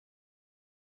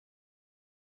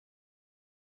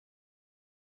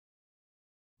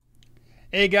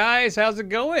Hey guys, how's it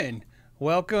going?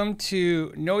 Welcome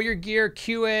to Know Your Gear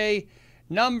QA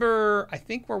number, I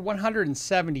think we're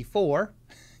 174.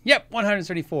 Yep,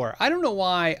 174. I don't know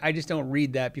why I just don't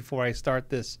read that before I start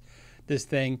this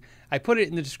thing. I put it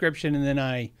in the description and then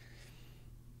I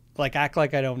act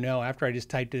like I don't know after I just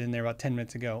typed it in there about 10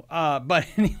 minutes ago. But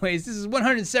anyways, this is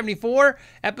 174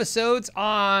 episodes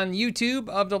on YouTube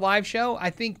of the live show. I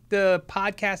think the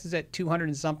podcast is at 200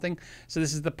 and something. So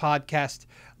this is the podcast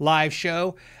live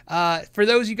show. For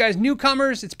those of you guys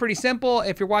newcomers, it's pretty simple.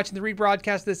 If you're watching the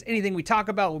rebroadcast of this, anything we talk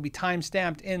about will be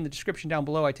time-stamped in the description down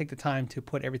below. I take the time to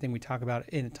put everything we talk about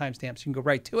in a timestamp so you can go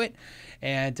right to it.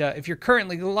 And if you're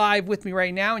currently live with me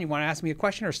right now and you want to ask me a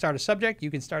question or start a subject, you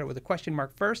can start it with a question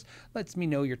mark first. Lets me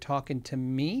know you're talking to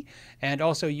me. And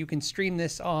also you can stream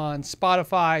this on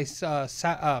Spotify,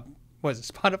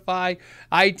 Spotify,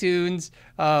 iTunes,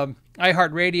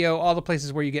 iHeartRadio, all the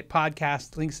places where you get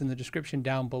podcasts, links in the description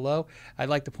down below. I'd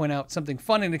like to point out something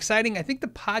fun and exciting. I think the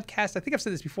podcast, I think I've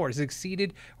said this before, has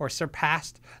exceeded or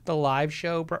surpassed the live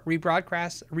show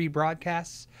rebroadcasts,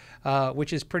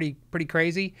 which is pretty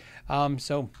crazy.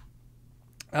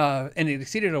 And it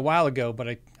exceeded a while ago, but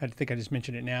I think I just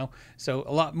mentioned it now. So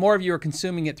a lot more of you are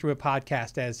consuming it through a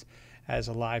podcast as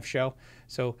a live show.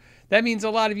 So that means a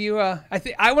lot of you, I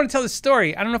want to tell this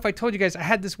story. I don't know if I told you guys, I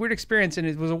had this weird experience and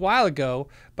it was a while ago,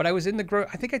 but I was in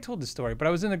I think I told the story, but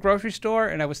I was in the grocery store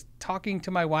and I was talking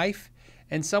to my wife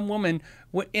and some woman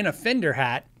in a Fender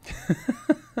hat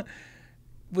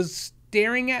was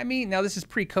staring at me. Now this is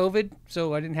pre-COVID,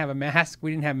 so I didn't have a mask.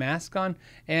 We didn't have masks on.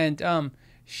 And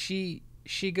she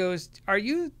goes, are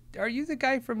you the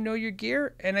guy from Know Your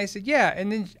Gear? And I said, yeah.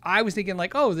 And then I was thinking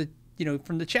like, oh,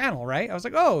 from the channel, right? I was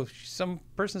like, oh, some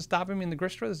person stopping me in the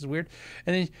grocery store. This is weird.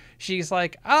 And then she's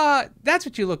like, that's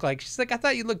what you look like. She's like, I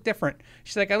thought you looked different.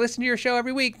 She's like, I listen to your show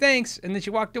every week. Thanks. And then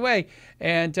she walked away.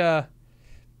 And I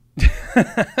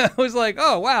was like,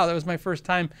 oh, wow. That was my first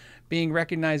time being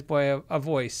recognized by a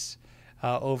voice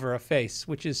over a face,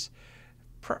 which is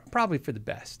probably for the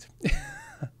best.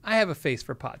 I have a face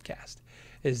for podcast,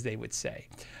 as they would say.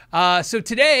 So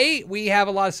today we have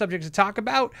a lot of subjects to talk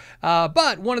about,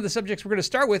 but one of the subjects we're going to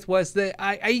start with was that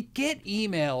I get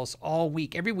emails all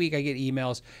week. Every week I get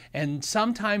emails, and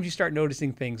sometimes you start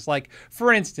noticing things. Like,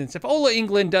 for instance, if Ola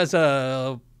England does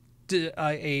a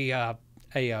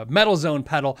Metal Zone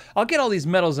pedal, I'll get all these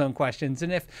Metal Zone questions.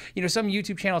 And if some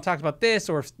YouTube channel talks about this,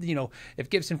 or if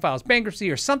Gibson files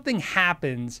bankruptcy or something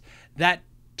happens, that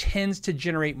tends to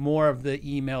generate more of the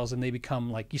emails, and they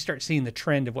become like, you start seeing the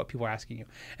trend of what people are asking you.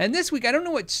 And this week, I don't know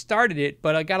what started it,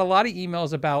 but I got a lot of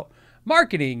emails about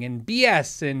marketing and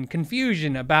BS and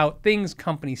confusion about things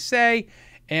companies say.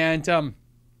 And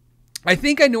I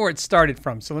think I know where it started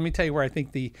from. So let me tell you where I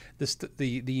think the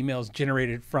emails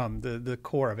generated from, the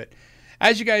core of it.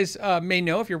 As you guys may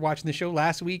know, if you're watching the show,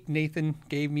 last week, Nathan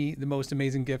gave me the most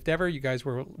amazing gift ever. You guys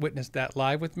witnessed that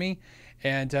live with me.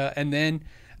 And then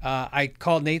I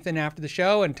called Nathan after the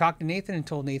show and talked to Nathan and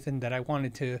told Nathan that I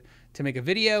wanted to make a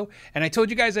video. And I told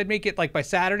you guys I'd make it like by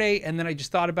Saturday. And then I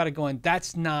just thought about it going,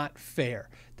 that's not fair.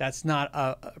 That's not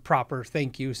a proper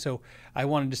thank you. So I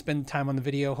wanted to spend the time on the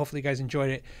video. Hopefully you guys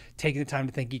enjoyed it, taking the time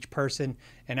to thank each person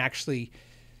and actually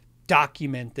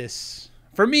document this.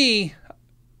 For me,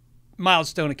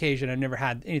 milestone occasion. I've never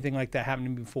had anything like that happen to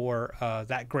me before.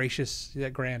 That gracious,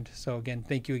 that grand. So again,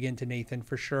 thank you again to Nathan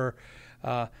for sure.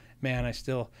 Man, I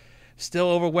still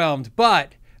overwhelmed.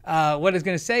 But what I was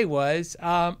going to say was,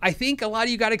 I think a lot of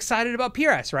you got excited about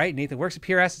PRS, right? Nathan works at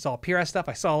PRS. It's all PRS stuff.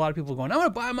 I saw a lot of people going, I'm going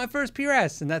to buy my first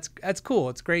PRS. And that's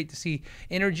cool. It's great to see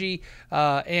energy.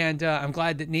 And I'm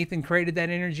glad that Nathan created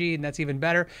that energy, and that's even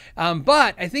better.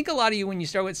 But I think a lot of you, when you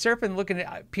start with surfing, looking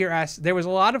at PRS, there was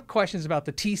a lot of questions about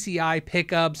the TCI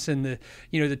pickups and the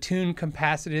tune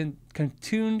capacitance.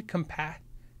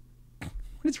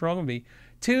 What is wrong with me?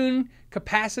 Tune,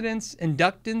 capacitance,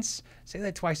 inductance, say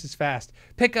that twice as fast,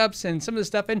 pickups, and some of the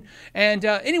stuff. And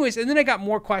anyways, and then I got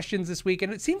more questions this week,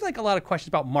 and it seemed like a lot of questions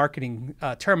about marketing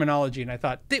terminology, and I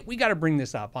thought, we got to bring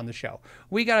this up on the show.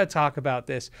 We got to talk about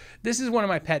this. This is one of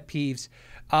my pet peeves.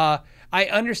 I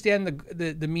understand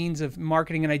the means of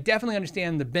marketing, and I definitely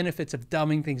understand the benefits of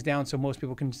dumbing things down so most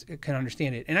people can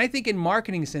understand it. And I think in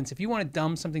marketing sense, if you want to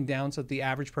dumb something down so that the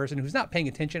average person who's not paying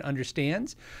attention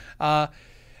understands,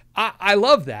 I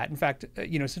love that. In fact,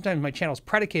 sometimes my channel is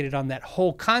predicated on that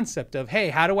whole concept of, hey,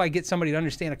 how do I get somebody to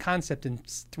understand a concept in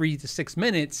 3 to 6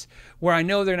 minutes where I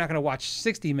know they're not going to watch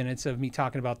 60 minutes of me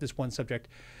talking about this one subject.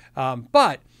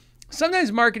 But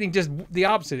sometimes marketing just the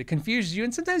opposite. It confuses you,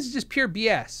 and sometimes it's just pure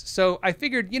BS. So I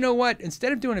figured, you know what?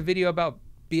 Instead of doing a video about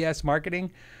BS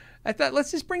marketing, I thought,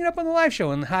 let's just bring it up on the live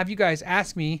show and have you guys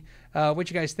ask me what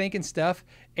you guys think and stuff.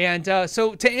 And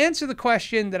so to answer the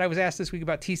question that I was asked this week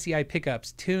about TCI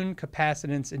pickups, tune,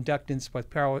 capacitance, inductance with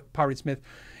Power Reed Smith,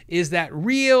 is that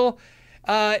real?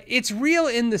 It's real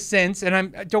in the sense,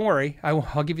 and don't worry,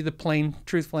 I'll give you the plain,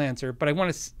 truthful answer, but I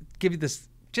want to give you this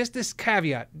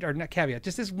caveat, or not caveat,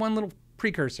 just this one little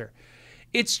precursor.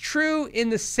 It's true in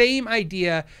the same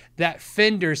idea that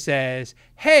Fender says,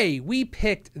 hey, we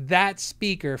picked that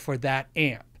speaker for that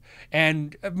amp.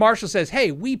 And Marshall says,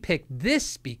 hey, we picked this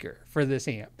speaker for this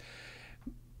amp.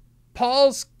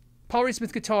 Paul Reed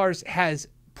Smith Guitars has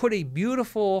put a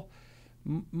beautiful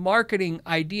marketing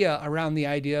idea around the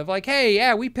idea of like, hey,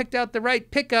 yeah, we picked out the right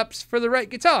pickups for the right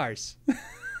guitars.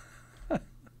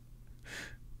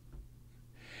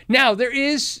 Now, there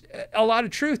is a lot of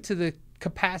truth to the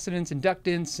capacitance,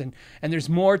 inductance, and there's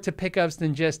more to pickups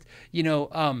than just, you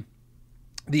know,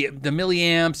 the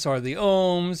milliamps or the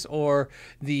ohms or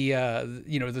the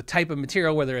you know, the type of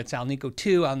material, whether it's Alnico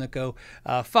 2, Alnico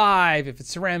 5, if it's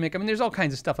ceramic. I mean, there's all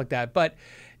kinds of stuff like that, but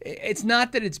it's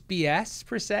not that it's BS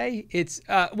per se. It's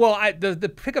well, the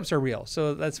pickups are real,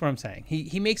 so that's what I'm saying.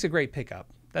 He makes a great pickup.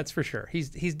 That's for sure.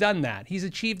 He's done that. He's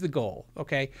achieved the goal,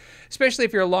 okay? Especially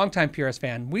if you're a longtime PRS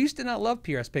fan. We used to not love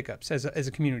PRS pickups as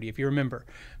a community, if you remember.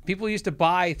 People used to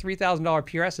buy $3,000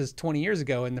 PRSs 20 years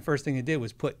ago, and the first thing they did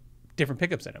was put different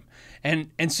pickups in them.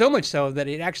 And so much so that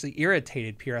it actually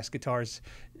irritated PRS guitars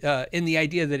in the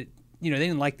idea that, you know, they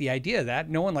didn't like the idea of that.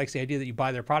 No one likes the idea that you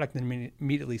buy their product and then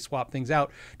immediately swap things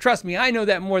out. Trust me, I know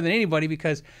that more than anybody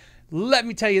because let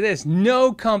me tell you this,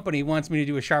 no company wants me to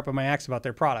do a Sharp on my axe about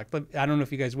their product. But I don't know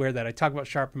if you guys wear that. I talk about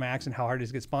Sharp on my axe and how hard it is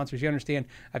to get sponsors. You understand,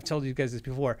 I've told you guys this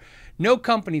before. No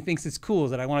company thinks it's cool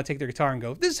that I want to take their guitar and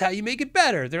go, this is how you make it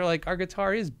better. They're like, our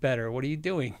guitar is better. What are you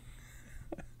doing?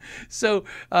 So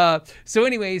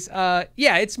anyways,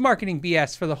 yeah, it's marketing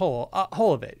BS for the whole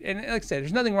of it. And like I said,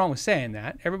 there's nothing wrong with saying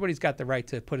that. Everybody's got the right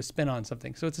to put a spin on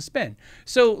something. So it's a spin.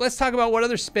 So let's talk about what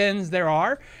other spins there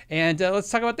are. And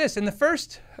let's talk about this. And the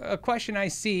first question I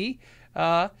see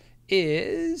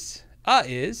is,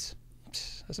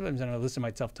 sometimes I don't listen to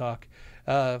myself talk.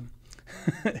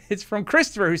 It's from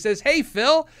Christopher, who says, hey,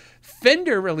 Phil,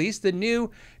 Fender released the new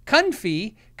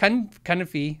Cunfi,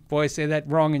 boy, I say that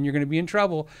wrong and you're going to be in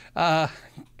trouble.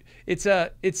 It's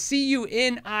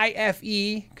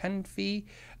C-U-N-I-F-E, Cunfi.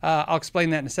 I'll explain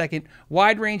that in a second.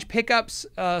 Wide range pickups.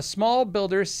 Small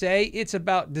builders say it's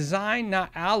about design,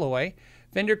 not alloy.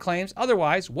 Fender claims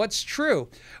otherwise. What's true?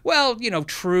 Well, you know,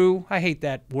 true. I hate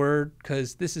that word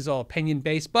because this is all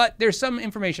opinion-based, but there's some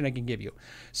information I can give you.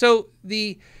 So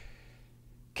the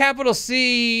capital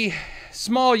C,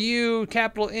 small u,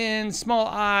 capital N, small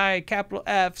I, capital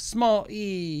F, small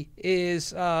e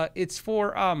is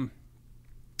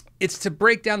it's to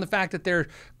break down the fact that they're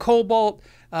cobalt,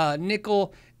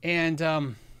 nickel, and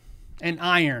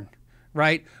iron,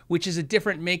 right? Which is a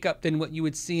different makeup than what you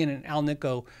would see in an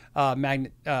Alnico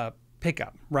magnet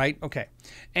pickup, right? Okay.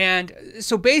 And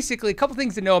so basically, a couple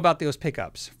things to know about those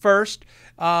pickups. First,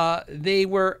 they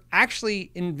were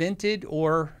actually invented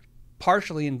or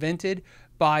partially invented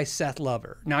by Seth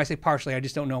Lover. Now I say partially, I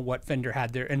just don't know what Fender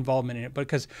had their involvement in it, but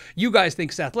because you guys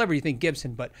think Seth Lover, you think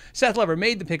Gibson, but Seth Lover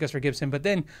made the pickups for Gibson, but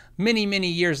then many, many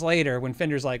years later, when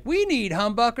Fender's like, we need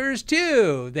humbuckers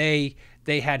too, they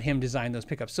had him design those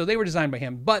pickups. So they were designed by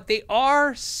him, but they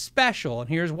are special, and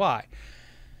here's why.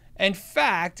 In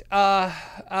fact,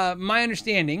 my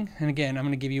understanding, and again, I'm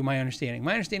going to give you my understanding.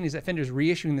 My understanding is that Fender's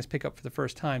reissuing this pickup for the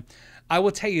first time. I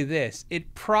will tell you this,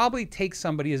 it probably takes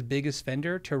somebody as big as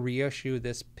Fender to reissue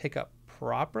this pickup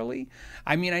properly.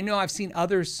 I mean, I know I've seen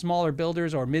other smaller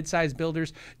builders or mid-sized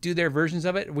builders do their versions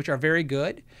of it, which are very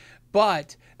good.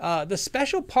 But the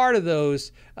special part of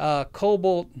those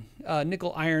cobalt,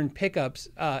 nickel, iron pickups,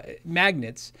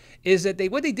 magnets, is that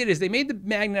what they did is they made the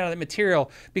magnet out of that material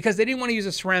because they didn't want to use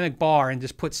a ceramic bar and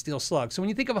just put steel slugs. So when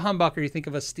you think of a humbucker, you think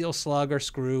of a steel slug or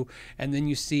screw, and then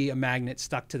you see a magnet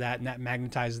stuck to that, and that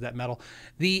magnetizes that metal.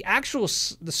 The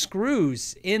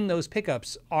screws in those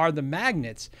pickups are the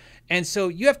magnets, and so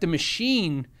you have to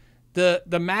machine the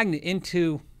magnet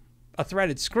into a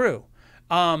threaded screw.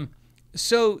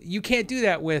 So you can't do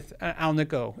that with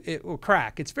Alnico. It will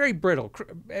crack. It's very brittle.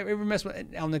 Ever mess with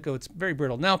Alnico, it's very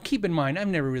brittle. Now, keep in mind, I've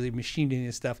never really machined any of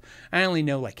this stuff. I only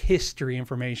know like history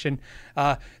information.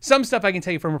 Some stuff I can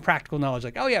tell you from a practical knowledge,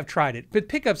 like, oh yeah, I've tried it. But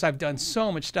pickups, I've done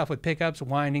so much stuff with pickups,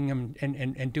 winding them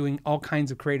and doing all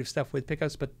kinds of creative stuff with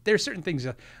pickups. But there's certain things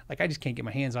that, like I just can't get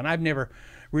my hands on. I've never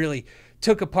really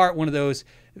took apart one of those.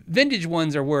 Vintage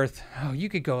ones are worth, oh, you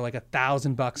could go like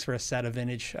 $1,000 for a set of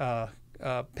vintage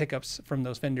pickups from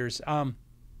those Fenders.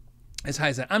 as high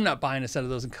as that. I'm not buying a set of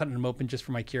those and cutting them open just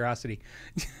for my curiosity.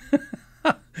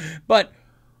 But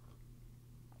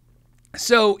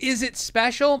so is it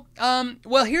special?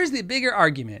 Well, here's the bigger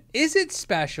argument. Is it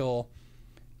special?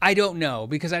 I don't know,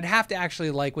 because I'd have to actually,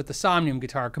 like with the Somnium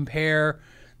guitar, compare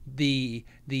the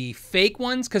fake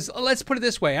ones, because let's put it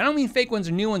this way, I don't mean fake ones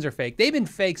or new ones are fake. They've been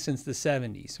fake since the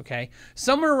 70s, okay?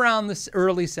 Somewhere around the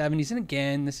early 70s, and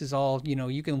again, this is all, you know,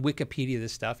 you can Wikipedia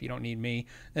this stuff, you don't need me,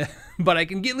 but I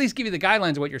can at least give you the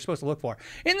guidelines of what you're supposed to look for.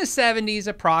 In the 70s,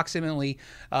 approximately,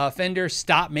 Fender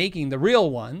stopped making the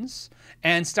real ones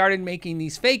and started making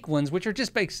these fake ones, which are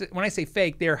just, when I say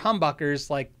fake, they're humbuckers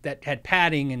like that had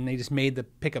padding, and they just made the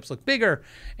pickups look bigger,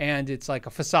 and it's like a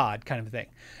facade kind of thing.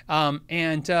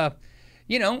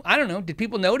 You know, I don't know. Did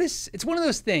people notice? It's one of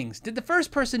those things. Did the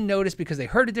first person notice because they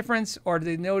heard a difference, or did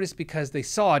they notice because they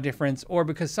saw a difference, or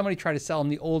because somebody tried to sell them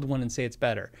the old one and say it's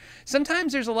better?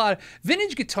 Sometimes there's a lot of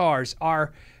vintage guitars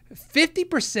are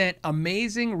 50%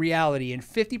 amazing reality and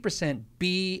 50%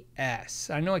 BS.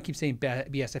 I know I keep saying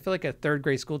BS. I feel like a third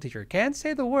grade school teacher. Can't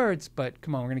say the words, but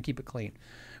come on, we're going to keep it clean.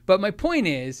 But my point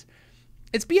is,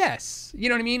 it's BS. You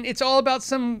know what I mean? It's all about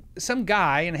some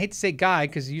guy, and I hate to say guy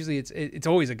because usually it's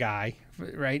always a guy,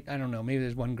 right? I don't know. Maybe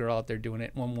there's one girl out there doing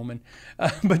it, one woman.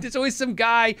 But it's always some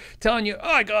guy telling you, oh,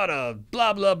 I got a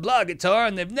blah, blah, blah guitar,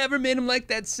 and they've never made them like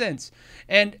that since.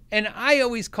 And I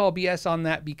always call BS on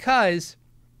that because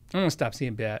I'm going to stop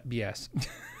saying BS.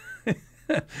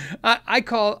 I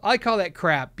call that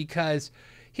crap because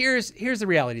here's the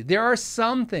reality. There are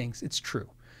some things, it's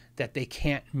true, that they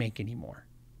can't make anymore.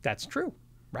 That's true,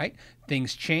 right?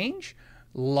 Things change,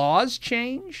 laws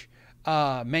change,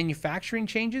 manufacturing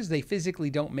changes. They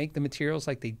physically don't make the materials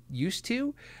like they used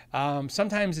to.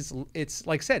 Sometimes it's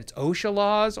like I said, it's OSHA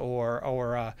laws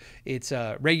or it's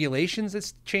regulations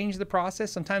that's changed the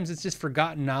process. Sometimes it's just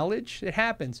forgotten knowledge. It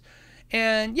happens.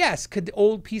 And yes, could the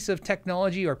old piece of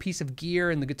technology or piece of gear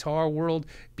in the guitar world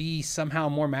be somehow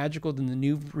more magical than the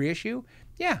new reissue?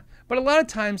 Yeah, but a lot of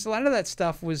times, a lot of that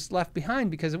stuff was left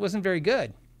behind because it wasn't very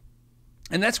good.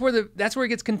 And that's where it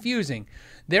gets confusing.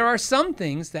 There are some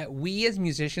things that we as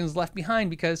musicians left behind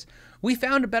because we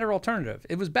found a better alternative.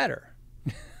 It was better,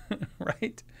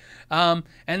 right? And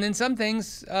then some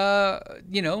things,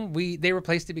 you know, they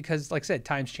replaced it because, like I said,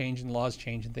 times change and laws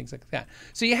change and things like that.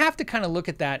 So you have to kind of look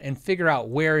at that and figure out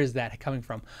where is that coming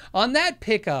from. On that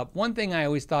pickup, one thing I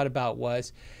always thought about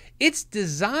was it's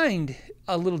designed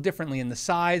a little differently in the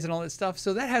size and all that stuff,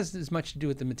 so that has as much to do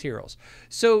with the materials.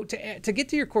 So to get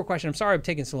to your core question, I'm sorry I'm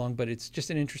taking so long, but it's just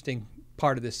an interesting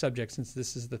part of this subject since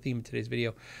this is the theme of today's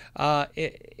video.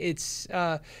 It's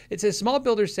as small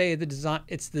builders say,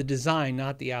 it's the design,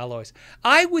 not the alloys.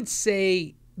 I would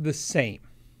say the same,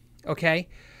 okay?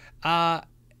 I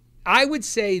would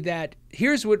say that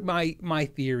here's what my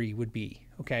theory would be,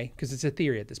 okay? Because it's a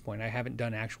theory at this point. I haven't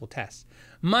done actual tests.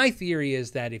 My theory is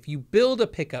that if you build a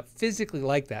pickup physically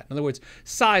like that, in other words,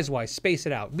 size-wise, space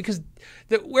it out, because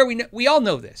we all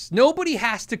know this. Nobody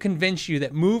has to convince you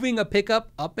that moving a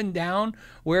pickup up and down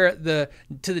to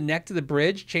the neck to the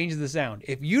bridge changes the sound.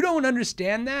 If you don't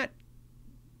understand that,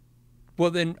 well,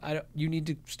 then you need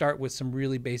to start with some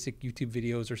really basic YouTube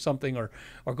videos or something, or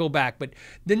go back. But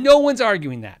then no one's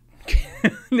arguing that.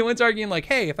 No one's arguing like,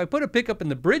 hey, if I put a pickup in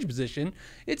the bridge position,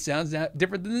 it sounds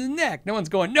different than the neck. No one's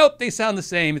going, nope, they sound the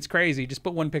same. It's crazy. Just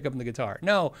put one pickup in the guitar.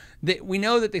 No, we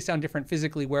know that they sound different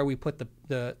physically where we put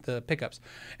the pickups.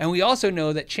 And we also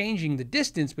know that changing the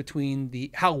distance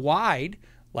between how wide,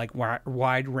 like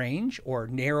wide range or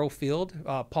narrow field.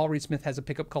 Paul Reed Smith has a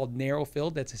pickup called narrow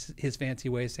field. That's his fancy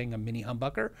way of saying a mini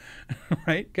humbucker,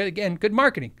 right? Good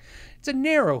marketing. It's a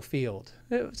narrow field.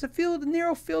 It's a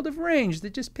narrow field of range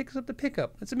that just picks up the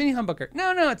pickup. It's a mini humbucker.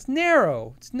 No, it's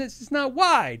narrow. It's not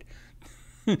wide.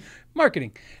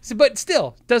 Marketing. So, but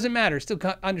still, doesn't matter. Still,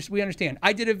 we understand.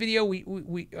 I did a video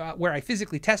where I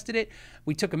physically tested it.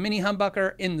 We took a mini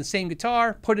humbucker in the same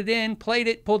guitar, put it in, played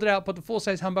it, pulled it out, put the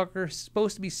full-size humbucker,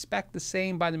 supposed to be spec'd the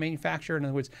same by the manufacturer. In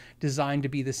other words, designed to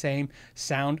be the same,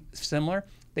 sound similar.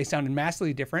 They sounded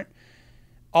massively different.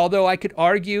 Although I could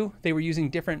argue they were using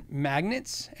different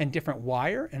magnets and different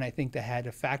wire, and I think that had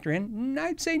a factor in.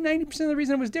 I'd say 90% of the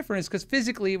reason it was different is because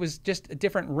physically it was just a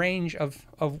different range of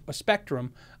a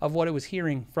spectrum of what it was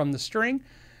hearing from the string.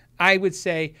 I would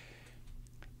say,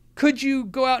 could you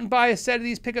go out and buy a set of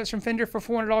these pickups from Fender for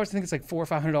 $400? I think it's like $400 or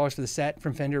 $500 for the set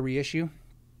from Fender reissue.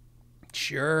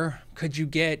 Sure. Could you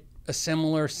get a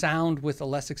similar sound with a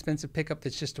less expensive pickup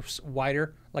that's just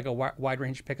wider, like a wide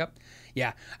range pickup?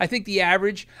 Yeah, I think the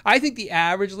average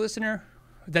listener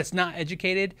that's not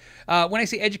educated, when I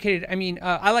say educated, I mean,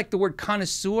 I like the word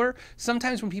connoisseur.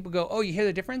 Sometimes when people go, oh, you hear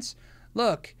the difference?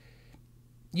 Look,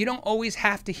 you don't always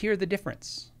have to hear the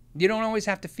difference. You don't always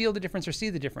have to feel the difference or see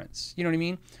the difference. You know what I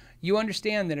mean? You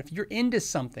understand that if you're into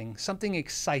something, something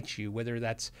excites you, whether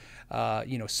that's,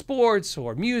 sports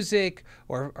or music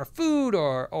or food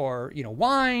or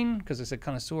wine, because I said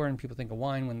connoisseur and people think of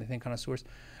wine when they think connoisseurs.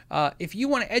 If you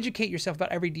want to educate yourself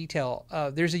about every detail,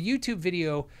 there's a YouTube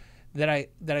video that I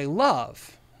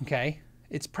love. Okay.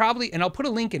 It's probably, and I'll put a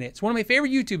link in it. It's one of my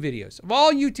favorite YouTube videos of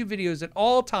all YouTube videos at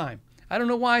all time. I don't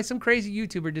know why. Some crazy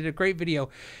YouTuber did a great video.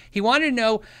 He wanted to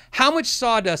know how much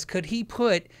sawdust could he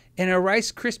put in a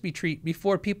Rice Krispie treat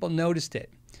before people noticed it.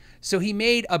 So he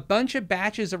made a bunch of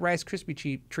batches of Rice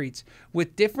Krispie treats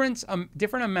with different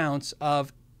amounts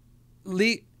of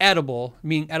edible,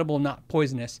 meaning edible, not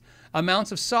poisonous,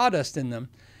 amounts of sawdust in them.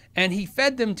 And he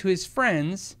fed them to his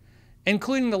friends,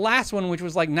 including the last one, which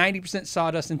was like 90%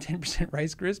 sawdust and 10%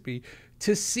 Rice Krispie,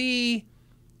 to see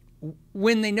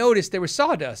when they noticed there was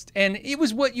sawdust. And it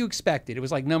was what you expected. It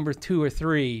was like number 2 or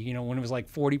 3, when it was like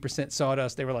 40%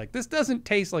 sawdust, they were like, this doesn't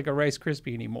taste like a Rice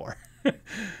Krispie anymore.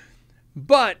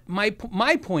 But my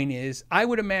point is, I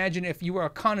would imagine if you were a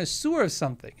connoisseur of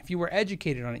something, if you were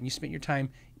educated on it and you spent your time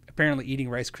apparently eating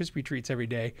Rice Krispie treats every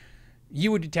day, you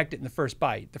would detect it in the first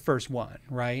bite, the first one,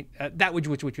 right? That which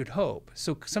you'd hope.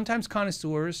 So sometimes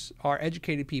connoisseurs are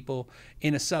educated people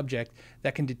in a subject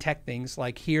that can detect things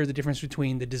like hear the difference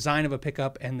between the design of a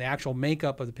pickup and the actual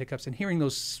makeup of the pickups, and hearing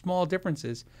those small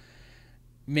differences.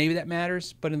 Maybe that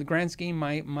matters, but in the grand scheme,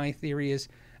 my theory is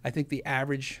I think the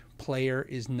average player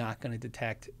is not going to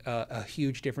detect a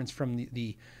huge difference from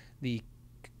the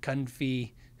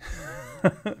comfy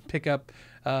pickup.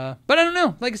 But I don't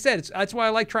know. Like I said, that's why I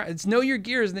like try. It's Know Your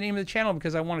Gear is the name of the channel,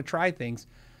 because I want to try things.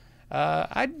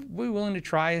 I'd be willing to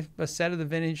try a set of the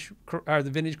vintage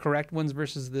correct ones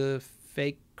versus the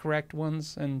fake correct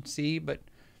ones and see. But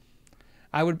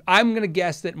I'm gonna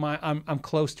guess that I'm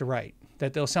close to right.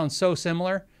 That they'll sound so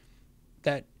similar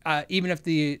that even if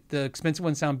the expensive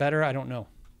ones sound better, I don't know.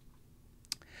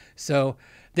 So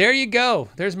there you go.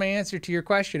 There's my answer to your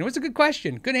question. It was a good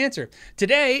question. Good answer.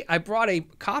 Today, I brought a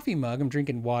coffee mug. I'm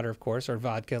drinking water, of course, or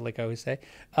vodka, like I always say,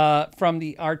 from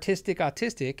the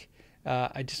Autistic.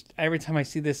 Every time I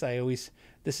see this,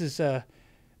 this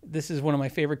is one of my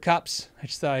favorite cups. I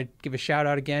just thought I'd give a shout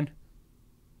out again.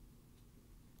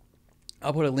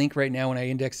 I'll put a link right now when I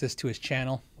index this to his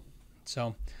channel.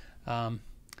 So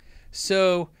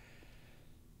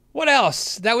what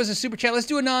else? That was a super chat. Let's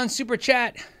do a non-super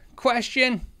chat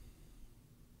question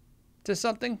to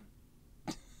something.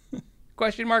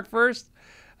 Question mark first.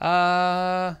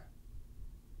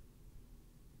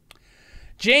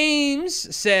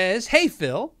 James says, hey,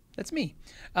 Phil. That's me.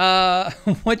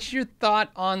 What's your thought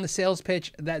on the sales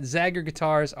pitch that Zager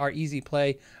guitars are easy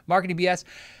play? Marketing BS.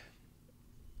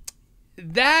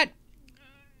 That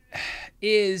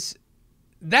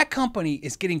company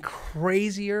is getting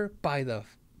crazier by the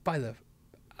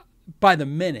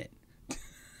minute.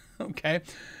 Okay.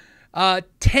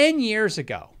 10 years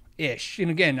ago-ish,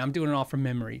 and again, I'm doing it all from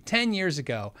memory. 10 years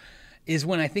ago is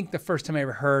when I think the first time I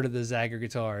ever heard of the Zager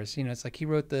guitars. It's like he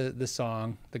wrote the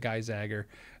song, the guy Zager,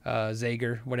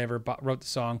 whatever, wrote the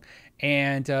song,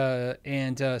 and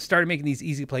started making these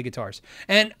easy play guitars.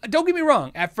 And don't get me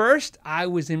wrong, at first I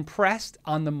was impressed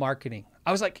on the marketing.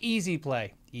 I was like, easy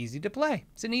play, easy to play.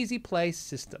 It's an easy play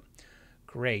system.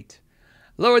 Great.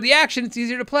 Lower the action, it's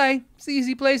easier to play. It's the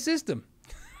easy play system.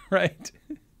 Right?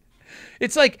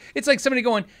 It's like somebody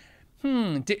going,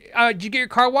 did you get your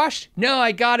car washed? No,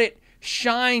 I got it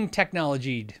shine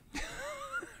technologied.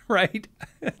 Right?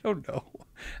 I don't know.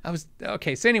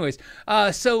 Okay. So anyways,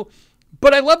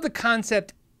 but I love the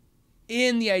concept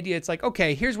in the idea. It's like,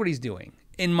 okay, here's what he's doing,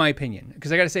 in my opinion,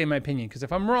 because I got to say in my opinion, because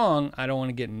if I'm wrong, I don't want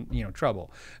to get in,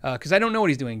 trouble, because I don't know what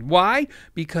he's doing. Why?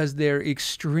 Because they're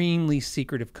extremely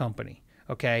secretive company.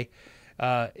 Okay.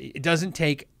 It doesn't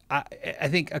take, I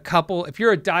think a couple, if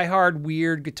you're a diehard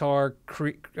weird guitar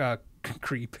creep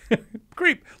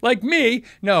like me,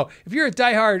 no, if you're a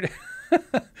diehard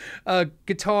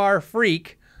guitar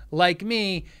freak like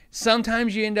me,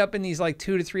 sometimes you end up in these like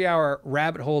 2 to 3 hour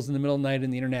rabbit holes in the middle of the night in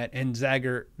the internet, and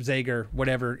Zager,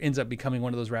 whatever, ends up becoming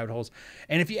one of those rabbit holes.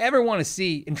 And if you ever want to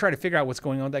see and try to figure out what's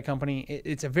going on with that company,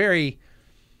 it's a very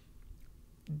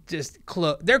just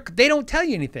close. They don't tell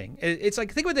you anything. It's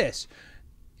like, think of this.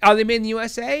 Are they made in the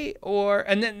USA?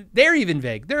 And then they're even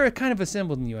vague. They're kind of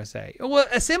assembled in the USA. Well,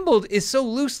 assembled is so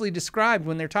loosely described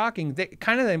when they're talking. That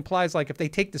kind of implies like if they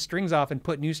take the strings off and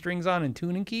put new strings on and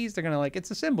tuning keys, they're going to like, it's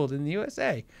assembled in the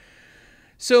USA.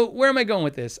 So where am I going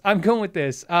with this? I'm going with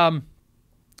this.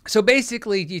 So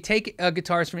basically, you take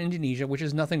guitars from Indonesia, which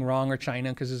is nothing wrong, or China,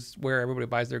 because it's where everybody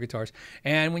buys their guitars.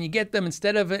 And when you get them,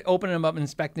 instead of opening them up and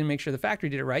inspecting and make sure the factory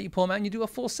did it right, you pull them out and you do a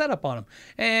full setup on them.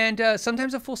 And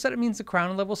sometimes a full setup means the crown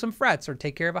and level some frets or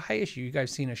take care of a high issue. You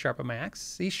guys seen a sharpen my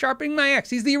axe? He's sharpening my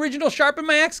axe. He's the original sharpen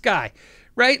my axe guy,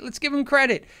 right? Let's give him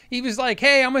credit. He was like,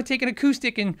 hey, I'm going to take an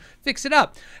acoustic and fix it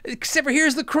up. Except for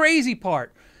here's the crazy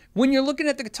part. When you're looking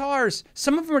at the guitars,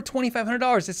 some of them are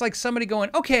 $2,500. It's like somebody going,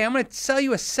 okay, I'm going to sell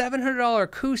you a $700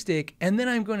 acoustic, and then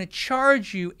I'm going to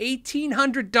charge you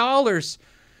 $1,800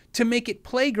 to make it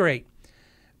play great.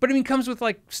 But I mean, it comes with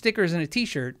like stickers and a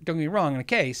t-shirt, don't get me wrong, in a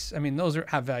case. I mean, those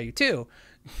have value too.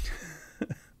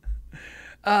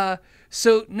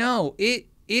 So no, it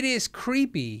is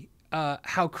creepy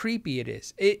how creepy it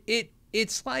is.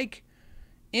 It's like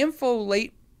info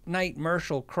late night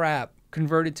commercial crap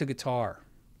converted to guitar.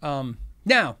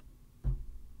 Now,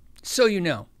 so you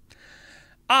know,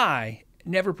 I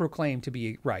never proclaim to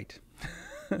be right.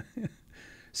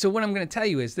 So what I'm going to tell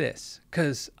you is this,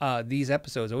 because these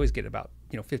episodes always get about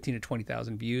 15 to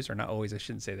 20,000 views, or not always. I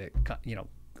shouldn't say that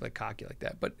like cocky like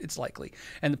that, but it's likely,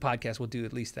 and the podcast will do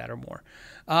at least that or more.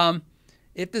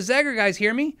 If the Zager guys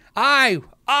hear me, I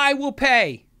will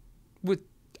pay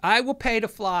to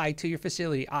fly to your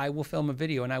facility. I will film a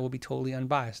video, and I will be totally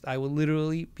unbiased. I will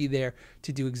literally be there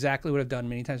to do exactly what I've done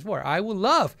many times before. I would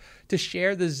love to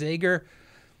share the Zager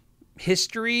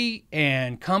history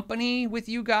and company with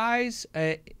you guys.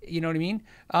 You know what I mean?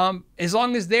 As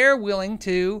long as they're willing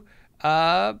to,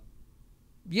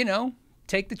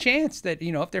 take the chance that,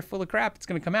 if they're full of crap, it's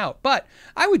going to come out. But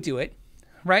I would do it,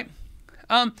 right?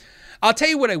 I'll tell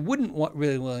you what I wouldn't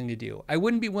really willing to do. I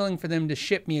wouldn't be willing for them to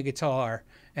ship me a guitar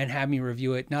and have me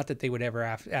review it. Not that they would ever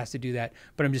ask to do that,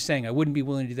 but I'm just saying I wouldn't be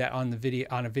willing to do that on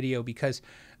a video because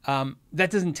that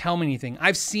doesn't tell me anything.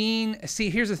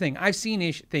 Here's the thing. I've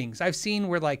seen things. I've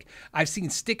seen I've seen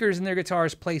stickers in their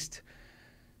guitars placed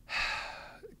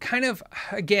kind of,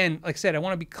 again, like I said, I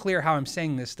want to be clear how I'm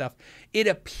saying this stuff. It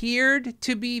appeared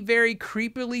to be very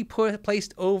creepily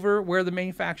placed over where the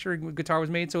manufacturing guitar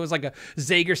was made. So it was like a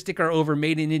Zager sticker over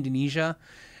made in Indonesia.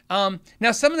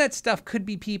 Now, some of that stuff could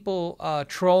be people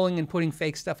trolling and putting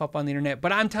fake stuff up on the internet,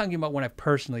 but I'm talking about what I've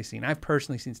personally seen. I've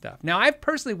personally seen stuff. Now, I've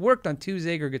personally worked on 2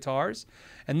 Zager guitars,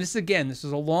 and this was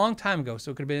a long time ago,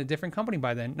 so it could have been a different company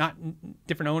by then, not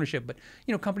different ownership, but,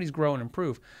 companies grow and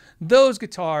improve. Those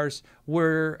guitars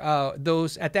were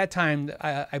those at that time,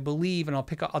 I believe, and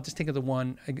I'll just think of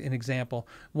an example.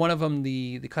 One of them,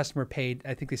 the customer paid,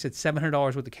 I think they said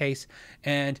 $700 with the case,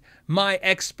 and my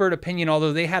expert opinion,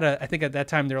 although they had I think at that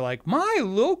time, they're like, my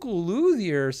local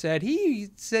luthier said he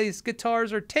says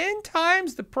guitars are 10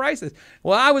 times the prices.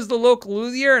 Well, I was the local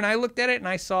luthier, and I looked at it, and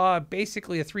I saw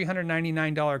basically a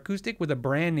 $399 acoustic with a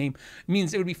brand name. It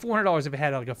means it would be $400 if it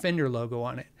had like a Fender logo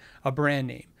on it, a brand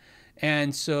name.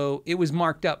 And so it was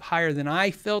marked up higher than I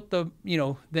felt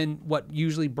than what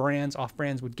usually off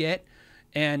brands would get.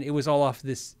 And it was all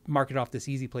marketed off this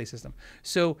Easy Play system.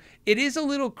 So it is a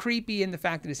little creepy in the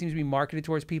fact that it seems to be marketed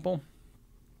towards people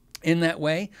in that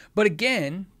way. But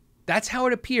again, that's how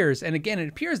it appears. And again, it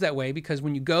appears that way because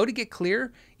when you go to get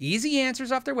clear, easy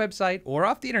answers off their website or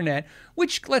off the internet,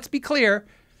 which, let's be clear,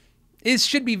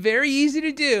 should be very easy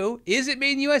to do. Is it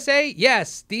made in the USA?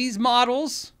 Yes. These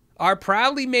models are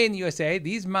proudly made in the USA.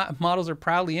 These models are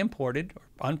proudly imported,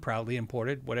 or unproudly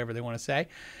imported, whatever they want to say.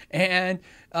 And,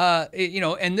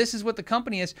 and this is what the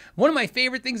company is. One of my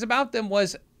favorite things about them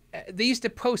was they used to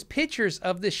post pictures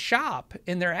of this shop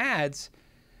in their ads,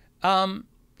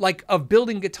 like of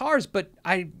building guitars, but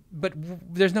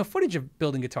there's no footage of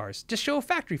building guitars. Just show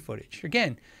factory footage.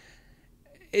 Again,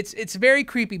 it's very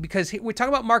creepy because we're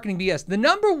talking about marketing BS. The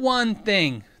number one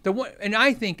thing, and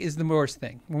I think is the worst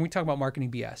thing when we talk about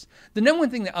marketing BS, the number one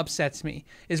thing that upsets me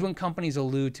is when companies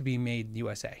allude to being made in the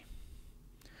USA.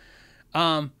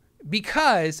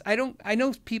 Because I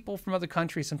know people from other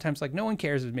countries sometimes like, no one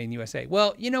cares if it's made in the USA.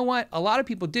 Well, you know what? A lot of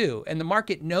people do, and the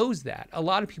market knows that. A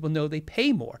lot of people know they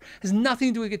pay more. It has nothing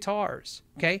to do with guitars,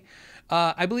 okay?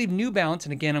 I believe New Balance,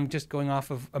 and again, I'm just going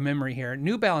off of a memory here.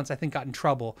 New Balance, I think, got in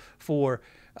trouble for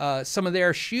some of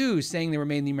their shoes saying they were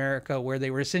made in America, where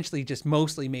they were essentially just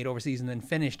mostly made overseas and then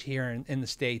finished here in the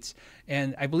States.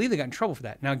 And I believe they got in trouble for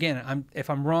that. Now, again, if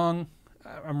I'm wrong,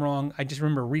 I'm wrong. I just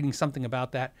remember reading something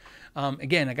about that.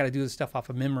 Again, I got to do this stuff off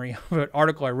of memory of an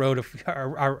article I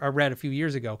read a few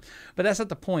years ago. But that's not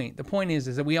the point. The point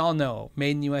is that we all know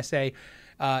made in the USA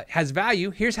has value.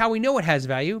 Here's how we know it has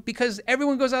value, because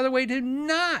everyone goes out of their way to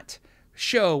not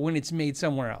show when it's made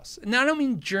somewhere else. Now, I don't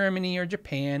mean Germany or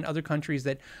Japan, other countries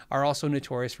that are also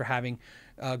notorious for having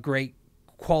great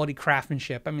quality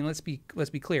craftsmanship. I mean, let's be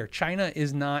clear. China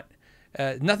is not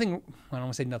nothing, I don't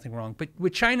want to say nothing wrong, but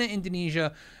with China,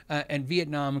 Indonesia, and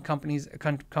Vietnam, countries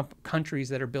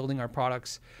that are building our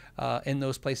products in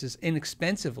those places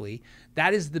inexpensively,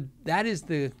 that is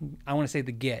the I want to say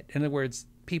the get. In other words,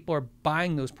 people are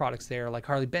buying those products there, like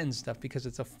Harley Benton stuff, because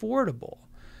it's affordable.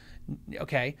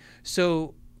 Okay,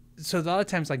 so a lot of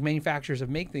times, like manufacturers of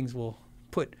make things will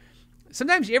put.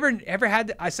 Sometimes you ever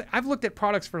had I've looked at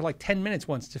products for like 10 minutes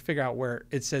once to figure out where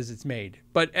it says it's made.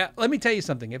 But let me tell you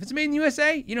something. If it's made in the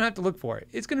USA, you don't have to look for it.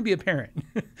 It's going to be apparent.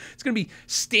 It's going to be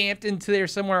stamped into there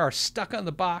somewhere or stuck on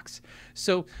the box.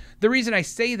 So the reason I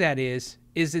say that is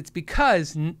it's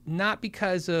because not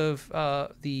because of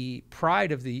the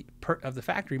pride of the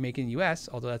factory making in the US,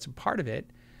 although that's a part of it.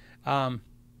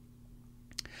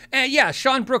 And yeah,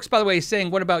 Sean Brooks, by the way, is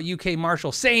saying, what about UK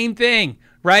Marshall? Same thing,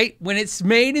 right? When it's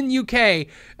made in UK,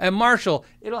 Marshall,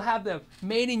 it'll have the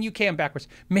made in UK, I'm backwards,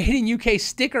 made in UK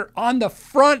sticker on the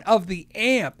front of the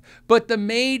amp. But the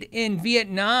made in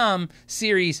Vietnam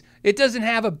series, it doesn't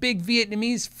have a big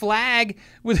Vietnamese flag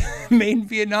with made in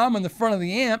Vietnam on the front of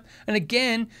the amp. And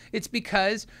again, it's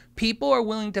because people are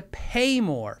willing to pay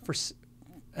more for.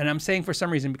 And I'm saying for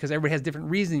some reason because everybody has different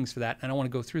reasonings for that. And I don't want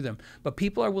to go through them. But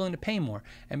people are willing to pay more.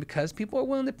 And because people are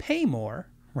willing to pay more,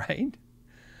 right,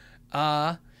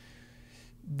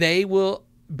 they will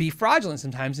be fraudulent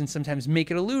sometimes and sometimes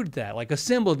make it allude to that, like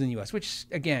assembled in the U.S., which,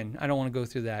 again, I don't want to go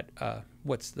through that.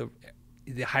 What's the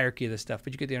hierarchy of this stuff,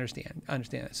 but you get to understand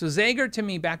that. So Zager, to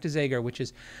me, back to Zager, which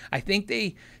is, I think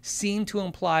they seem to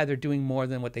imply they're doing more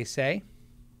than what they say.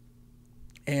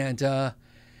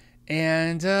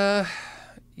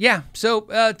 Yeah, so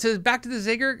back to the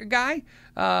Zager guy.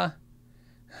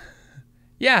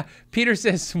 Yeah, Peter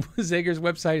says Zager's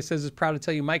website says is proud to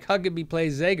tell you Mike Huckabee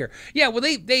plays Zager. Yeah, well,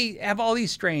 they have all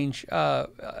these strange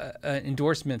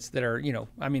endorsements that are, you know,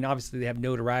 I mean, obviously they have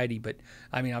notoriety, but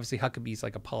I mean, obviously Huckabee's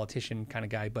like a politician kind of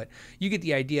guy, but you get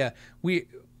the idea.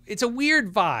 It's a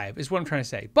weird vibe is what I'm trying to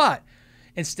say. But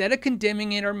instead of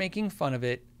condemning it or making fun of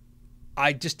it,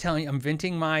 I just telling you, I'm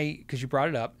venting because you brought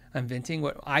it up, I'm venting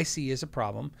what I see as a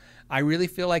problem. I really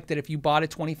feel like that if you bought a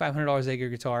 $2,500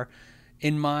 Zager guitar,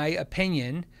 in my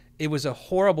opinion, it was a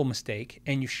horrible mistake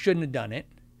and you shouldn't have done it.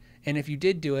 And if you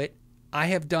did do it,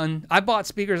 I bought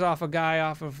speakers off a guy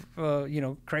off of,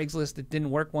 Craigslist that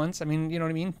didn't work once. I mean, you know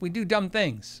what I mean? We do dumb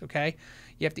things, okay?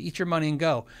 You have to eat your money and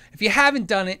go. If you haven't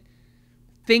done it,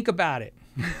 think about it.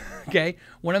 Okay,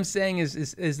 what I'm saying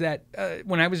is that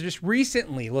when I was just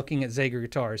recently looking at Zager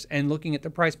guitars and looking at the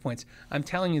price points, I'm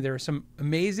telling you there are some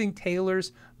amazing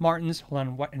Taylors, Martins. Hold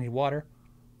on, I need water.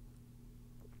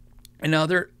 And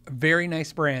other very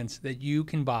nice brands that you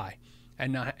can buy,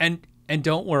 and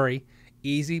don't worry,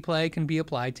 Easy Play can be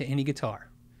applied to any guitar.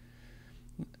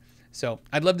 So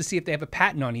I'd love to see if they have a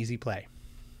patent on Easy Play.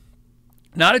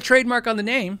 Not a trademark on the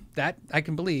name, that I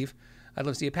can believe. I'd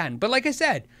love to see a patent, but like I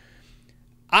said,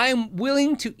 I'm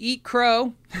willing to eat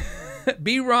crow,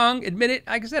 be wrong, admit it.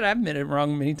 Like I said, I've admitted it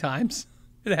wrong many times.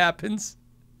 It happens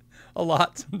a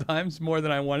lot sometimes, more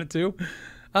than I wanted to.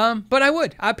 But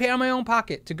I'd pay out of my own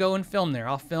pocket to go and film there.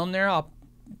 I'll film there.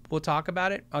 We'll talk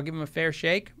about it. I'll give them a fair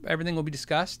shake. Everything will be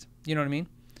discussed. You know what I mean?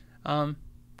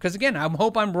 Because again, I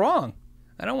hope I'm wrong.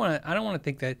 I don't want to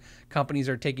think that companies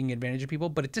are taking advantage of people,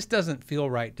 but it just doesn't feel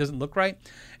right. Doesn't look right.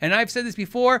 And I've said this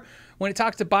before, when it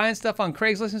talks to buying stuff on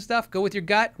Craigslist and stuff, go with your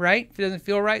gut, right? If it doesn't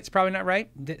feel right, it's probably not right.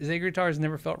 Zager guitars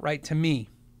never felt right to me.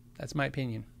 That's my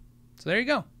opinion. So there you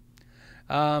go.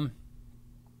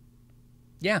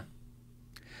 Yeah.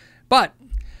 But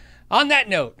on that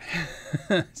note,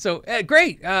 so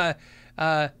great.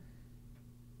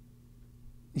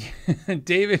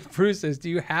 David Bruce says, do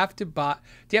you have to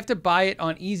buy it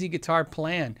on Easy Guitar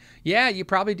Plan? Yeah, you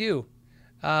probably do.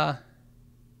 And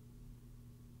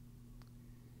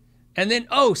then,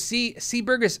 C.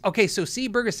 Burgess. Okay, so C.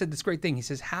 Burgess said this great thing. He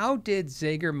says, how did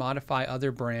Zager modify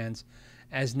other brands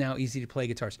as now easy to play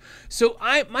guitars? So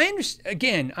my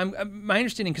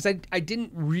understanding, because I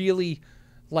didn't really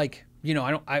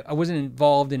I wasn't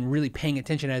involved in really paying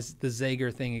attention as the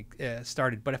Zager thing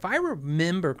started. But if I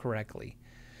remember correctly,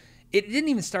 it didn't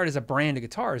even start as a brand of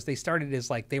guitars. They started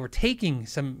as they were taking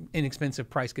some inexpensive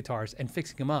price guitars and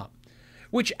fixing them up.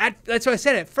 That's what I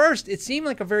said. At first, it seemed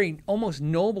like a very almost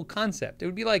noble concept. It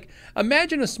would be like,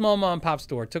 imagine a small mom and pop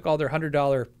store took all their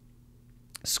 $100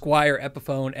 Squier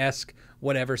Epiphone-esque,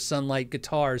 whatever, Sunlight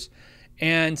guitars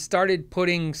and started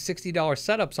putting $60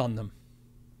 setups on them.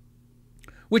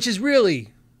 Which is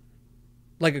really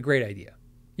like a great idea.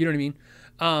 You know what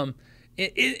I mean?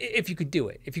 If you could do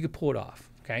it, if you could pull it off,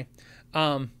 okay?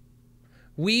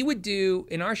 We would do,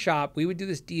 in our shop, we would do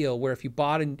this deal where if you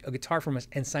bought a guitar from us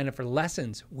and signed up for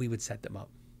lessons, we would set them up.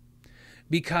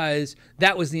 because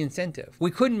that was the incentive.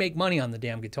 We couldn't make money on the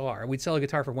damn guitar. We'd sell a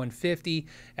guitar for $150.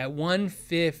 At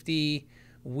 $150,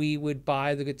 we would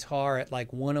buy the guitar at like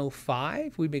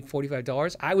 $105. We'd make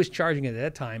 $45. I was charging it at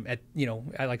that time at,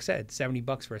 like I said,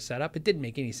 $70 for a setup. It didn't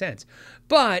make any sense.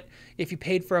 But if you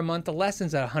paid for a month of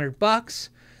lessons at $100,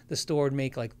 the store would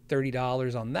make like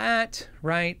 $30 on that,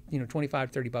 right?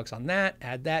 25, $30 on that.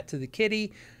 Add that to the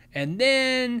kitty. And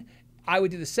then I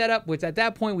would do the setup, which at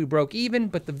that point we broke even,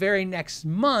 but the very next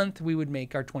month we would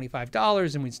make our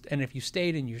 $25, and if you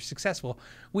stayed and you're successful,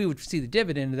 we would see the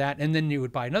dividend of that, and then you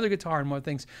would buy another guitar and more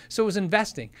things. So it was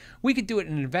investing. We could do it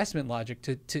in an investment logic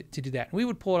to do that. And we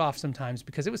would pull it off sometimes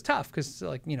because it was tough, because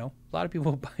a lot of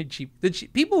people buy cheap.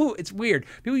 It's weird.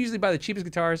 People usually buy the cheapest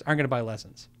guitars aren't going to buy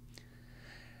lessons.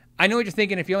 I know what you're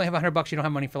thinking. If you only have $100, you don't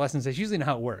have money for lessons. That's usually not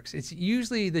how it works. It's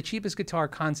usually the cheapest guitar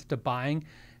concept of buying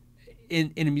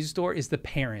in a music store is the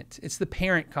parent. It's the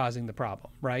parent causing the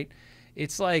problem, right?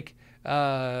 It's like,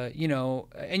 and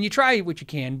you try what you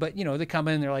can, but, they come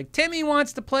in and they're like, Timmy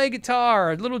wants to play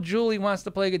guitar. Little Julie wants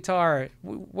to play guitar.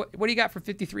 What do you got for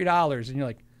 $53? And you're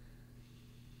like,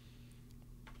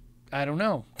 I don't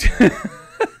know.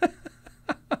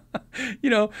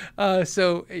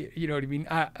 So, you know what I mean?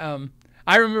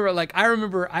 I remember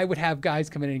I would have guys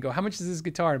come in and go, how much is this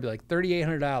guitar? I'd be like,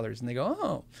 $3,800. And they go,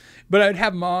 oh. But I'd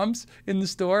have moms in the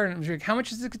store and I'm like, how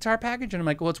much is this guitar package? And I'm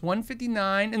like, well, it's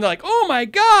 $159. And they're like, oh my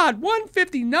God,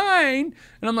 $159. And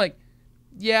I'm like,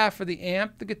 yeah, for the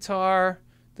amp, the guitar,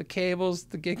 the cables,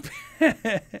 the gig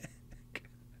pack.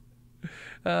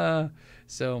 I'm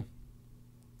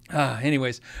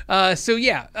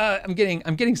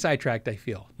getting sidetracked, I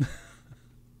feel.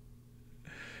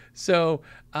 So,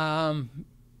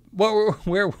 where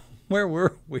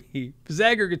were we?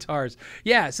 Zager guitars.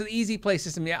 Yeah, so the Easy Play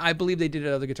system, yeah, I believe they did it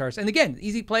at other guitars. And again,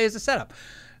 Easy Play is a setup.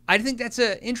 I think that's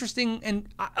a interesting, and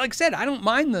like I said, I don't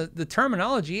mind the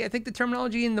terminology. I think the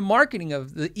terminology and the marketing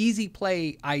of the Easy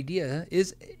Play idea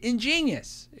is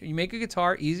ingenious. You make a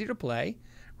guitar easier to play,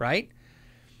 right?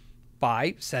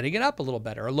 By setting it up a little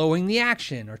better, or lowering the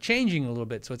action, or changing a little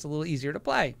bit so it's a little easier to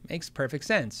play. Makes perfect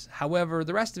sense. However,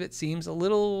 the rest of it seems a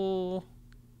little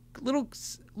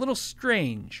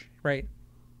strange, right?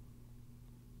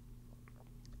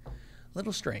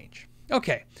 Little strange.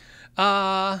 Okay.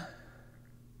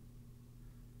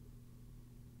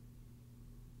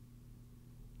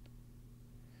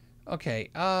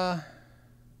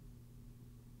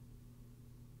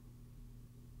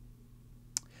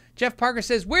 Jeff Parker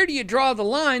says, where do you draw the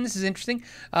line? This is interesting.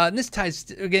 And this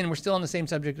ties, again, we're still on the same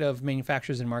subject of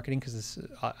manufacturers and marketing, because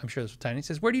I'm sure this will tie in. He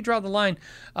says, where do you draw the line?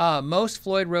 Most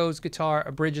Floyd Rose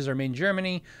guitar bridges are made in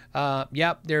Germany.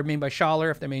 Yep, they're made by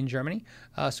Schaller if they're made in Germany.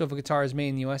 So if a guitar is made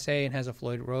in the USA and has a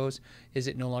Floyd Rose, is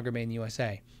it no longer made in the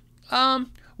USA?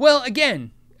 Well, again,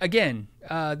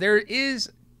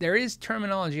 there is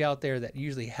terminology out there that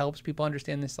usually helps people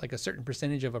understand this, like a certain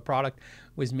percentage of a product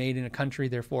was made in a country,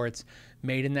 therefore it's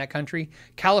made in that country.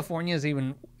 California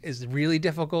is really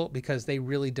difficult because they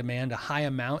really demand a high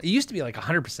amount. It used to be like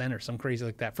 100% or some crazy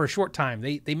like that for a short time.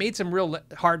 They made some real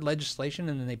hard legislation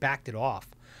and then they backed it off.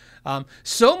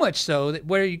 So much so that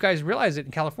where you guys realize it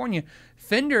in California,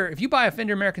 Fender, if you buy a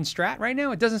Fender American Strat right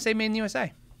now, it doesn't say made in the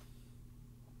USA.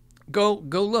 Go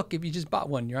look if you just bought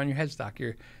one. You're on your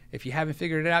headstock. If you haven't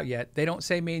figured it out yet, they don't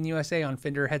say made in the USA on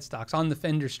Fender headstocks, on the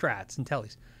Fender Strats and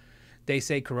Tellys. They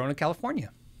say Corona, California.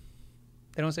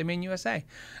 They don't say made in USA.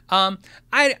 I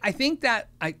think I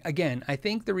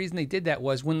think the reason they did that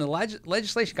was when the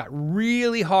legislation got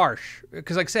really harsh,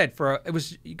 because like I said,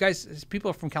 you guys,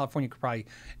 people from California could probably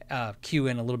cue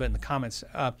in a little bit in the comments.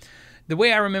 The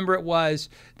way I remember it was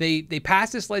they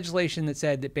passed this legislation that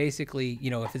said that basically,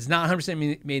 if it's not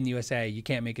 100% made in the USA, you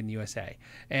can't make it in the USA.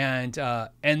 And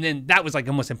then that was like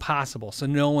almost impossible. So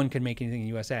no one could make anything in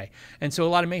the USA. And so a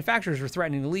lot of manufacturers were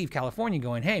threatening to leave California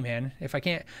going, hey man, if I'm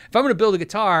going to build a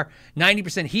guitar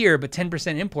 90% here, but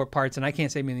 10% import parts and I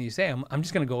can't say made in the USA, I'm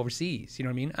just going to go overseas. You know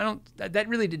what I mean? That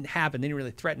really didn't happen. They didn't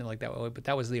really threaten it like that way, but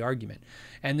that was the argument.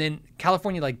 And then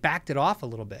California backed it off a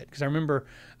little bit because I remember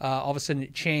all of a sudden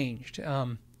it changed.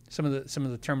 Some of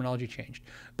the terminology changed,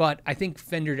 but I think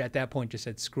Fender at that point just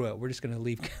said, "Screw it, we're just going to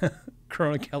leave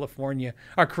Corona, California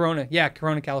on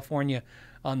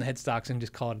the headstocks and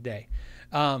just call it a day."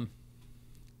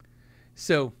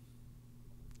 So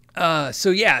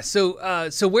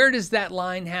where does that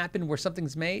line happen where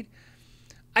something's made?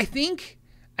 I think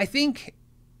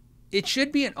it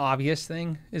should be an obvious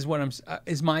thing, is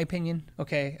my opinion.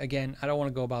 Okay, again, I don't want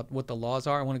to go about what the laws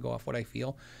are. I want to go off what I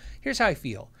feel. Here's how I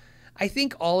feel. I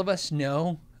think all of us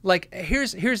know.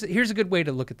 Here's a good way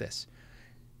to look at this.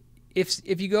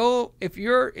 if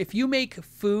you make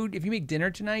food, if you make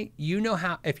dinner tonight, you know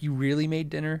how, if you really made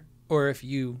dinner or if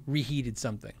you reheated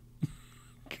something.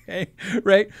 Okay,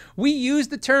 right? We use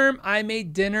the term "I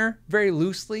made dinner" very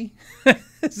loosely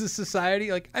as a society.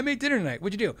 Like, I made dinner tonight.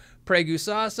 What'd you do? Pregu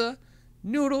salsa,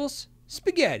 noodles,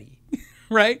 spaghetti,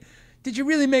 right? Did you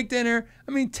really make dinner?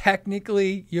 I mean,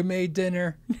 technically, you made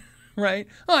dinner, right?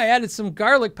 Oh, I added some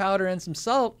garlic powder and some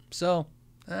salt, so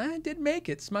I did make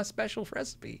it. It's my special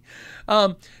recipe.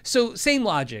 So same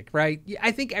logic, right?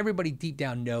 I think everybody deep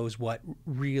down knows what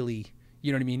really,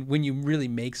 you know what I mean? When you really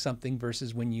make something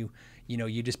versus when you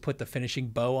just put the finishing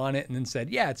bow on it and then said,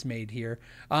 yeah, it's made here.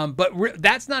 But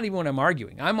that's not even what I'm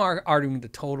arguing. I'm arguing the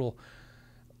total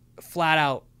flat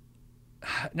out,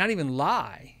 not even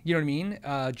lie. You know what I mean?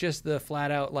 Just the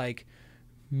flat out, like,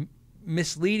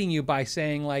 misleading you by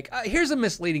saying, like, here's a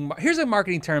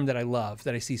marketing term that I love,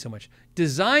 that I see so much: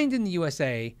 designed in the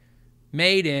USA,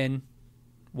 made in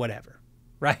whatever,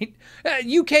 right?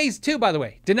 UK's too, by the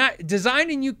way.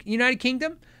 Designed in United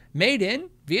Kingdom, made in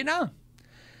Vietnam.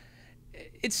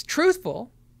 It's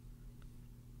truthful,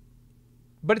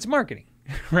 but it's marketing,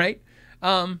 right?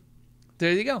 There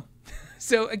you go.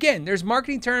 So again, there's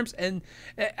marketing terms, and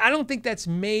I don't think that's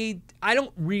made, I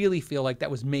don't really feel like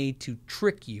that was made to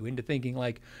trick you into thinking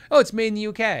like, oh, it's made in the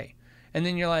UK. And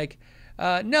then you're like,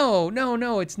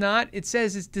 no, it's not. It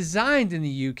says it's designed in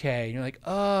the UK. And you're like,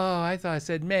 oh, I thought it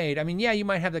said made. I mean, yeah, you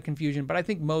might have that confusion, but I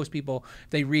think most people, if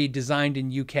they read designed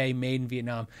in UK, made in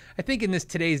Vietnam, I think in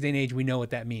today's day and age, we know what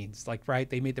that means. Like, right,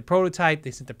 they made the prototype, they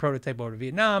sent the prototype over to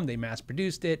Vietnam, they mass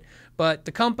produced it, but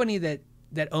the company that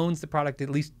owns the product at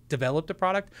least developed the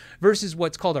product, versus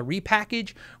what's called a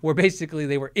repackage, where basically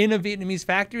they were in a Vietnamese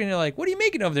factory and they're like, what are you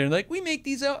making over there? And like, we make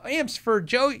these amps for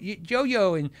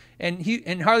Joe-Yo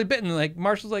and Harley Benton. Like,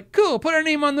 Marshall's like, cool, put our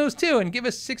name on those too and give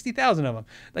us 60,000 of them.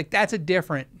 Like, that's a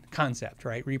different concept,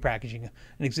 right? Repackaging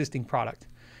an existing product.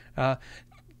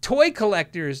 Toy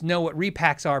collectors know what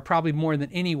repacks are probably more than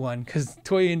anyone, because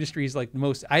toy industry is like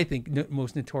most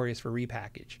notorious for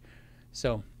repackage.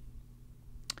 So,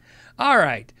 all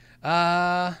right.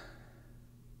 And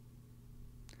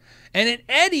then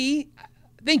Eddie,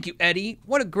 thank you, Eddie.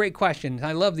 What a great question.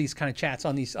 I love these kind of chats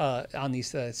on these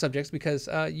subjects, because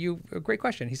a great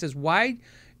question. He says, why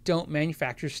don't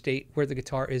manufacturers state where the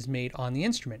guitar is made on the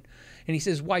instrument? And he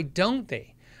says, why don't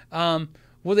they?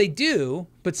 Well, they do,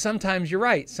 but sometimes you're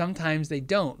right. Sometimes they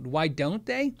don't. Why don't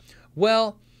they?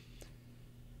 Well,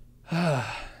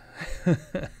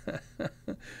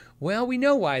 well, we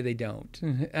know why they don't.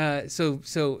 I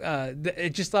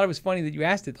just thought it was funny that you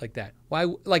asked it like that. Why?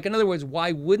 Like, in other words,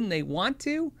 why wouldn't they want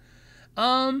to?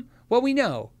 Well, we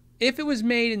know if it was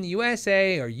made in the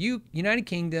USA or United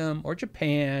Kingdom or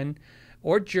Japan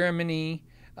or Germany.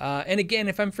 And again,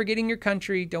 if I'm forgetting your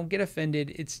country, don't get offended.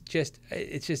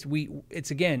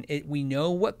 We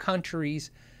know what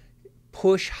countries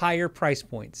push higher price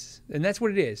points, and that's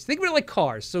what it is. Think of it like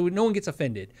cars, so no one gets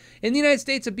offended. In the United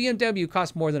States, a BMW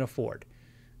costs more than a Ford,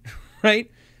 right?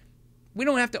 We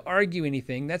don't have to argue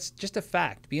anything. That's just a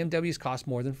fact. BMWs cost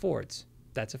more than Fords.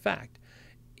 That's a fact.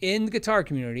 In the guitar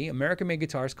community, American-made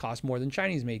guitars cost more than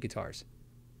Chinese-made guitars.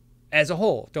 As a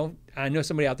whole, I know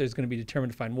somebody out there is going to be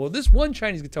determined to find, well, this one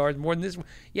Chinese guitar is more than this one.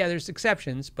 Yeah, there's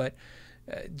exceptions, but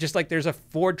just like there's a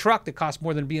Ford truck that costs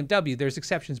more than a BMW, there's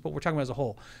exceptions, but we're talking about as a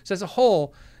whole. So as a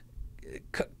whole,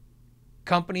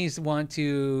 companies want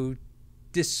to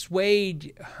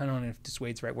dissuade, I don't know if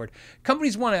dissuade is the right word.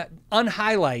 Companies want to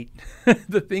unhighlight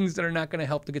the things that are not going to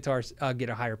help the guitars get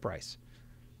a higher price.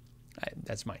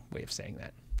 That's my way of saying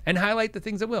that. And highlight the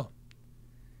things that will.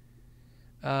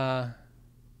 And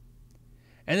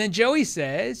then Joey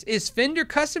says, is Fender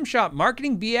Custom Shop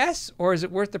marketing BS, or is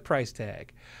it worth the price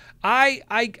tag?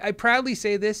 I proudly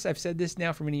say this. I've said this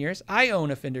now for many years. I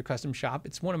own a Fender Custom Shop.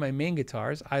 It's one of my main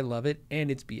guitars. I love it, and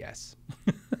it's BS.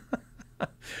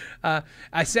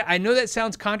 I know that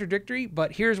sounds contradictory,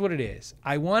 but here's what it is.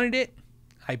 I wanted it.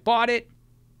 I bought it.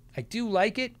 I do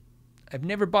like it. I've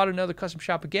never bought another custom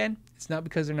shop again. It's not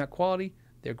because they're not quality.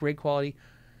 They're great quality.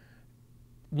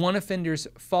 One of Fender's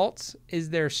faults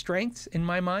is their strengths in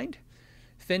my mind.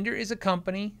 Fender is a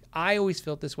company, I always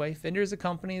felt this way, Fender is a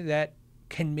company that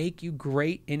can make you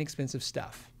great, inexpensive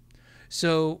stuff.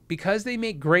 So because they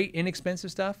make great,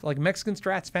 inexpensive stuff, like Mexican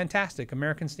Strats, fantastic.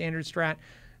 American Standard Strat,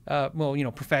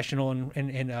 professional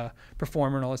and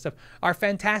performer and all this stuff, are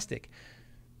fantastic.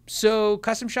 So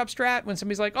custom shop Strat, when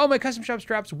somebody's like, oh, my custom shop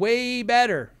Strat's way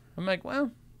better, I'm like,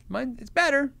 well, mine, it's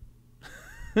better.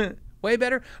 Way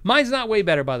better. Mine's not way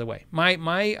better, by the way.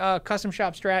 My custom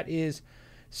shop Strat is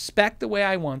spec the way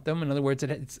I want them. In other words,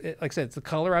 like I said, it's the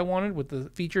color I wanted with the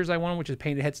features I wanted, which is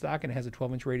painted headstock, and it has a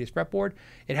 12-inch radius fretboard.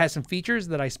 It has some features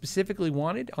that I specifically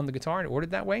wanted on the guitar and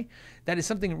ordered that way. That is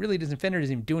something that really Fender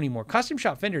doesn't even do anymore. Custom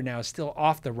Shop Fender now is still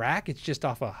off the rack. It's just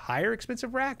off a higher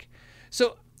expensive rack.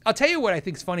 So I'll tell you what I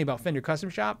think is funny about Fender Custom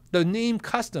Shop. The name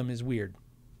custom is weird.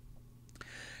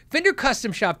 Fender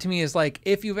Custom Shop to me is like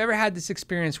if you've ever had this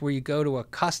experience where you go to a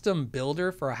custom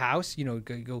builder for a house, you know,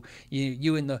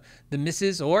 you and the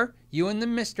missus or you and the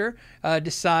mister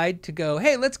decide to go,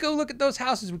 hey, let's go look at those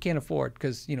houses we can't afford,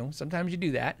 because, you know, sometimes you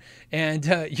do that. And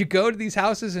you go to these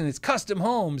houses and it's custom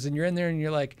homes, and you're in there and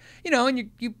you're like, you know, and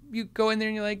you go in there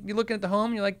and you're looking at the home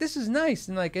and you're like, this is nice.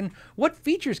 And like, and what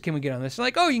features can we get on this? And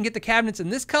like, oh, you can get the cabinets in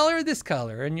this color or this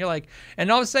color. And you're like, and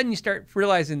all of a sudden you start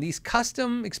realizing these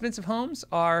custom expensive homes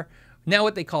are now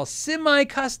what they call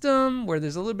semi-custom, where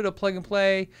there's a little bit of plug and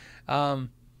play.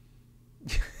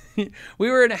 We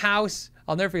were in a house.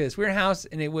 I'll never forget this. We were in a house,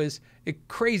 and it was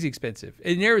crazy expensive.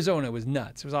 In Arizona, it was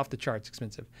nuts. It was off the charts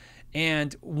expensive.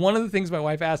 And one of the things my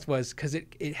wife asked was, because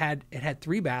it had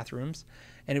 3 bathrooms,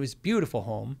 and it was a beautiful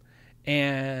home.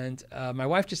 And my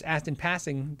wife just asked in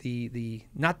passing the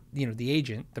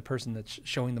agent, the person that's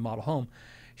showing the model home.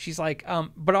 She's like,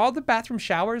 but all the bathroom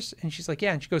showers? And she's like,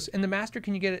 yeah. And she goes, in the master,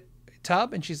 can you get a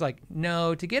tub? And she's like,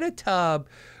 no, to get a tub,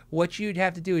 what you'd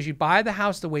have to do is you buy the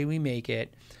house the way we make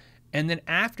it, and then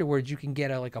afterwards you can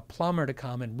get a plumber to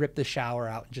come and rip the shower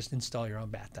out and just install your own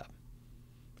bathtub.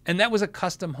 And that was a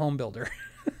custom home builder.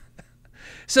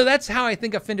 So that's how I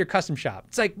think of Fender Custom Shop.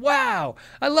 It's like, wow,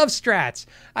 I love Strats.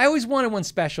 I always wanted one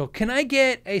special. Can I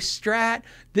get a Strat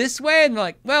this way? And they're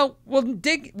like, well, we'll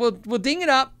ding it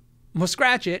up. We'll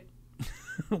scratch it.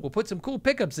 We'll put some cool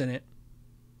pickups in it.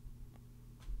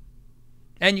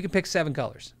 And you can pick 7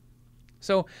 colors.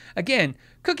 So again,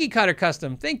 cookie cutter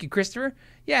custom. Thank you, Christopher.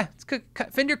 Yeah, it's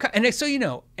Fender. And so you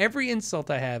know, every insult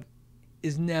I have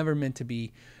is never meant to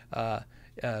be.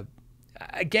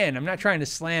 Again, I'm not trying to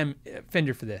slam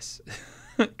Fender for this,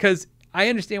 because I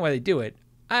understand why they do it.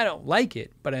 I don't like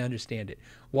it, but I understand it.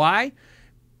 Why?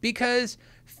 Because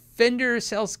Fender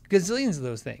sells gazillions of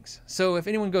those things. So if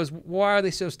anyone goes, why are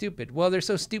they so stupid? Well, they're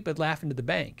so stupid laughing to the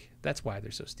bank. That's why they're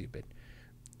so stupid.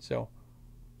 So,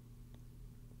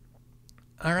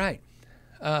 all right.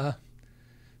 All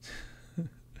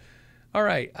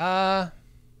right.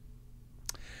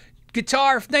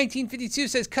 Guitar 1952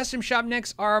 says custom shop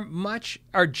necks are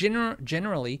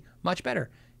generally much better.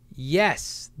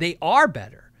 Yes, they are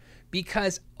better,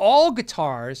 because all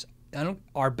guitars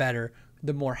are better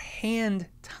the more hand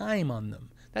time on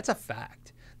them. That's a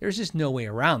fact. There's just no way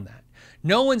around that.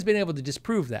 No one's been able to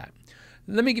disprove that.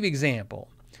 Let me give you an example.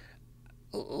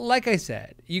 Like I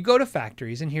said, you go to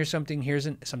factories, and here's something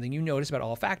you notice about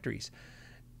all factories.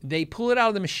 They pull it out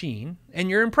of the machine, and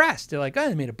you're impressed. They're like, oh,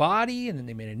 they made a body, and then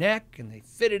they made a neck, and they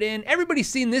fit it in. Everybody's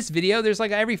seen this video. There's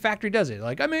like every factory does it.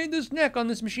 Like, I made this neck on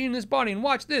this machine, this body, and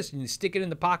watch this. And you stick it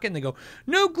in the pocket, and they go,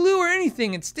 no glue or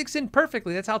anything. It sticks in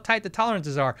perfectly. That's how tight the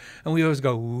tolerances are. And we always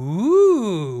go,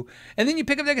 ooh. And then you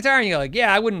pick up the guitar, and you're like,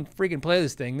 yeah, I wouldn't freaking play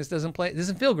this thing. This doesn't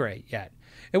feel great yet.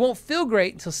 It won't feel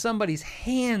great until somebody's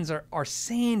hands are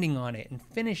sanding on it and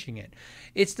finishing it.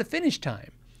 It's the finish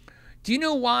time. Do you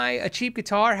know why a cheap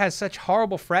guitar has such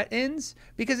horrible fret ends?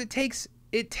 Because it takes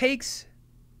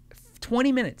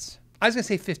 20 minutes. I was going to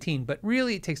say 15, but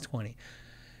really it takes 20.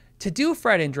 To do a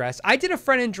fret end dress, I did a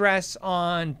fret end dress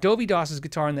on Dovey Doss's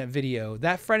guitar in that video.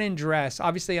 That fret end dress,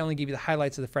 obviously I only gave you the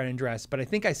highlights of the fret end dress, but I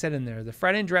think I said in there, the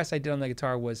fret end dress I did on that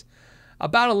guitar was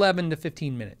about 11 to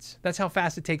 15 minutes. That's how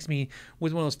fast it takes me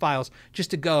with one of those files just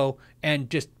to go and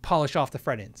just polish off the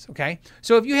fret ends, okay?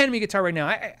 So if you hand me a guitar right now,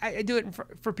 I do it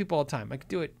for people all the time. I can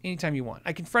do it anytime you want.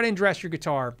 I can fret and dress your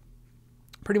guitar,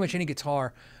 pretty much any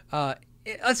guitar,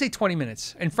 let's say 20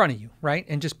 minutes in front of you, right?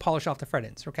 And just polish off the fret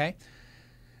ends, okay?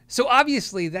 So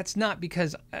obviously that's not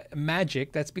because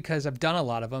magic, that's because I've done a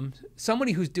lot of them.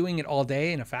 Somebody who's doing it all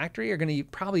day in a factory are gonna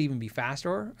probably even be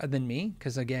faster than me,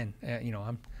 because again, you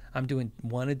know, I'm doing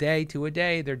 1 a day, 2 a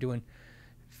day. They're doing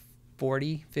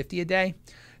 40, 50 a day.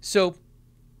 So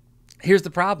here's the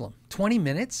problem. 20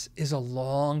 minutes is a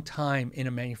long time in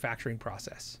a manufacturing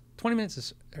process. 20 minutes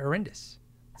is horrendous.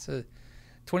 It's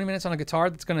 20 minutes on a guitar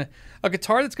that's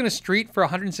gonna street for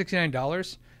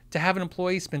 $169, to have an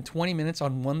employee spend 20 minutes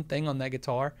on one thing on that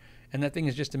guitar, and that thing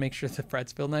is just to make sure the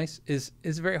frets feel nice, is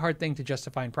a very hard thing to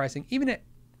justify in pricing, even at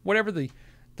whatever the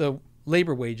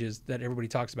labor wages that everybody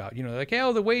talks about. You know, like,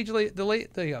 oh, the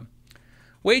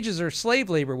wages are slave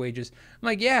labor wages. I'm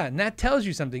like, yeah, and that tells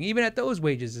you something. Even at those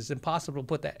wages, it's impossible to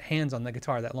put that hands on the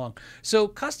guitar that long. So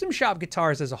custom shop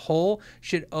guitars as a whole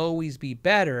should always be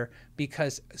better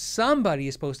because somebody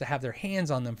is supposed to have their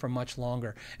hands on them for much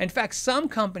longer. In fact, some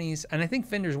companies, and I think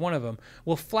Fender's one of them,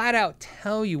 will flat out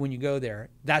tell you when you go there,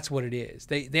 that's what it is.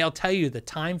 They'll tell you the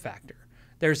time factor.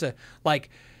 There's a, like,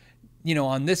 you know,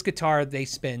 on this guitar, they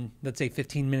spend, let's say,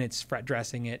 15 minutes fret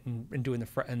dressing it and doing the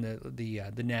fret and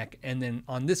the neck. And then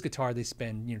on this guitar, they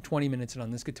spend, you know, 20 minutes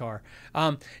on this guitar.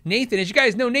 Nathan, as you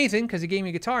guys know Nathan, because he gave me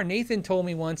a guitar, Nathan told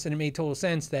me once, and it made total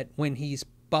sense, that when he's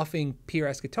buffing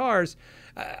PRS guitars,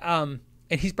 and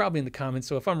he's probably in the comments,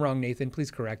 so if I'm wrong, Nathan, please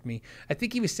correct me. I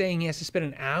think he was saying he has to spend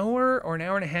an hour or an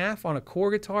hour and a half on a core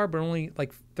guitar, but only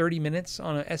like 30 minutes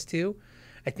on a S2.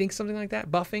 I think something like that,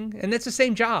 buffing. And that's the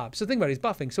same job. So think about it, he's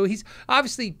buffing. So he's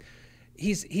obviously,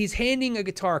 he's handing a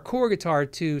guitar, a core guitar,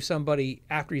 to somebody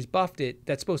after he's buffed it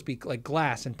that's supposed to be like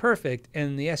glass and perfect,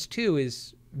 and the S2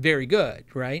 is very good,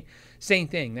 right? Same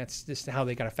thing. That's just how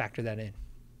they got to factor that in.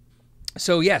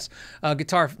 So yes,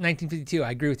 guitar 1952, I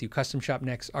agree with you. Custom shop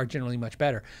necks are generally much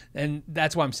better. And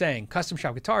that's why I'm saying custom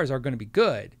shop guitars are going to be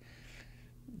good.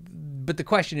 But the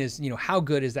question is, you know, how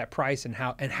good is that price, and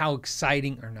how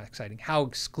exciting, or not exciting, how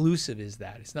exclusive is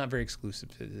that? It's not very exclusive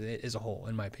as a whole,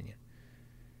 in my opinion.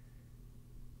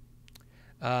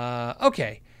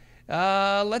 Okay.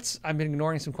 I've been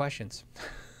ignoring some questions.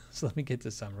 So let me get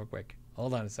to some real quick.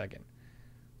 Hold on a second.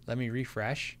 Let me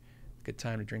refresh. Good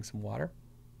time to drink some water.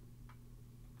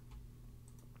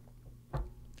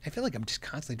 I feel like I'm just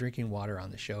constantly drinking water on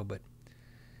the show, but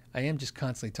I am just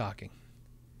constantly talking.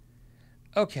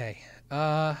 Okay.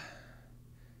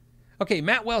 Okay,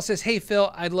 Matt Wells says, hey,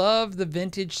 Phil, I love the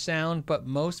vintage sound, but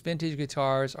most vintage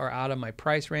guitars are out of my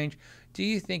price range. Do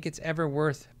you think it's ever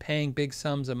worth paying big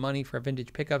sums of money for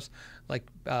vintage pickups like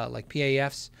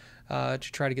PAFs to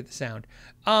try to get the sound?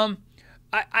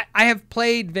 I have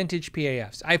played vintage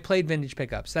PAFs. I've played vintage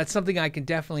pickups. That's something I can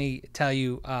definitely tell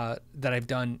you that I've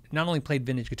done. Not only played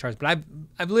vintage guitars, but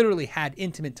I've literally had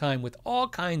intimate time with all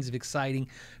kinds of exciting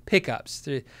pickups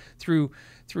through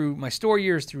my store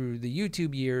years, through the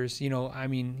YouTube years. You know, I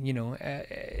mean, you know,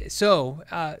 so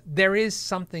there is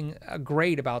something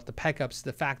great about the pickups.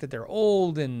 The fact that they're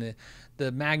old and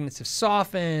the magnets have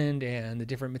softened, and the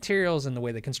different materials and the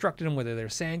way they constructed them, whether they're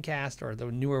sand cast or the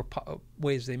newer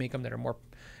ways they make them that are more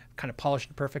kind of polished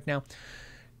and perfect now.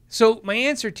 So my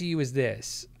answer to you is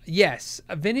this. Yes,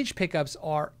 vintage pickups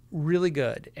are really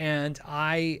good, and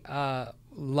I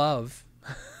love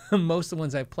most of the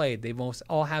ones I've played. They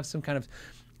all have some kind of,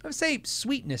 I would say,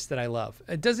 sweetness that I love.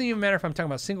 It doesn't even matter if I'm talking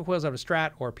about single coils out of a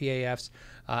Strat or PAFs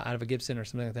out of a Gibson or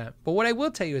something like that. But what I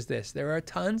will tell you is this. There are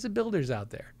tons of builders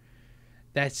out there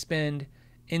that spend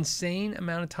insane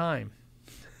amount of time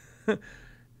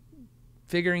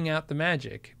figuring out the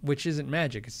magic, which isn't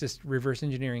magic. It's just reverse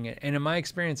engineering it. And in my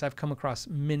experience, I've come across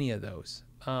many of those,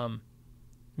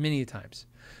 many times.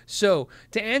 So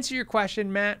to answer your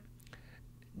question, Matt,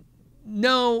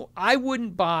 no, I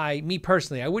wouldn't buy, me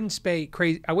personally, I wouldn't pay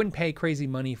crazy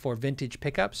money for vintage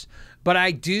pickups, but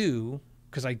I do,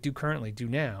 because I do currently do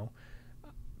now,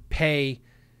 pay,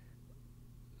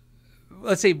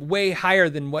 let's say, way higher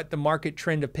than what the market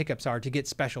trend of pickups are to get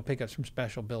special pickups from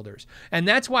special builders. And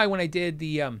that's why when I did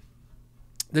the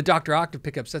Dr. Octave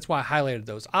pickups, that's why I highlighted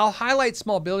those. I'll highlight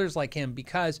small builders like him,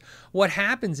 because what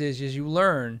happens is you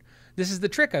learn, this is the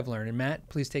trick I've learned, and Matt,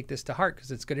 please take this to heart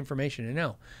because it's good information to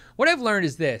know. What I've learned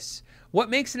is this. What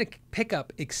makes a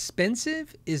pickup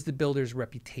expensive is the builder's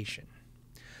reputation.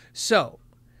 So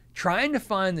trying to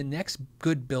find the next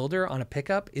good builder on a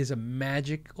pickup is a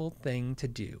magical thing to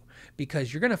do,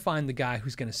 because you're going to find the guy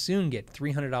who's going to soon get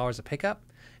 $300 a pickup,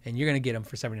 and you're going to get him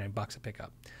for $79 a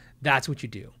pickup. That's what you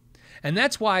do. And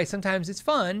that's why sometimes it's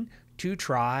fun to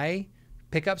try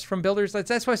pickups from builders.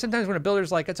 That's why sometimes when a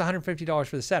builder's like, it's $150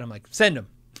 for the set, I'm like, send them.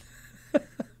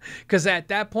 Because at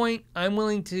that point, I'm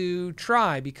willing to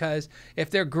try, because if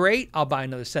they're great, I'll buy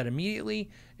another set immediately.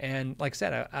 And like I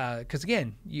said, because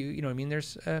again, you know what I mean?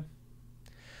 There's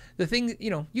the thing, you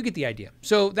know, you get the idea.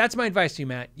 So that's my advice to you,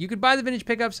 Matt. You could buy the vintage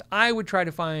pickups. I would try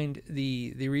to find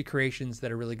the recreations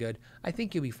that are really good. I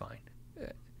think you'll be fine.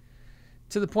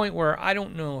 To the point where I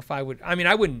don't know if I would, I mean,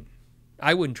 I wouldn't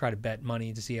try to bet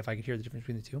money to see if I could hear the difference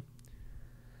between the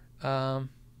two.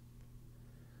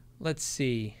 Let's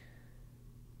see.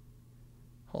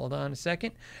 Hold on a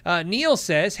second. Neil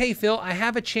says, hey, Phil, I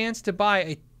have a chance to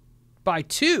buy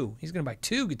two. He's going to buy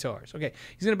two guitars. Okay.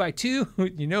 He's going to buy two.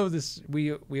 You know this.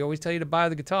 We always tell you to buy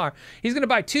the guitar. He's going to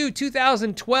buy two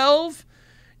 2012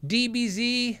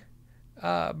 DBZ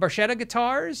Barchetta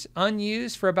guitars,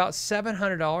 unused for about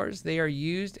 $700. They are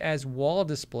used as wall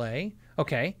display.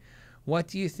 Okay. What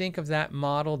do you think of that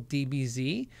model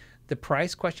DBZ? The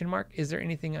price, question mark. Is there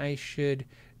anything I should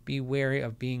be wary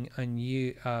of being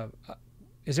unused?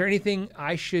 Is there anything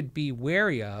I should be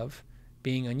wary of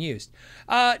being unused?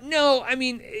 No, I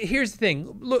mean, here's the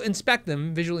thing. Look, inspect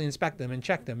them, visually inspect them and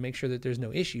check them. Make sure that there's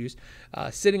no issues.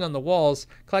 Sitting on the walls,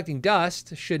 collecting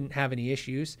dust shouldn't have any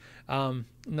issues.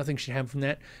 Nothing should happen from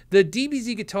that. The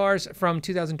DBZ guitars from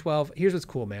 2012, here's what's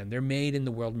cool, man. They're made in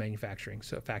the World Manufacturing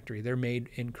Factory. They're made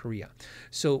in Korea.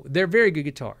 So they're very good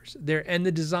guitars. And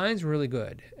the design's really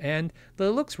good. And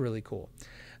the look's really cool.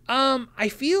 I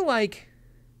feel like,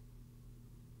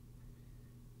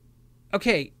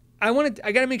 okay, I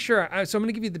got to make sure. So I'm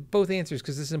going to give you both answers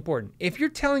because this is important. If you're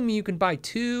telling me you can buy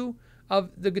 2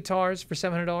 of the guitars for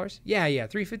 $700, yeah,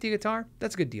 $350 guitar,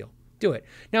 that's a good deal. Do it.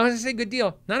 Now, as I say good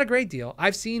deal, not a great deal.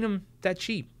 I've seen them that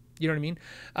cheap. You know what I mean?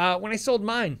 When I sold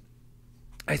mine,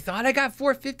 I thought I got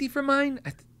 $450 for mine.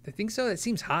 I think so. That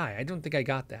seems high. I don't think I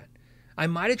got that. I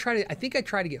might have tried I think I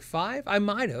tried to get 5. I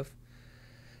might have.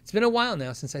 It's been a while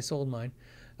now since I sold mine.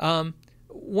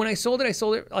 When I sold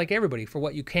it like everybody for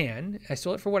what you can. I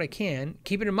sold it for what I can.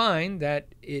 Keep it in mind that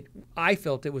I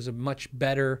felt it was a much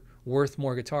better, worth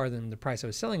more guitar than the price I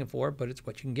was selling it for, but it's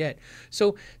what you can get.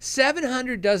 So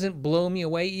 $700 doesn't blow me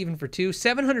away even for 2.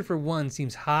 $700 for 1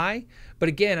 seems high, but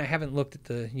again, I haven't looked at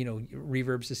the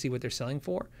reverbs to see what they're selling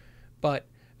for. But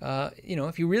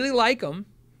if you really like them,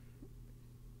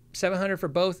 $700 for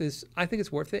both I think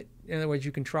it's worth it. In other words,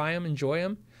 you can try them, enjoy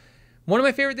them. One of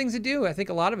my favorite things to do, I think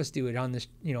a lot of us do it on this,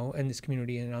 in this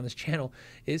community and on this channel,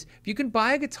 is if you can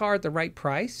buy a guitar at the right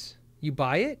price, you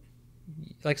buy it.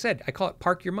 Like I said, I call it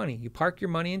park your money. You park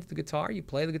your money into the guitar, you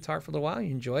play the guitar for a little while,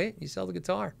 you enjoy it, you sell the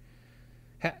guitar.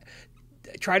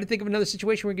 Try to think of another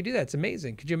situation where you could do that. It's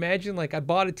amazing. Could you imagine, like, I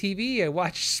bought a TV, I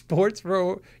watched sports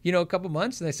for, a couple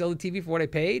months, and I sell the TV for what I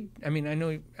paid? I mean, I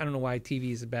don't know why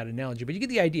TV is a bad analogy, but you get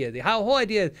the idea. The whole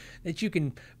idea that you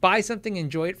can buy something,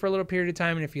 enjoy it for a little period of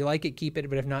time, and if you like it, keep it,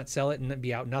 but if not, sell it and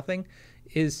be out nothing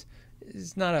is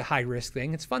not a high risk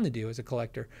thing. It's fun to do as a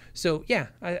collector. So yeah,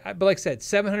 but like I said,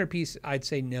 700 piece, I'd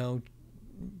say no.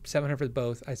 700 for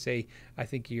both, I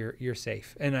think you're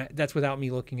safe, and that's without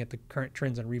me looking at the current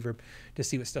trends on Reverb to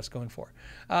see what stuff's going for.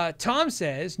 Tom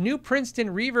says, new Princeton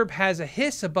Reverb has a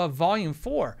hiss above volume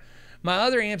 4. My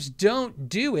other amps don't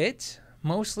do it.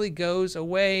 Mostly goes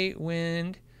away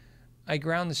when I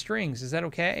ground the strings. Is that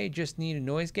okay? Just need a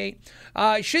noise gate.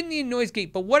 I shouldn't need a noise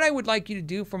gate, but what I would like you to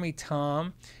do for me,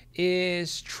 Tom,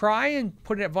 is try and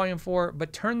put it at volume 4,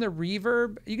 but turn the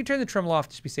reverb. You can turn the tremolo off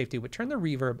just to be safe too, but turn the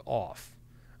reverb off.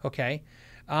 Okay.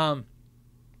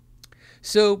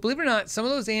 So believe it or not, some of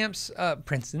those amps,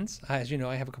 Princeton's, as you know,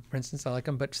 I have a couple Princeton's, I like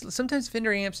them, but sometimes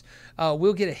Fender amps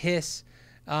will get a hiss.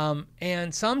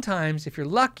 And sometimes, if you're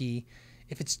lucky,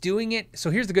 if it's doing it, so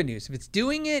here's the good news. If it's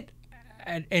doing it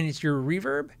and it's your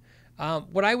reverb,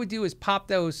 what I would do is pop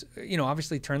those,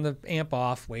 obviously turn the amp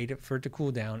off, wait for it to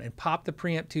cool down, and pop the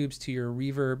preamp tubes to your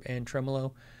reverb and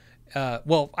tremolo.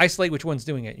 Well, isolate which one's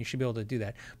doing it. You should be able to do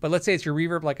that. But let's say it's your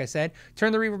reverb, like I said.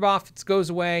 Turn the reverb off. It goes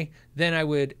away. Then I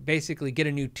would basically get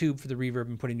a new tube for the reverb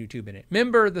and put a new tube in it.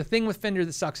 Remember, the thing with Fender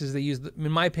that sucks is they use, in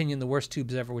my opinion, the worst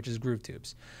tubes ever, which is groove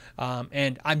tubes.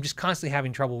 And I'm just constantly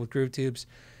having trouble with groove tubes.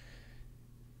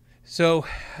 So,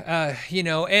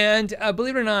 and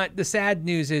believe it or not, the sad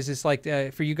news is it's like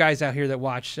for you guys out here that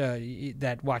watch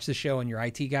the show and your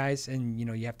IT guys, and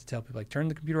you have to tell people like turn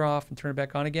the computer off and turn it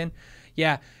back on again.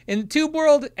 Yeah, in the tube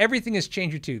world, everything is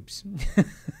change your tubes.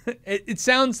 It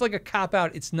sounds like a cop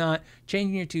out. It's not.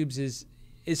 Changing your tubes is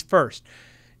first.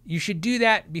 You should do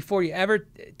that before you ever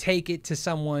take it to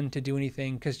someone to do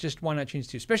anything, because just why not change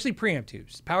tubes, especially preamp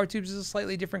tubes. Power tubes is a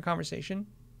slightly different conversation,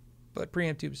 but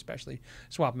preamp tubes especially,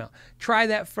 swap them out. Try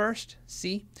that first,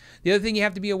 see? The other thing you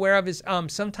have to be aware of is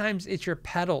sometimes it's your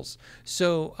pedals.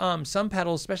 So some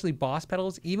pedals, especially Boss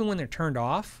pedals, even when they're turned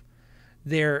off,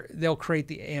 they'll create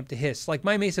the amp to hiss. Like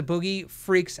my Mesa Boogie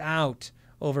freaks out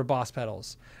over Boss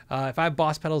pedals. If I have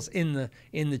Boss pedals in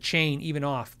the chain, even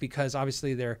off, because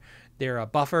obviously they're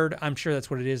buffered. I'm sure that's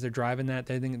what it is. They're driving that.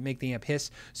 They make the amp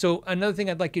hiss. So another thing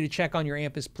I'd like you to check on your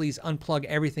amp is please unplug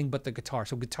everything but the guitar.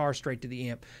 So guitar straight to the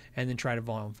amp, and then try to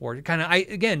volume forward.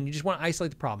 Again, you just want to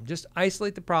isolate the problem. Just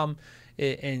isolate the problem.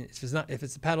 And if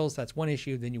it's the pedals, that's one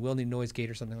issue. Then you will need a noise gate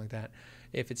or something like that.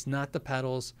 If it's not the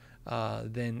pedals,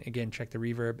 then again, check the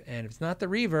reverb. And if it's not the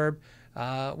reverb,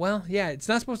 well, yeah, it's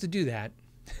not supposed to do that.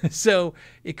 So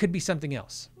it could be something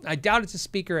else. I doubt it's a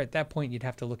speaker. At that point, you'd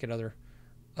have to look at other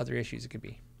issues it could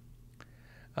be.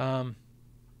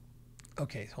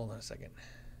 Okay, hold on a second.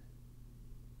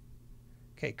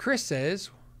 Okay, Chris says,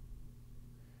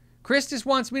 Chris just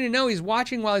wants me to know he's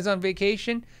watching while he's on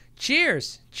vacation.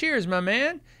 Cheers. Cheers, my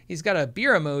man. He's got a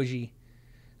beer emoji,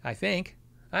 I think.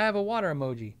 I have a water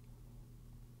emoji.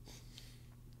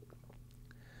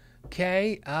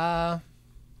 Okay.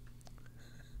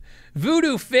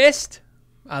 Voodoo Fist.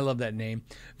 I love that name.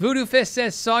 Voodoo Fist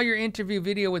says, saw your interview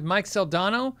video with Mike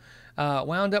Soldano.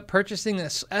 Wound up purchasing the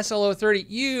SLO30.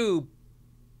 You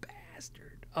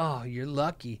bastard. Oh, you're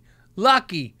lucky.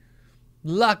 Lucky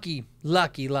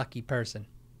person.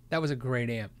 That was a great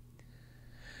amp.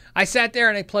 I sat there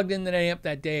and I plugged in that amp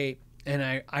that day, and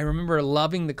I remember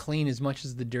loving the clean as much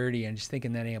as the dirty, and just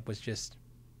thinking that amp was just,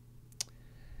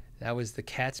 that was the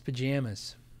cat's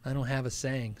pajamas. I don't have a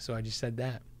saying, so I just said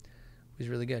that. It was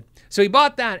really good. So he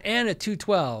bought that and a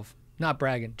 212. Not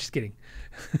bragging, just kidding.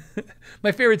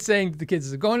 My favorite saying to the kids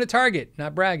is, going to Target,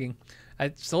 not bragging.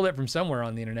 I stole it from somewhere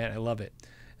on the internet. I love it.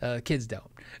 Kids don't.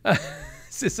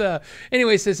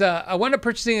 Anyway, says, I wound up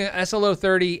purchasing an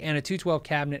SLO30 and a 212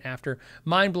 cabinet after.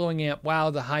 Mind-blowing amp. Wow,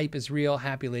 the hype is real.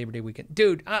 Happy Labor Day weekend.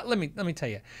 Dude, let me tell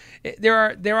you. There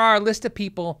are a list of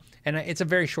people, and it's a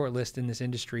very short list in this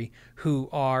industry, who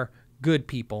are good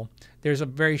people. There's a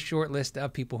very short list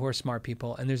of people who are smart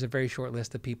people, and there's a very short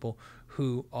list of people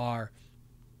who are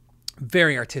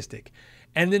very artistic.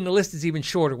 And then the list is even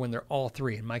shorter when they're all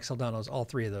three, and Mike Soldano is all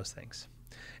three of those things.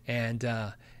 And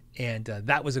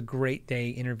that was a great day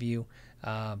interview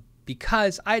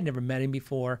because I had never met him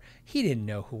before. He didn't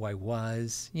know who I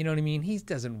was. You know what I mean? He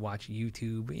doesn't watch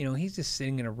YouTube. You know, he's just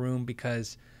sitting in a room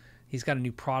because he's got a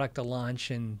new product to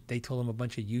launch, and they told him a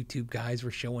bunch of YouTube guys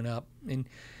were showing up.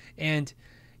 And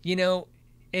you know,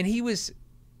 and he was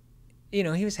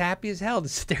happy as hell to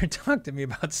sit there and talk to me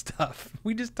about stuff.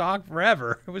 We just talked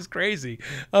forever. It was crazy.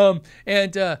 But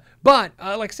like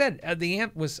I said, the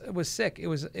amp was sick. It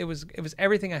was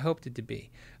everything I hoped it to be.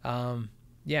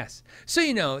 Yes. So,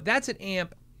 you know, that's an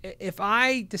amp. If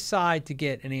I decide to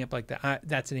get an amp like that,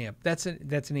 that's an amp. That's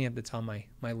an amp that's on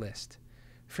my list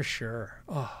for sure.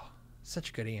 Oh, such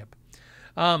a good amp.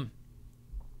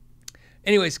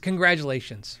 Anyways,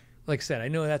 congratulations. Like I said, I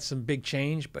know that's some big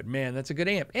change, but man, that's a good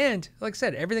amp. And like I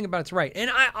said, everything about it's right. And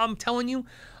I'm telling you,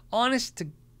 honest to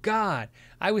God,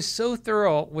 I was so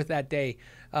thorough with that day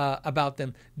about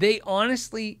them. They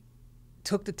honestly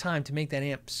took the time to make that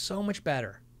amp so much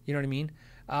better. You know what I mean?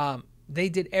 They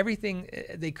did everything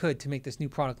they could to make this new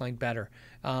product line better.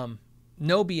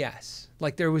 No BS.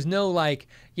 Like there was no like,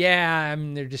 yeah, I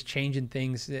mean, they're just changing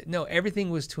things. No,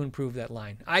 everything was to improve that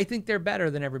line. I think they're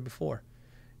better than ever before.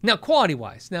 Now,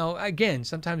 quality-wise. Now, again,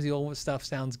 sometimes the old stuff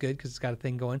sounds good because it's got a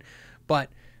thing going.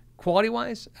 But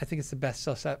quality-wise, I think it's the best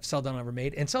Soldano ever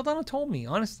made. And Soldano told me,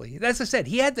 honestly. As I said,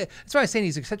 that's why I was saying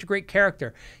he's such a great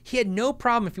character. He had no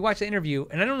problem, if you watch the interview,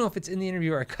 and I don't know if it's in the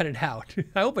interview or I cut it out.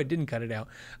 I hope I didn't cut it out.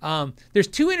 There's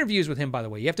 2 interviews with him, by the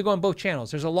way. You have to go on both channels.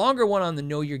 There's a longer one on the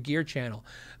Know Your Gear channel.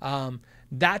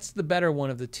 That's the better one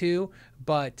of the 2,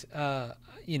 but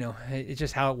you know, it's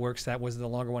just how it works. That was the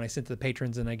longer one I sent to the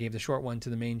patrons, and I gave the short one to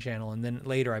the main channel, and then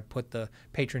later I put the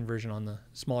patron version on the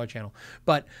smaller channel.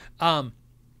 But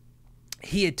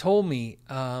he had told me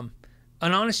an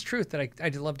honest truth that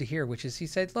I'd love to hear, which is he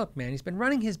said, look, man, he's been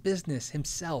running his business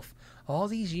himself all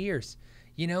these years.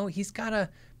 You know, he's got to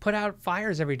put out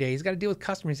fires every day. He's got to deal with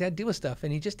customers. He's got to deal with stuff,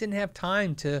 and he just didn't have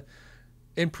time to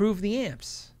improve the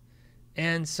amps.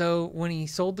 And so when he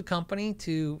sold the company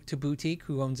to Boutique,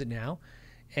 who owns it now,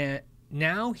 and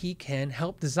now he can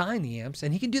help design the amps,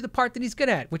 and he can do the part that he's good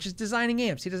at, which is designing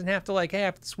amps. He doesn't have to like, hey, I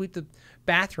have to sweep the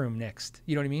bathroom next.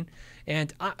 You know what I mean?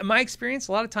 And my experience,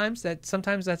 a lot of times,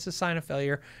 sometimes that's a sign of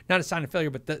failure. Not a sign of failure,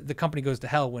 but the company goes to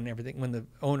hell when the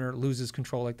owner loses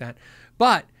control like that.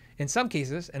 But in some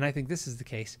cases, and I think this is the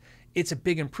case, it's a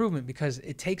big improvement because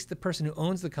it takes the person who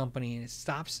owns the company and it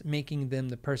stops making them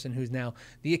the person who's now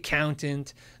the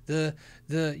accountant, the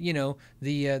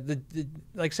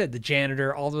like I said, the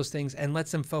janitor, all those things, and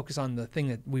lets them focus on the thing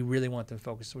that we really want them to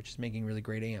focus, which is making really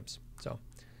great amps. So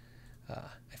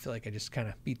I feel like I just kind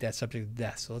of beat that subject to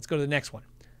death. So let's go to the next one.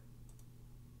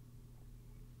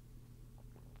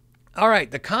 All right,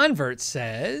 the Convert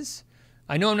says,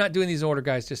 I know I'm not doing these order,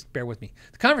 guys. Just bear with me.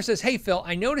 The Convert says, hey, Phil,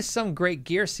 I noticed some great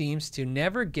gear seems to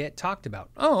never get talked about.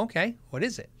 Oh, okay. What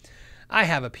is it? I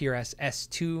have a PRS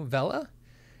S2 Vela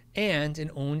and an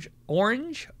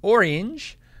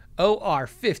orange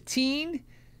OR15,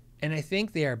 and I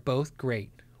think they are both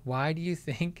great. Why do you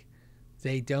think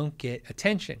they don't get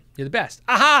attention? You're the best.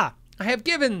 Aha! I have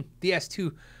given the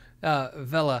S2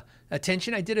 Vela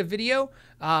attention. I did a video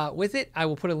with it. I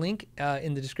will put a link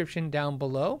in the description down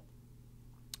below,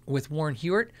 with Warren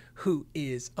Hewitt, who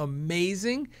is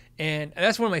amazing. And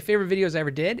that's one of my favorite videos I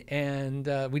ever did. And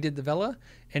we did the Vela.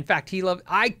 In fact,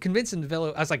 I convinced him the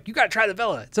Vela. I was like, you got to try the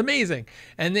Vela. It's amazing.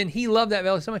 And then he loved that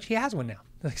Vela so much, he has one now.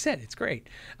 Like I said, it's great.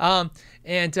 So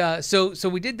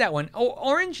we did that one. Oh,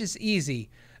 Orange is easy.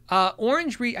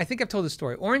 I think I've told this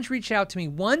story. Orange reached out to me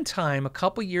one time a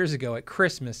couple years ago at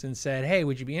Christmas and said, hey,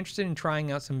 would you be interested in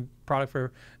trying out some product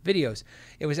for videos?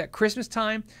 It was at Christmas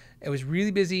time. It was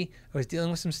really busy. I was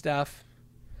dealing with some stuff.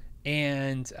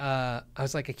 And I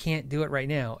was like, I can't do it right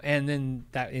now. And then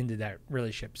that ended that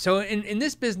relationship. So in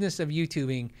this business of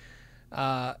YouTubing,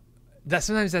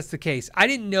 sometimes that's the case. I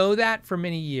didn't know that for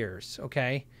many years,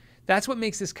 okay? That's what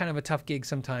makes this kind of a tough gig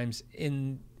sometimes.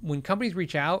 When companies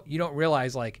reach out, you don't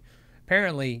realize, like,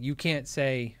 apparently you can't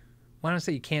say, well, I don't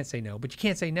say you can't say no, but you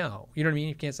can't say no. You know what I mean?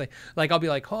 You can't say, like, I'll be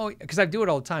like, oh, because I do it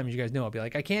all the time, as you guys know. I'll be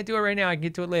like, I can't do it right now. I can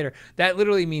get to it later. That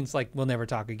literally means, like, we'll never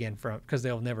talk again because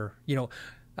they'll never,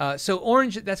 so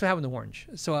Orange, that's what happened to Orange.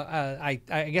 So I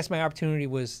guess my opportunity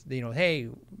was, hey,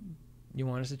 you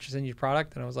want us to send you a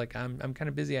product? And I was like, I'm kind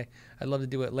of busy. I'd love to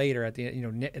do it later at the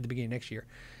at the beginning of next year.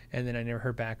 And then I never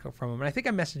heard back from him. And I think I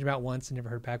messaged him out once and never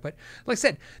heard back. But like I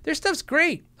said, their stuff's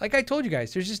great. Like I told you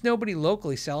guys, there's just nobody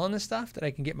locally selling this stuff that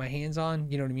I can get my hands on,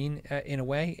 you know what I mean, in a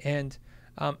way. And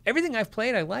everything I've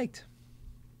played, I liked.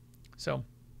 So,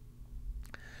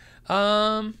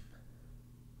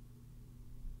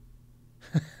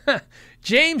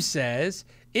 James says,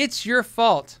 it's your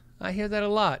fault. I hear that a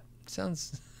lot.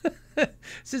 Sounds...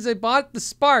 Since I bought the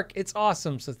Spark, it's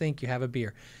awesome. So thank you. Have a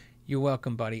beer. You're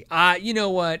welcome, buddy. You know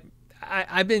what?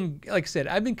 I've been, like I said,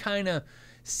 I've been kind of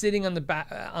sitting on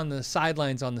the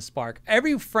sidelines on the Spark.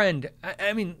 Every friend,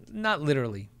 I mean, not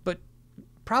literally, but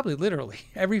probably literally,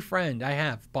 every friend I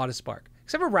have bought a Spark,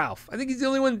 except for Ralph. I think he's the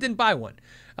only one that didn't buy one.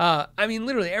 I mean,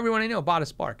 literally everyone I know bought a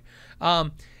Spark.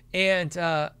 I'll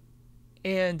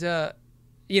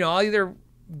either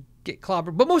get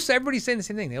clobbered, but most everybody's saying the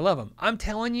same thing. They love them. I'm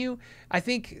telling you, I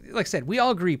think, like I said, we all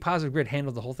agree Positive Grid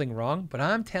handled the whole thing wrong, but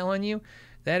I'm telling you,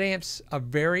 that amp's a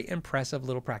very impressive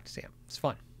little practice amp. It's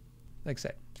fun. Like I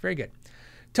said, it's very good.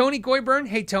 Tony Goyburn,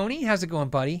 hey Tony, how's it going,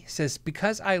 buddy? Says,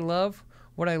 because I love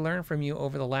what I learned from you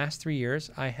over the last 3 years,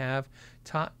 I have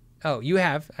taught, you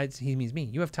have, he means me,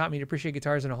 you have taught me to appreciate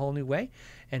guitars in a whole new way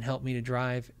and helped me to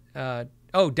dive,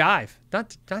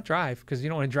 not drive, because you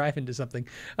don't want to drive into something.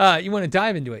 You want to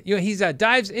dive into it. He's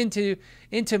dives into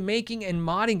making and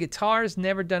modding guitars.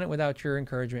 Never done it without your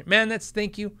encouragement, man.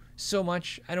 Thank you so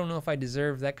much. I don't know if I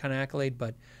deserve that kind of accolade,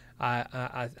 but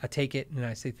I take it and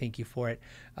I say thank you for it.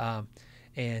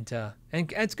 And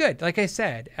it's good. Like I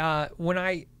said, when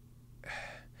I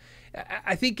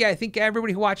think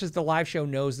everybody who watches the live show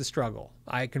knows the struggle.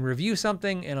 I can review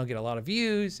something and I'll get a lot of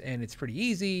views and it's pretty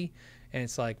easy. And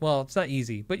it's like, well, it's not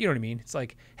easy, but you know what I mean? It's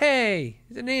like, hey,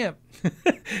 it's an amp.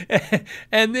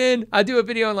 And then I do a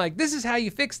video and like, this is how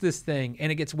you fix this thing. And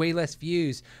it gets way less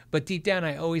views. But deep down,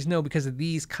 I always know because of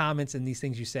these comments and these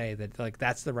things you say that like,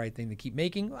 that's the right thing to keep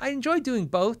making. I enjoy doing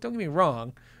both. Don't get me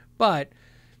wrong. But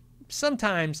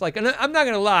sometimes, like, I'm not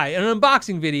going to lie, an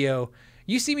unboxing video,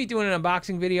 you see me doing an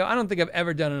unboxing video. I don't think I've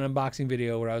ever done an unboxing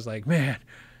video where I was like, man,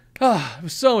 it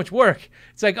was so much work.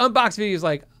 It's like unboxing videos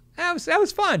like, that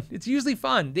was fun. It's usually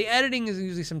fun. The editing is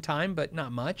usually some time, but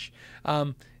not much.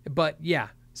 But yeah.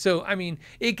 So I mean,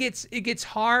 it gets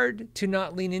hard to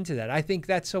not lean into that. I think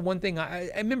that's one thing. I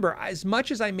remember, as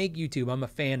much as I make YouTube, I'm a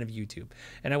fan of YouTube,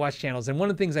 and I watch channels. And one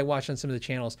of the things I watch on some of the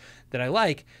channels that I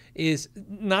like is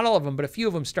not all of them, but a few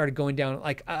of them started going down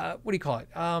like what do you call it?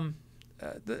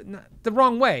 The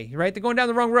wrong way, right? They're going down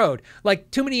the wrong road.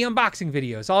 Like too many unboxing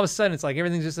videos. All of a sudden, it's like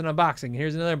everything's just an unboxing. And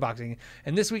here's another unboxing.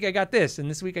 And this week I got this. And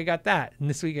this week I got that. And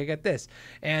this week I got this.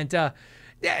 And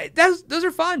yeah, those are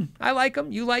fun. I like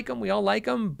them. You like them. We all like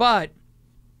them. But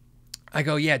I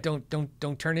go, yeah,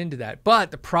 don't turn into that. But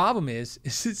the problem is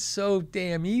it's so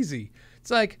damn easy.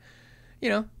 It's like,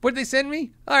 what did they send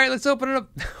me? All right, let's open it up.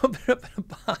 Open it up in a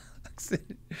box.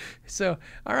 So,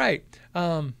 all right.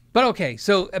 But okay,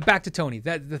 so back to Tony.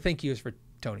 The thank you is for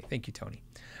Tony. Thank you, Tony.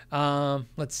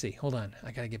 Let's see. Hold on.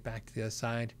 I got to get back to the other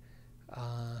side.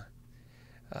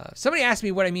 Somebody asked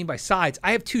me what I mean by sides.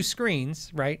 I have two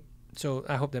screens, right? So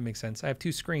I hope that makes sense. I have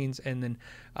two screens, and then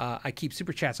I keep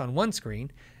Super Chats on one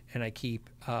screen, and I keep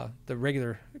the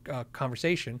regular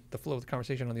conversation, the flow of the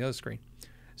conversation on the other screen.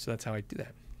 So that's how I do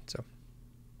that. So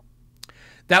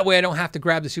that way I don't have to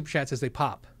grab the Super Chats as they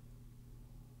pop.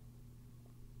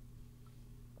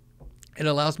 It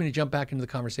allows me to jump back into the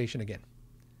conversation again.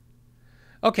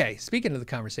 Okay, speaking of the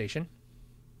conversation.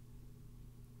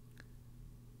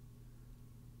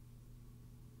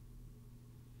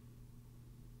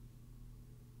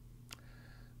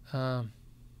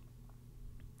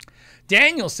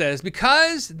 Daniel says,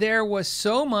 because there was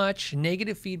so much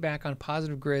negative feedback on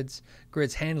Positive Grid's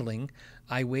handling,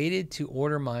 I waited to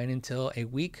order mine until a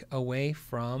week away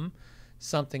from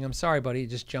something. I'm sorry, buddy. It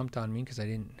just jumped on me because I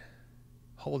didn't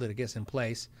hold it, I guess, in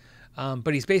place.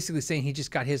 But he's basically saying he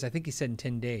just got his, I think he said in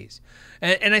 10 days.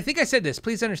 And I think I said this.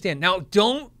 Please understand. Now,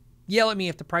 don't yell at me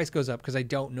if the price goes up, because I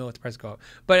don't know if the price goes up.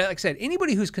 But like I said,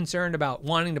 anybody who's concerned about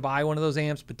wanting to buy one of those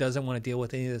amps but doesn't want to deal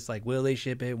with any of this, like, will they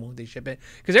ship it, won't they ship it?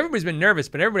 Because everybody's been nervous,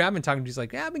 but everybody I've been talking to is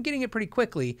like, yeah, I've been getting it pretty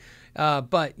quickly.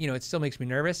 But, you know, it still makes me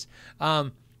nervous.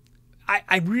 I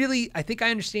think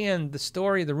I understand the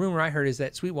story. The rumor I heard is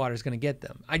that Sweetwater is going to get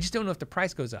them. I just don't know if the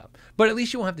price goes up. But at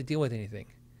least you won't have to deal with anything.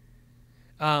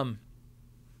 You know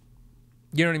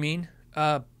what I mean?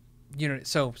 You know,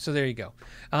 so there you go.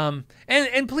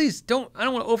 And please I don't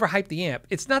want to overhype the amp.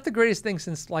 It's not the greatest thing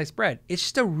since sliced bread. It's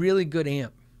just a really good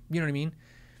amp. You know what I mean?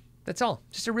 That's all.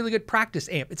 Just a really good practice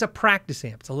amp. It's a practice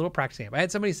amp. It's a little practice amp. I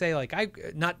had somebody say, like,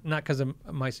 not because of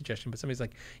my suggestion, but somebody's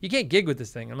like, you can't gig with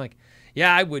this thing. I'm like,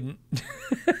 yeah, I wouldn't.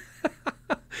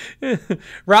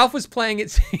 Ralph was playing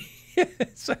it.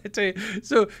 So I tell you,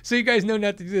 so you guys know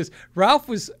not to do this. Ralph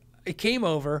came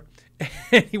over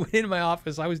and he went into my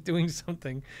office. I was doing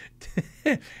something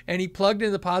and he plugged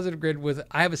into the Positive Grid with,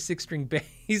 I have a 6-string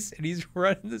bass, and he's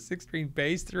running the 6-string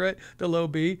bass through it, the low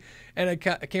B. And I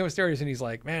came upstairs and he's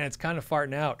like, man, it's kind of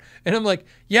farting out. And I'm like,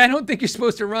 yeah, I don't think you're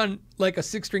supposed to run like a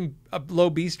 6-string, a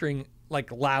low B string,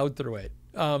 like loud through it.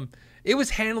 It was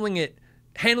handling it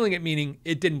meaning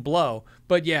it didn't blow.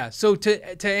 But yeah, so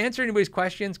to answer anybody's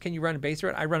questions, can you run a bass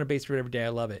through it? I run a bass through it every day. I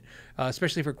love it,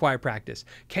 especially for choir practice.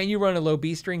 Can you run a low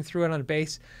B string through it on a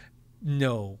bass?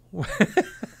 No.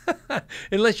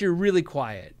 Unless you're really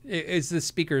quiet. It's the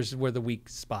speakers were the weak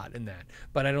spot in that.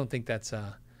 But I don't think that's,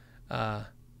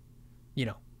 you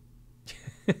know.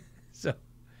 So.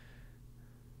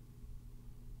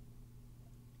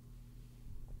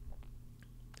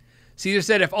 Caesar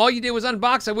said, if all you did was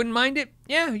unbox, I wouldn't mind it.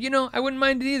 Yeah, you know, I wouldn't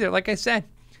mind it either. Like I said,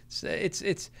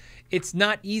 it's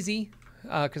not easy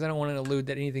because I don't want to allude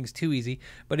that anything's too easy.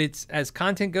 But it's, as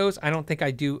content goes, I don't think I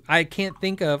do. I can't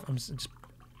think of. I'm just, so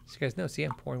you guys know. See,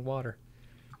 I'm pouring water.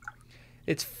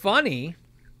 It's funny.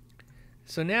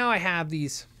 So now I have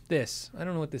this. I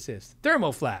don't know what this is.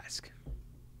 Thermo flask,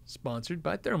 sponsored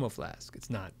by Thermo Flask.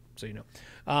 It's not, so you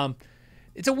know.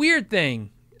 It's a weird thing.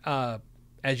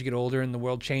 As you get older and the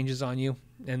world changes on you,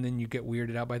 and then you get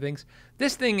weirded out by things.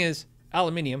 This thing is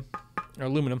aluminum,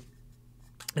 and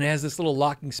it has this little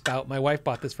locking spout. My wife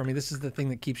bought this for me. This is the thing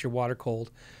that keeps your water cold.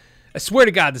 I swear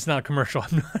to God, this is not a commercial.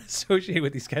 I'm not associated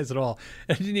with these guys at all.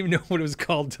 I didn't even know what it was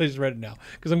called until I just read it now,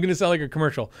 because I'm going to sound like a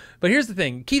commercial. But here's the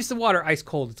thing. It keeps the water ice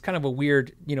cold. It's kind of a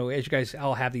weird, you know, as you guys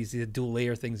all have these dual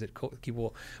layer things that keep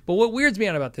cool. But what weirds me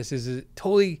out about this is it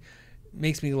totally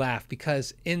makes me laugh,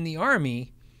 because in the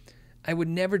Army, I would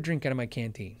never drink out of my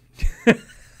canteen.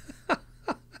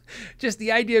 Just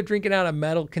the idea of drinking out of a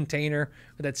metal container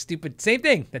with that stupid, same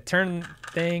thing, that turn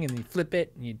thing, and you flip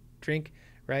it and you drink,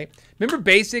 right? Remember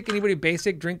Basic? Anybody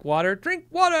Basic? Drink water? Drink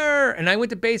water! And I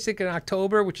went to Basic in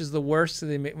October, which is the worst. So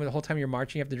the whole time you're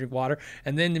marching, you have to drink water.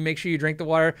 And then to make sure you drink the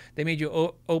water, they made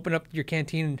you open up your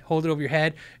canteen and hold it over your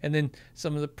head. And then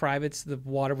some of the privates, the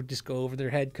water would just go over their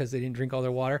head because they didn't drink all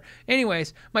their water.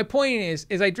 Anyways, my point is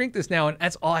I drink this now, and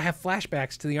that's all. I have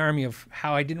flashbacks to the Army of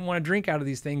how I didn't want to drink out of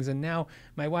these things. And now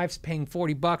my wife's paying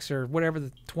 $40 or whatever,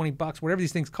 the $20, whatever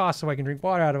these things cost, so I can drink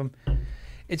water out of them.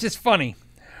 It's just funny.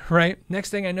 Right?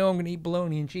 Next thing I know, I'm going to eat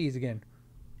bologna and cheese again.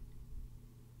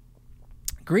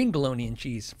 Green bologna and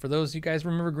cheese. For those of you guys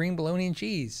remember green bologna and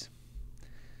cheese.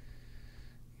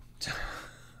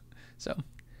 So,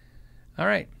 all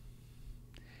right.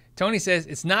 Tony says,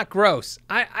 it's not gross.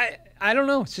 I don't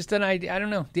know. It's just an idea. I don't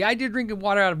know. The idea of drinking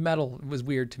water out of metal was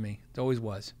weird to me. It always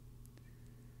was.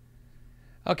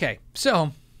 Okay.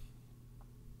 So,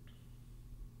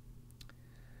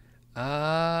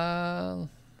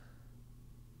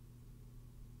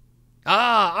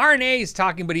 RNA is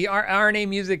talking, but RNA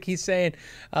music, he's saying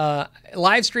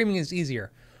live streaming is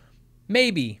easier.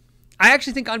 Maybe. I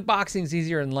actually think unboxing is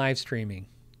easier than live streaming.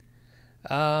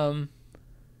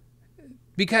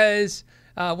 Because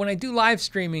when I do live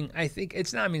streaming, I think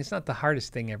it's not the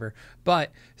hardest thing ever,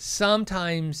 but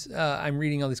sometimes I'm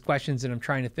reading all these questions and I'm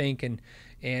trying to think and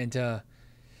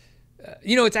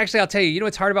you know, it's actually, I'll tell you,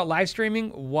 what's hard about live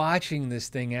streaming? Watching this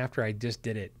thing after I just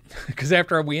did it. Because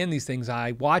after we end these things,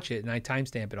 I watch it and I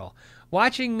timestamp it all.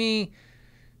 Watching me,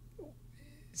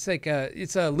 it's like,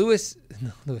 Lewis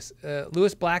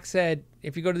Black said,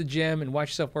 if you go to the gym and watch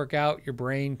yourself work out, your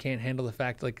brain can't handle the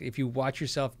fact, like, if you watch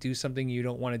yourself do something you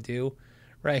don't want to do,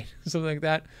 right? Something like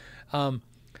that.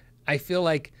 I feel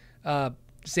like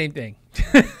same thing.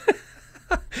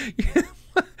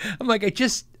 I'm like, I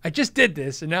just did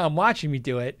this, and now I'm watching me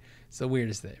do it. It's the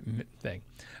weirdest thing.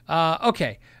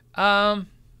 Okay.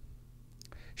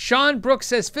 Sean Brooks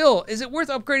says, Phil, is it worth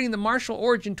upgrading the Marshall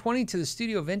Origin 20 to the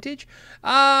Studio Vintage?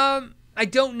 I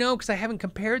don't know, because I haven't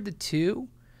compared the two.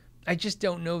 I just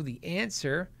don't know the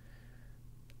answer.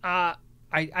 I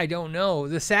don't know.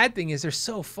 The sad thing is they're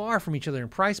so far from each other in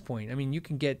price point. I mean, you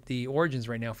can get the Origins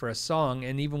right now for a song,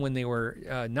 and even when they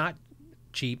were not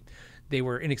cheap, they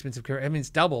were inexpensive. I mean, it's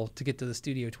double to get to the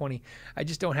Studio 20. I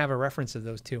just don't have a reference of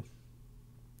those two.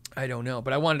 I don't know,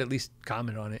 but I wanted to at least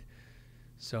comment on it.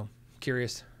 So,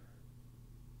 curious.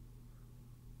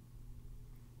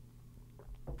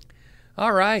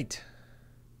 All right.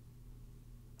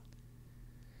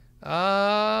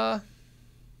 And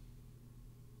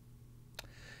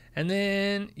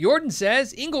then Jordan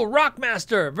says, Ingle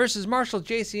Rockmaster versus Marshall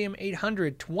JCM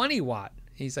 800 20 watt.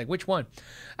 He's like, which one?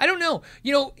 I don't know.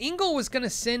 You know, Ingle was going to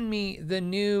send me the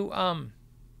new, oh,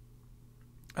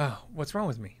 what's wrong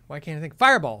with me? Why can't I think?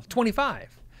 Fireball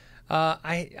 25.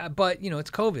 But, you know, it's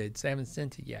COVID, so I haven't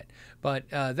sent it yet. But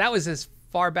that was as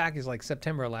far back as like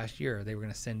September of last year. They were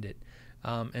going to send it.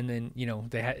 And then, you know,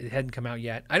 it hadn't come out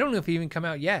yet. I don't know if it even come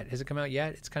out yet. Has it come out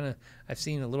yet? It's kind of, I've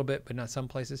seen a little bit, but not some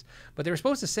places. But they were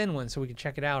supposed to send one so we could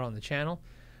check it out on the channel.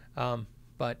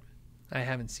 But I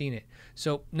haven't seen it.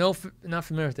 So, no, not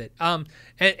familiar with it.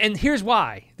 And here's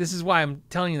why. This is why I'm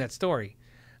telling you that story.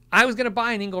 I was going to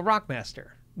buy an Ingle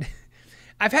Rockmaster.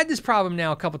 I've had this problem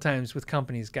now a couple times with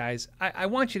companies, guys. I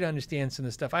want you to understand some of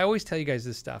this stuff. I always tell you guys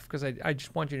this stuff because I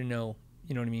just want you to know,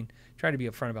 you know what I mean? Try to be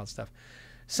upfront about stuff.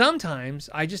 Sometimes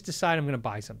I just decide I'm going to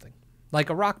buy something, like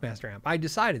a Rockmaster amp. I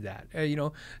decided that. You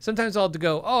know, sometimes I'll have to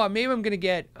go, oh, maybe I'm going to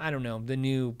get, I don't know, the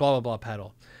new blah, blah, blah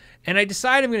pedal. And I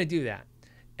decide I'm going to do that.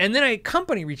 And then a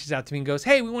company reaches out to me and goes,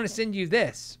 hey, we want to send you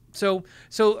this. So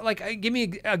like, I'll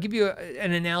give you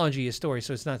an analogy, a story,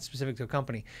 so it's not specific to a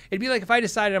company. It'd be like if I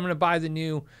decided I'm going to buy the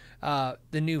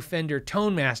new Fender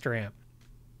Tone Master amp.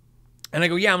 And I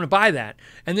go, yeah, I'm going to buy that.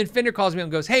 And then Fender calls me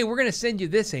and goes, hey, we're going to send you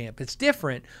this amp. It's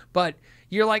different, but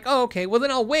you're like, oh, okay, well,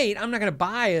 then I'll wait. I'm not going to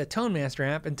buy a Tone Master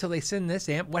amp until they send this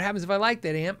amp. What happens if I like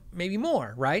that amp? Maybe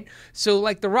more, right? So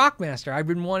like the Rockmaster, I've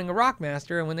been wanting a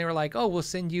Rockmaster, and when they were like, oh, we'll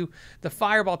send you the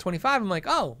Fireball 25, I'm like,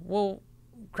 oh, well,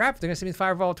 crap, they're going to send me the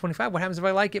Fireball 25. What happens if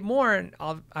I like it more? And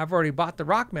I've already bought the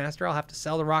Rockmaster. I'll have to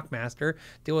sell the Rockmaster,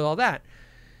 deal with all that.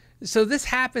 So this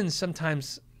happens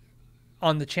sometimes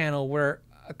on the channel where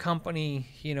a company,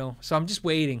 you know, so I'm just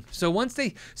waiting. So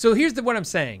here's what I'm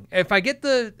saying. If I get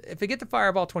the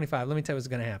Fireball 25, let me tell you what's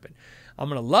going to happen. I'm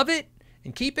going to love it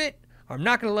and keep it, or I'm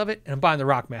not going to love it and I'm buying the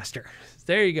Rockmaster.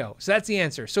 There you go. So that's the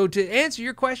answer. So to answer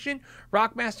your question,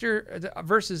 Rockmaster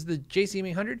versus the JCM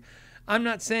 800, I'm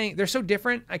not saying they're so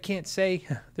different. I can't say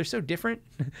they're so different.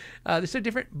 They're so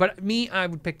different. But me, I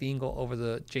would pick the Ingle over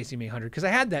the JCM 800 because I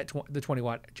had the 20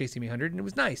 watt JCM 800 and it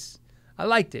was nice. I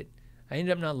liked it. I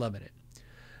ended up not loving it.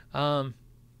 All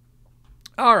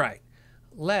right,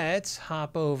 let's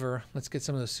hop over. Let's get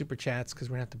some of those super chats because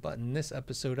we're gonna have to button this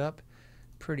episode up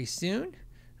pretty soon. And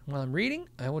while I'm reading,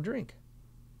 I will drink.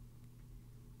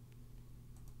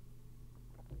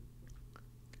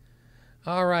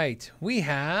 All right, we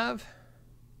have,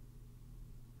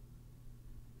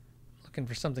 looking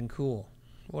for something cool.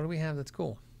 What do we have that's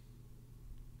cool?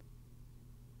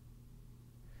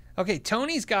 Okay,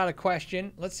 Tony's got a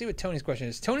question. Let's see what Tony's question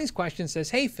is. Tony's question says,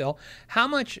 hey, Phil, how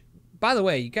much, by the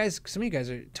way, you guys, some of you guys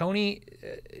are, Tony,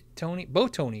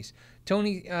 both Tonys,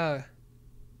 Tony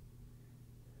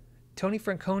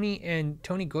Franconi and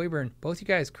Tony Goyburn, both you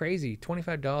guys crazy,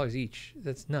 $25 each.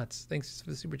 That's nuts. Thanks for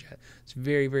the super chat. It's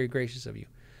very, very gracious of you.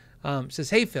 Says,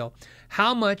 hey, Phil,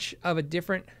 how much of a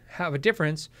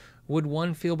difference would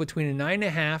one feel between a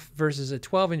 9.5 versus a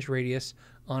 12-inch radius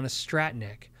on a Strat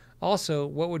neck? Also,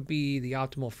 what would be the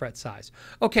optimal fret size?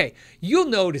 Okay, you'll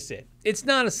notice it. It's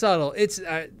not subtle. It's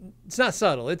not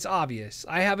subtle. It's obvious.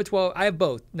 I have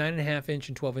both 9.5 inch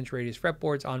and 12-inch radius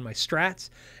fretboards on my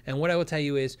Strats, and what I will tell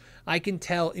you is I can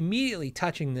tell immediately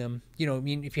touching them. You know, I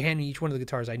mean, if you hand me each one of the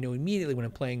guitars, I know immediately when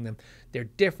I'm playing them. They're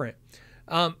different.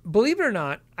 Believe it or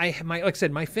not, like I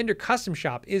said, my Fender Custom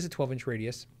Shop is a 12-inch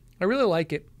radius. I really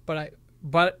like it, but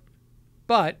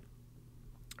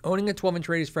owning a 12-inch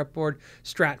radius fretboard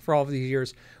Strat for all of these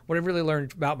years, what I've really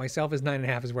learned about myself is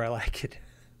 9.5 is where I like it.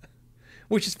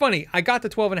 Which is funny. I got the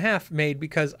 12.5 made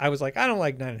because I was like, I don't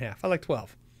like 9.5. I like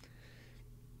 12.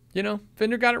 You know,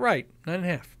 Fender got it right.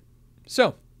 9.5.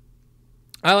 So,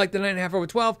 I like the 9.5 over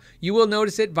 12. You will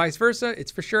notice it, vice versa.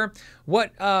 It's for sure.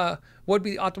 What would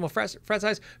be the optimal fret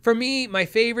size? For me, my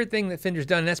favorite thing that Fender's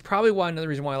done, and that's probably another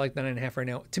reason why I like the 9.5 right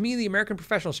now. To me, the American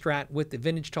Professional Strat with the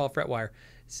vintage tall fret wire,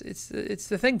 it's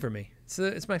the thing for me.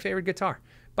 It's my favorite guitar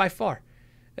by far.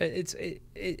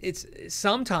 It's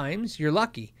sometimes you're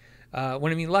lucky.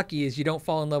 What I mean lucky is you don't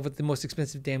fall in love with the most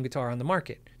expensive damn guitar on the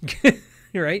market.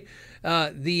 Right?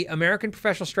 The American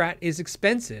Professional Strat is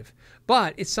expensive,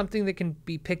 but it's something that can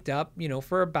be picked up,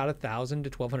 for about $1,000 to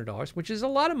 $1,200, which is a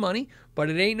lot of money, but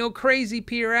it ain't no crazy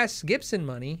PRS Gibson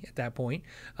money at that point.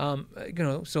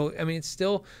 So I mean, it's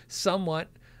still somewhat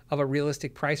of a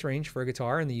realistic price range for a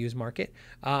guitar in the used market.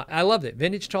 I loved it.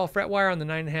 Vintage tall fret wire on the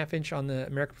 9.5 inch on the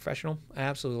American Professional. I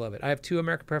absolutely love it. I have 2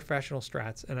 American Professional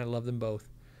Strats, and I love them both.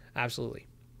 Absolutely.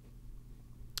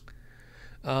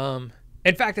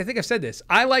 In fact, I think I've said this.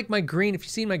 I like my green. If you've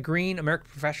seen my green American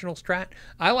Professional Strat,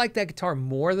 I like that guitar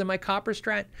more than my copper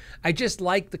Strat. I just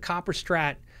like the copper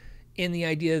Strat in the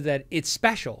idea that it's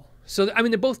special. So, I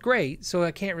mean, they're both great, so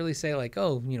I can't really say like,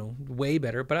 oh, way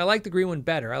better. But I like the green one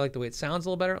better. I like the way it sounds a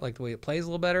little better. I like the way it plays a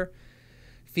little better.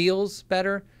 Feels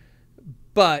better.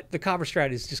 But the copper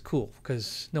Strat is just cool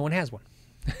because no one has one.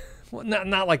 Well,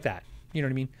 not like that. You know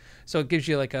what I mean? So it gives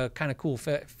you like a kind of cool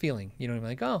feeling. You know what I mean?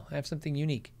 Like, oh, I have something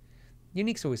unique.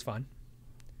 Unique's always fun.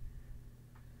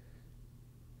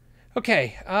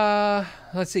 Okay,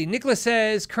 let's see. Nicholas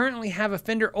says, currently have a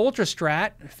Fender Ultra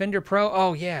Strat, Fender Pro.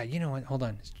 Oh, yeah, you know what? Hold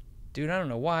on. Dude, I don't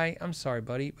know why. I'm sorry,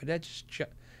 buddy, but that just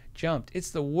jumped.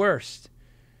 It's the worst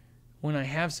when I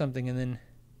have something and then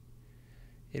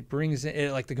it brings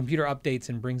it, like the computer updates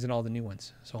and brings in all the new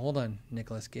ones. So hold on,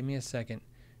 Nicholas. Give me a second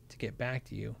to get back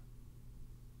to you.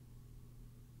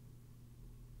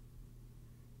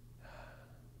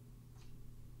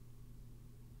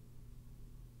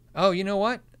 Oh, you know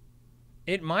what?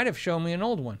 It might have shown me an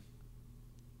old one.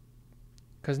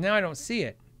 Because now I don't see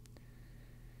it.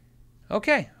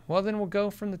 Okay, well then we'll go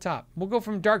from the top. We'll go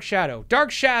from Dark Shadow. Dark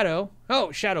Shadow.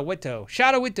 Oh, Shadow Witto.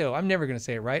 Shadow Witto. I'm never going to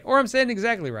say it right. Or I'm saying it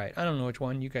exactly right. I don't know which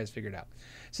one. You guys figure it out.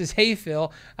 It says, hey,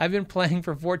 Phil. I've been playing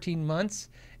for 14 months.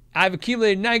 I've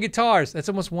accumulated 9 guitars. That's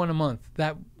almost 1 a month.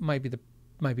 That might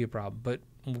be a problem. But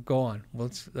we'll go on.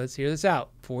 Let's hear this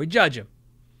out before we judge him.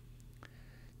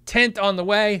 10th on the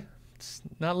way. It's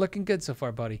not looking good so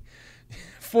far, buddy.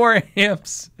 4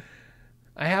 amps.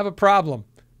 I have a problem.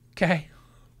 Okay.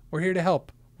 We're here to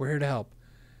help. We're here to help.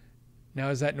 Now,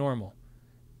 is that normal?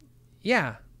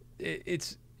 Yeah.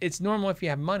 It's normal if you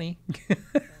have money.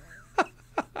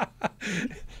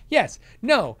 Yes.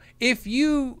 No. If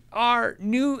you are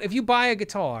new, if you buy a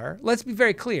guitar, let's be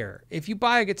very clear. If you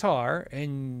buy a guitar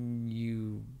and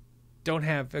you don't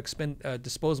have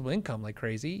disposable income like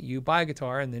crazy, you buy a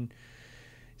guitar and then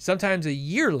sometimes a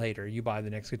year later you buy the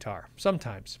next guitar.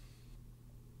 Sometimes.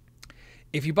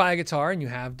 If you buy a guitar and you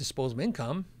have disposable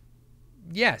income,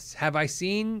 yes. Have I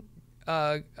seen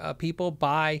people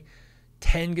buy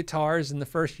 10 guitars in the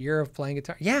first year of playing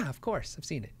guitar? Yeah, of course. I've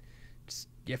seen it. Just,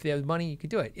 if you have the money, you can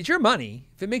do it. It's your money.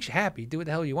 If it makes you happy, do what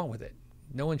the hell you want with it.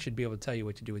 No one should be able to tell you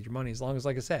what to do with your money as long as,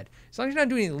 like I said, as long as you're not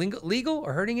doing anything legal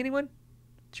or hurting anyone.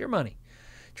 It's your money.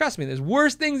 Trust me, there's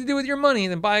worse things to do with your money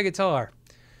than buy a guitar.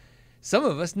 Some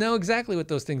of us know exactly what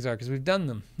those things are because we've done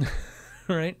them.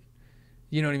 Right?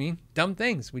 You know what I mean? Dumb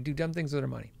things. We do dumb things with our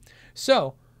money.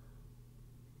 So,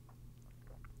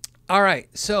 all right.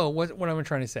 So what am I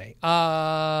trying to say?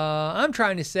 I'm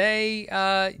trying to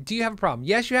say, do you have a problem?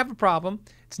 Yes, you have a problem.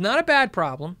 It's not a bad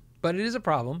problem, but it is a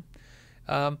problem.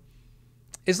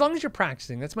 As long as you're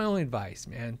practicing, that's my only advice,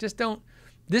 man. Just don't.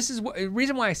 This is the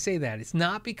reason why I say that. It's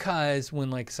not because when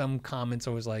like some comments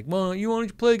always like, well, you want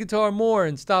to play guitar more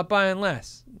and stop buying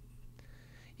less.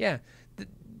 Yeah,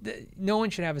 no one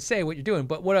should have a say what you're doing.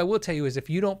 But what I will tell you is, if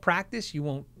you don't practice,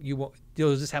 you'll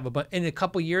just have in a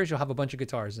couple years you'll have a bunch of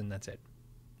guitars and that's it.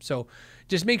 So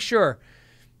just make sure.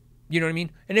 You know what I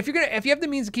mean? And if you have the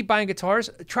means to keep buying guitars,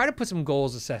 try to put some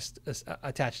goals attached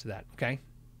to that. Okay.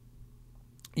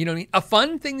 You know what I mean? A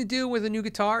fun thing to do with a new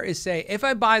guitar is say, if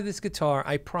I buy this guitar,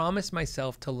 I promise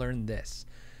myself to learn this.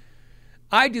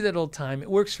 I do that all the time. It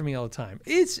works for me all the time.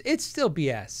 It's still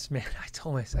BS, man.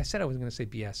 I said I wasn't going to say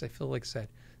BS. I feel like I said,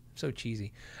 I'm so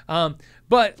cheesy.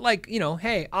 But like,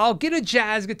 hey, I'll get a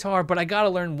jazz guitar, but I got to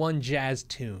learn one jazz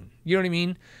tune. You know what I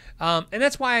mean? And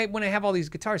that's why when I have all these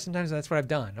guitars, sometimes that's what I've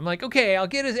done. I'm like, okay, I'll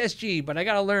get an SG, but I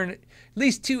got to learn at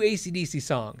least 2 AC/DC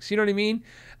songs. You know what I mean?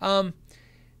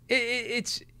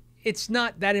 It's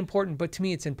not that important, but to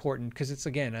me it's important because it's,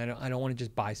 again, I don't want to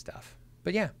just buy stuff.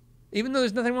 But yeah, even though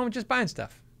there's nothing wrong with just buying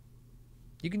stuff,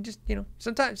 you can just,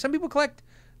 sometimes some people collect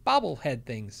bobblehead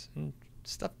things and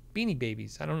stuff, Beanie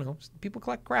Babies. I don't know. People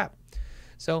collect crap.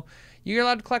 So you're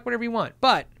allowed to collect whatever you want,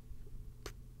 but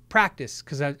practice,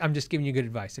 because I'm just giving you good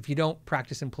advice. If you don't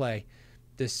practice and play,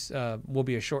 this will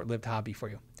be a short-lived hobby for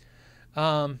you.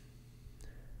 And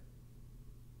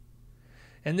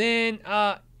then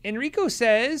Enrico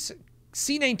says,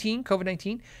 C19,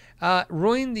 COVID-19,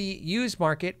 ruined the used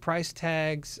market. Price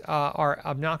tags are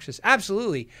obnoxious.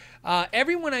 Absolutely.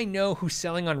 Everyone I know who's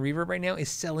selling on Reverb right now is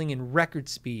selling in record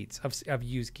speeds of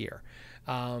used gear.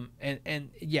 And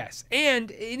yes,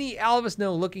 and all of us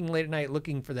know, looking late at night,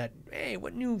 looking for that, hey,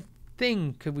 what new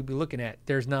thing could we be looking at?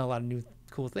 There's not a lot of new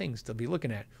cool things to be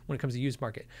looking at when it comes to used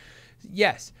market.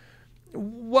 Yes.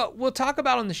 What we'll talk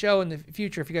about on the show in the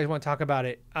future, if you guys want to talk about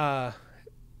it,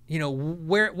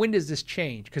 when does this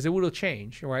change? Because it will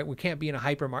change, right? We can't be in a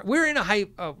hyper market. We're in a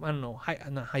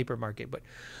not hyper market, but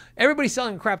everybody's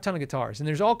selling a crap ton of guitars, and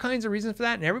there's all kinds of reasons for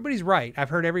that, and everybody's right. I've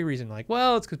heard every reason. Like,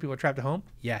 well, it's because people are trapped at home.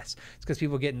 Yes. It's because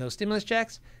people are getting those stimulus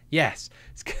checks. Yes.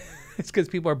 It's because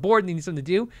people are bored and they need something to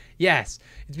do. Yes.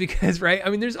 It's because, right? I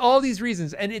mean, there's all these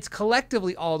reasons, and it's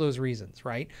collectively all those reasons,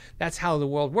 right? That's how the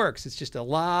world works. It's just a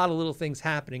lot of little things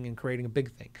happening and creating a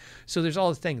big thing. So there's all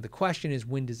this thing. The question is,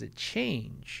 when does it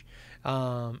change?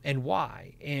 And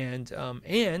why? And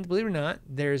believe it or not,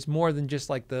 there's more than just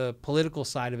like the political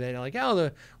side of it. Like,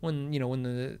 oh, when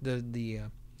the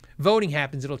voting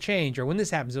happens, it'll change, or when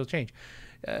this happens, it'll change.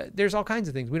 There's all kinds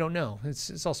of things we don't know.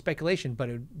 It's all speculation,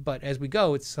 but as we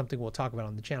go, it's something we'll talk about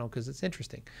on the channel because it's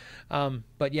interesting.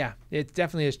 But yeah, it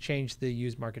definitely has changed the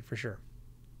used market for sure.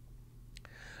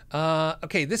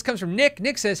 Okay, this comes from Nick.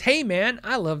 Nick says, "Hey man,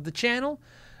 I love the channel.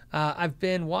 I've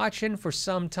been watching for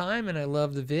some time and I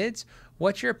love the vids.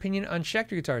 What's your opinion on Schecter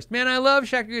guitars?" Man, I love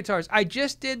Schecter guitars. I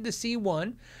just did the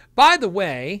C1. By the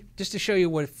way, just to show you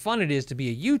what fun it is to be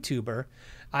a YouTuber,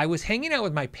 I was hanging out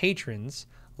with my patrons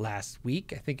last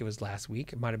week. I think it was last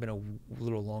week. It might have been a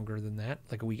little longer than that,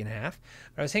 like a week and a half.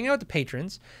 But I was hanging out with the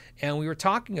patrons and we were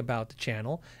talking about the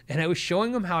channel, and I was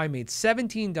showing them how I made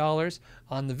 $17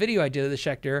 on the video I did of the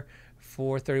Schecter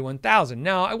for $31,000.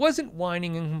 Now, I wasn't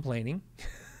whining and complaining.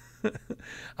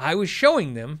 I was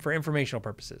showing them for informational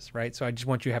purposes, right? So I just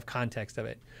want you to have context of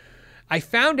it. I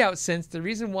found out since the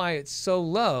reason why it's so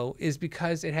low is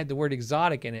because it had the word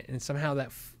exotic in it, and somehow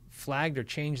that flagged or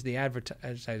changed the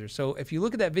advertiser. So if you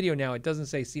look at that video now, it doesn't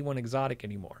say C1 exotic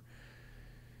anymore.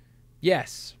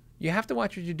 Yes, you have to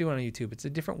watch what you're doing on YouTube. It's a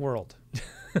different world.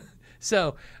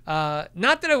 So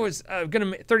not that I was gonna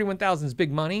make 31,000 is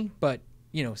big money, but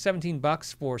you know,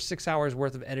 $17 for 6 hours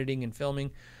worth of editing and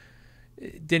filming,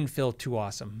 it didn't feel too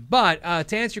awesome. But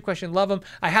to answer your question, love them.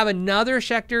 I have another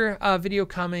Schecter video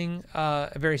coming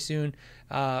very soon.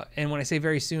 And when I say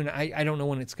very soon, I don't know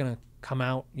when it's going to come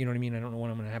out. You know what I mean? I don't know when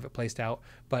I'm going to have it placed out.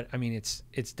 But, I mean,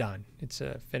 it's done. It's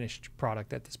a finished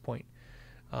product at this point.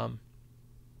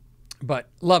 But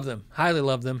love them. Highly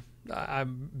love them.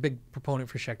 I'm a big proponent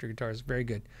for Schecter guitars. Very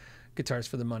good guitars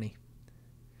for the money.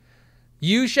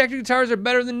 Used Schecter guitars are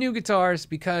better than new guitars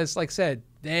because, like I said,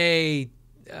 they...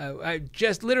 I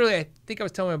think I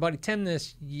was telling my buddy Tim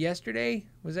this yesterday.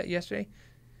 Was that yesterday?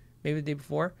 Maybe the day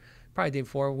before? Probably the day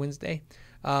before, Wednesday.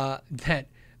 That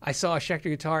I saw a Schecter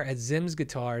guitar at Zim's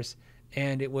Guitars,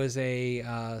 and it was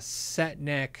a set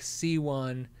neck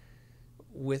C1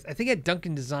 with, I think it had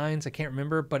Duncan Designs, I can't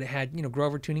remember, but it had, you know,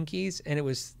 Grover tuning keys, and it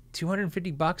was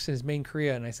 $250 and it's made in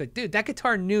Korea. And I said, dude, that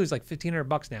guitar new is like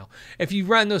 $1,500 now. If you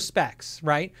run those specs,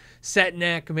 right? Set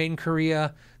neck, made in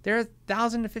Korea, they're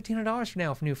 $1,000 to $1,500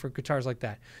 now if new for guitars like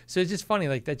that. So it's just funny,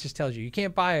 like that just tells you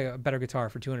can't buy a better guitar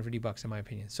for $250 in my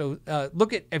opinion. So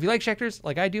look at, if you like Schecters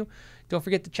like I do, don't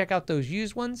forget to check out those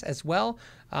used ones as well.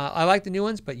 I like the new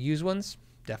ones, but used ones,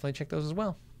 definitely check those as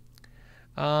well.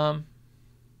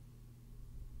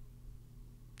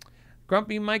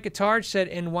 Grumpy Mike Guitar said,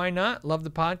 and why not? Love the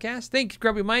podcast. Thanks,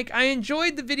 Grumpy Mike. I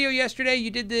enjoyed the video yesterday.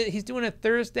 You did he's doing a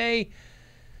Thursday.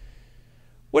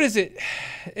 What is it?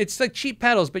 It's like cheap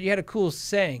pedals, but you had a cool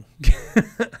saying.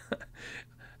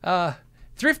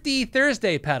 Thrifty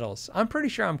Thursday pedals. I'm pretty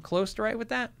sure I'm close to right with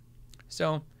that.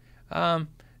 So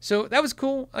that was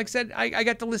cool. Like I said, I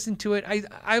got to listen to it.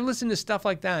 I listen to stuff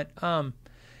like that.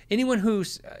 Anyone who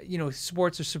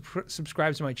supports or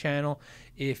subscribes to my channel,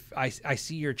 if I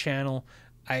see your channel,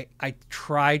 I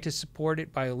try to support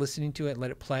it by listening to it,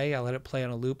 let it play. I let it play on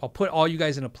a loop. I'll put all you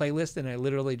guys in a playlist, and I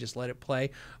literally just let it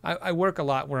play. I work a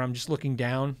lot where I'm just looking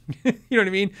down. You know what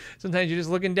I mean? Sometimes you're just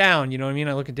looking down. You know what I mean?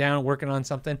 I'm looking down, working on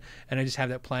something, and I just have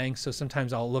that playing. So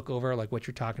sometimes I'll look over like what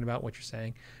you're talking about, what you're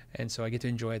saying, and so I get to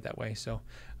enjoy it that way. So,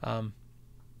 but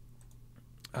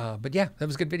yeah, that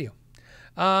was a good video.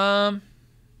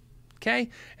 Okay,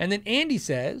 and then Andy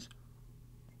says,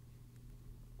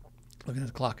 looking at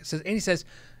the clock, Andy says,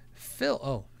 Phil,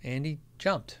 oh, Andy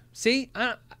Jumped. See,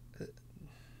 I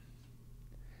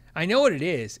know what it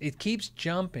is. It keeps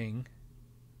jumping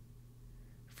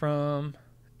from...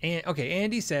 Okay,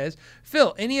 Andy says,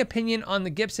 Phil, any opinion on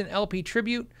the Gibson LP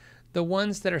Tribute, the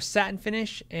ones that are satin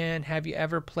finish, and have you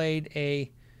ever played a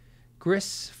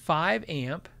Gris 5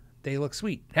 amp? They look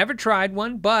sweet. Never tried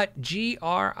one, but GRIES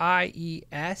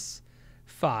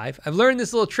 5. I've learned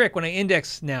this little trick when I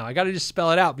index now. I got to just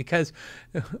spell it out because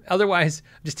otherwise,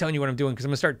 I'm just telling you what I'm doing because I'm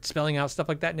going to start spelling out stuff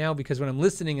like that now because when I'm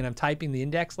listening and I'm typing the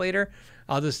index later,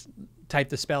 I'll just type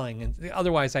the spelling. And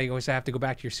otherwise, I always have to go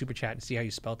back to your super chat and see how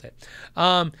you spelt it.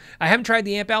 I haven't tried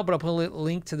the amp out, but I'll put a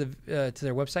link to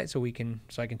their website so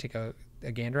I can take a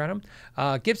gander at them.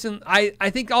 Gibson, I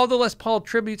think all the Les Paul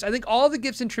tributes, I think all the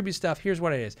Gibson tribute stuff, here's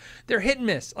what it is. They're hit and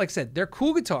miss. Like I said, they're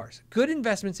cool guitars, good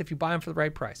investments if you buy them for the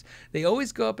right price. They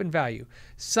always go up in value.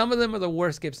 Some of them are the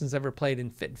worst Gibsons ever played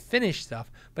in fit and finish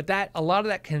stuff, but a lot of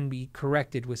that can be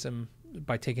corrected with some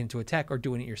by taking it to a tech or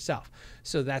doing it yourself.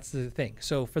 So that's the thing.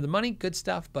 So for the money, good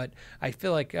stuff, but I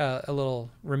feel like a little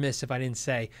remiss if I didn't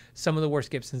say some of the worst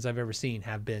Gibsons I've ever seen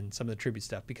have been some of the tribute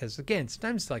stuff because again,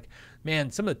 sometimes like, man,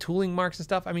 some of the tooling marks and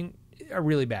stuff, I mean, are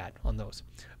really bad on those,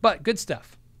 but good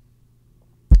stuff.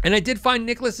 And I did find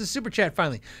Nicholas's super chat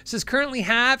finally. It says currently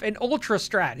have an Ultra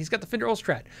Strat. He's got the Fender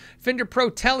Ultra Strat. Fender Pro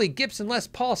Tele, Gibson Les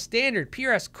Paul Standard,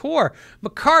 PRS Core,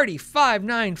 McCarty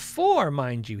 594,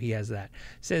 mind you, he has that.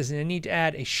 Says I need to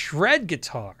add a shred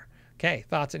guitar. Okay,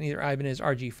 thoughts on either Ibanez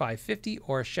RG550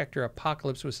 or a Schecter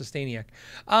Apocalypse with Sustainiac.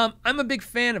 I'm a big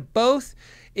fan of both.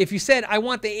 If you said I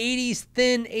want the 80s,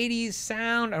 thin 80s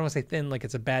sound, I don't want to say thin like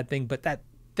it's a bad thing, but that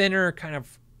thinner kind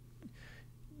of,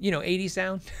 80s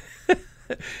sound.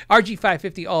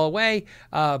 RG550 all the way,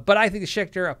 but I think the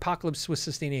Schecter Apocalypse with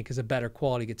Sustainiac is a better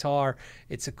quality guitar.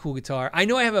 It's a cool guitar. I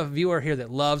know I have a viewer here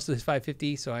that loves the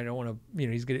 550, so I don't want to,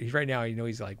 he's right now,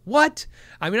 he's like, what?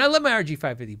 I mean, I love my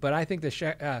RG550, but I think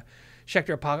the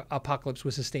Schecter Apocalypse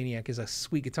with Sustainiac is a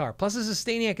sweet guitar. Plus, the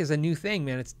Sustainiac is a new thing,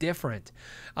 man. It's different.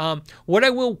 What I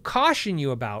will caution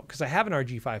you about, because I have an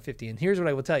RG550, and here's what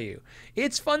I will tell you.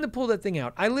 It's fun to pull that thing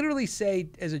out. I literally say,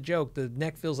 as a joke, the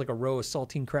neck feels like a row of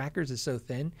saltine crackers. It's so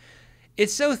thin.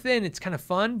 It's so thin, it's kind of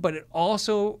fun, but it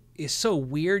also is so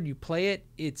weird. You play it,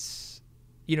 it's,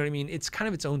 you know what I mean? It's kind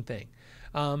of its own thing.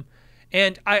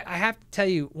 And I have to tell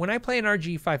you, when I play an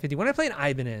RG550, when I play an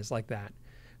Ibanez like that,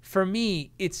 for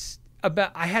me, it's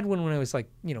about, I had one when I was like,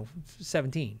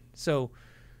 17. So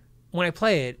when I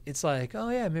play it, it's like, oh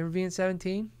yeah, remember being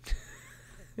 17?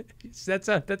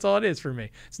 That's all it is for me.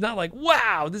 It's not like,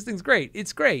 wow, this thing's great.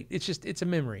 It's great. It's just, it's a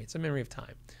memory. It's a memory of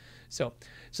time. So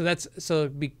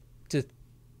to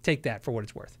take that for what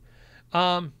it's worth.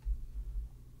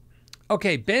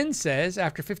 Okay, Ben says,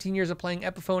 after 15 years of playing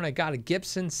Epiphone, I got a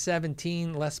Gibson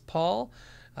 17 Les Paul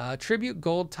Tribute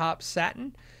Gold Top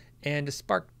Satin and a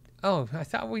Spark. Oh, I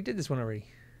thought we did this one already.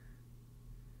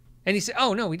 And he said,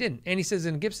 oh, no, we didn't. And he says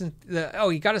in Gibson,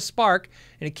 he got a Spark,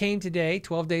 and it came today,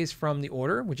 12 days from the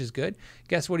order, which is good.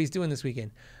 Guess what he's doing this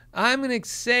weekend? I'm going to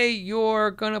say you're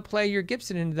going to play your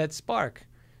Gibson into that Spark.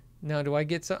 Now, do I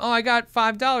get some? Oh, I got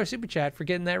 $5 super chat for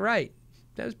getting that right.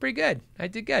 That was pretty good. I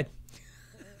did good.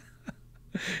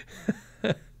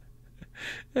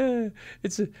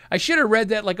 I should have read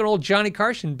that like an old Johnny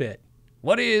Carson bit.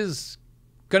 What is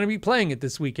going to be playing it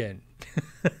this weekend?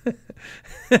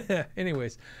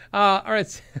 Anyways, all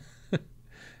right.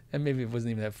 And maybe it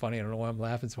wasn't even that funny. I don't know why I'm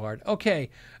laughing so hard. Okay.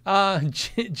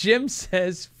 Jim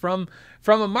says, from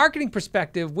a marketing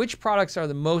perspective, which products are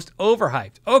the most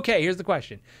overhyped? Okay, here's the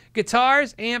question.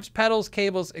 Guitars, amps, pedals,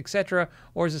 cables, etc.,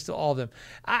 or is it still all of them?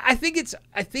 I think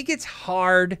it's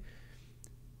hard.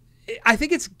 I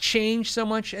think it's changed so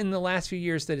much in the last few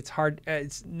years that it's hard.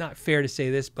 It's not fair to say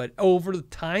this, but over the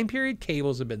time period,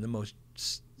 cables have been the most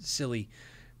silly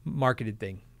marketed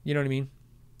thing. You know what I mean?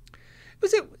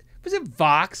 Was it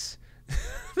Vox?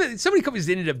 So many companies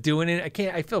ended up doing it.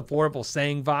 I feel horrible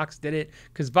saying Vox did it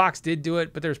because Vox did do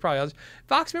it, but there's probably others.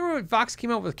 Remember when Vox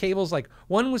came out with cables? Like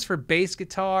one was for bass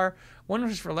guitar, one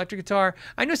was for electric guitar.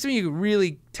 I know some of you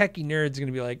really techie nerds are going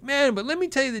to be like, man, but let me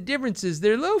tell you the differences.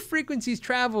 Their low frequencies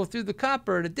travel through the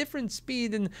copper at a different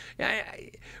speed.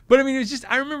 But I mean, it was just,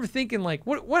 I remember thinking like,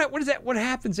 what is that? What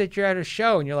happens at you're at a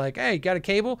show and you're like, hey, got a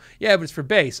cable? Yeah, but it's for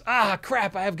bass. Ah,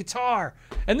 crap, I have guitar.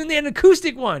 And then they had an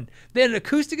acoustic one. They had an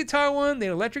acoustic guitar one. They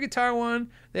had an electric guitar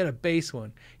one. They had a bass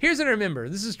one. Here's what I remember.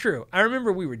 This is true. I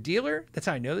remember we were dealer. That's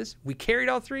how I know this. We carried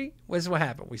all three. This is what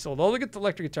happened. We sold all the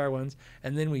electric guitar ones,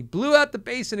 and then we blew out the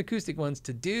bass and acoustic ones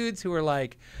to dudes who were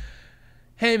like,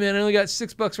 hey, man, I only got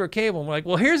 $6 for a cable. And we're like,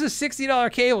 well, here's a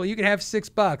 $60 cable. You can have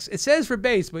 $6. It says for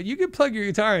bass, but you can plug your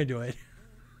guitar into it.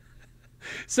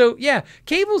 So yeah,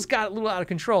 cables got a little out of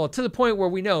control to the point where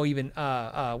we know even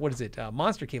what is it?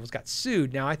 Monster Cables got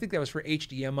sued. Now I think that was for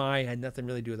HDMI, had nothing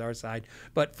really to do with our side,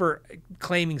 but for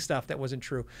claiming stuff that wasn't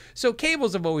true. So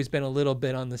cables have always been a little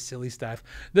bit on the silly stuff.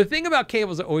 The thing about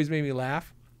cables that always made me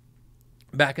laugh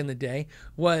back in the day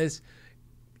was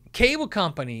cable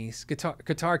companies,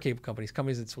 guitar cable companies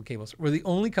that sold cables, were the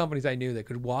only companies I knew that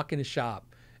could walk in a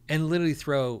shop and literally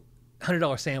throw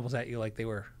 $100 samples at you like they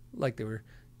were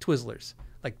Twizzlers,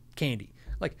 like candy.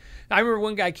 Like I remember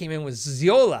one guy came in with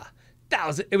Ziola,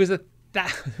 it was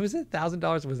 $1,000. Was it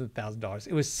 $1,000?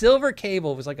 It was silver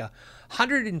cable. It was like a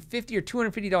 $150 or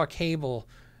 $250 cable,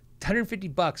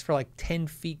 $150 for like 10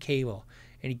 feet cable,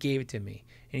 and he gave it to me.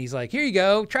 And he's like, "Here you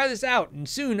go, try this out, and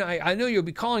soon I know you'll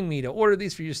be calling me to order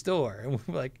these for your store." And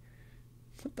we're like,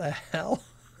 "What the hell?"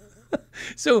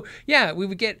 So yeah, we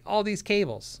would get all these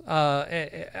cables all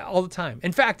the time.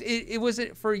 In fact, it was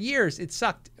for years. It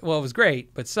sucked. Well, it was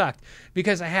great, but sucked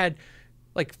because I had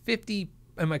like 50.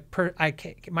 And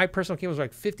my personal cables were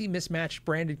like 50 mismatched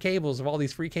branded cables of all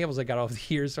these free cables I got over the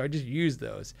years. So I just used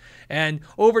those. And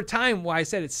over time, why I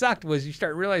said it sucked was you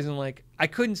start realizing like I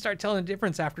couldn't start telling the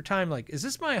difference after time. Like, is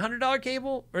this my $100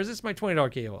 cable or is this my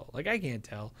 $20 cable? Like, I can't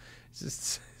tell. It's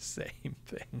just the same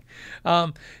thing.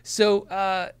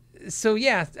 So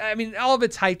yeah, I mean, all of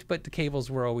it's hyped, but the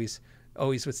cables were always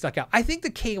what stuck out. I think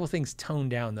the cable thing's toned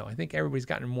down, though. I think everybody's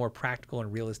gotten more practical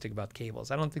and realistic about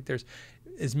cables. I don't think there's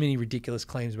as many ridiculous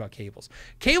claims about cables.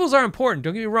 Cables are important.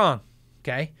 Don't get me wrong.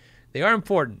 Okay, they are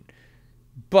important,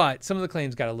 but some of the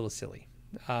claims got a little silly.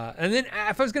 And then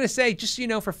if I was going to say, just so you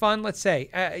know, for fun, let's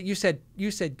say you said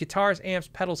guitars, amps,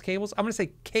 pedals, cables. I'm going to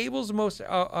say cables the most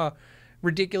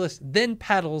ridiculous, then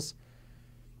pedals,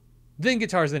 then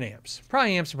guitars, then amps.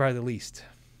 Probably amps are probably the least.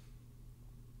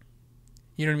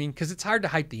 You know what I mean? Because it's hard to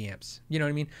hype the amps. You know what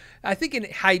I mean? I think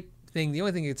in hype thing, the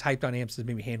only thing that's hyped on amps is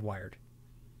maybe hand wired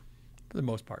for the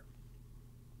most part.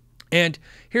 And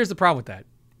here's the problem with that.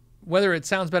 Whether it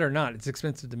sounds better or not, it's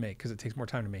expensive to make because it takes more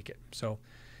time to make it. So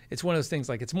it's one of those things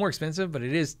like it's more expensive, but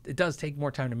it does take more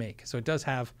time to make. So it does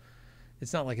have,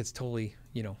 it's not like it's totally,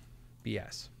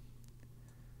 BS.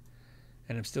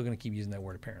 And I'm still going to keep using that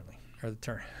word apparently, or the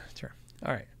term.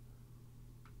 All right.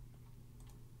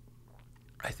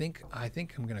 I think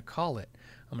I'm going to call it.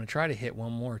 I'm going to try to hit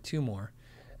one more, two more,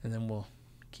 and then we'll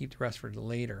keep the rest for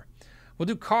later. We'll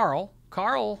do Carl.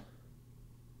 Carl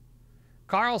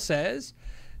says,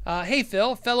 "Hey,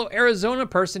 Phil, fellow Arizona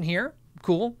person here."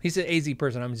 Cool. He said AZ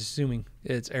person. I'm just assuming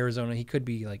it's Arizona. He could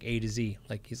be like A to Z.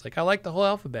 Like he's like, I like the whole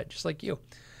alphabet, just like you.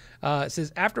 It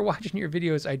says, after watching your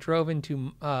videos, I dove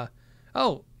into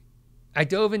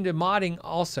modding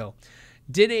also.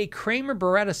 Did a Kramer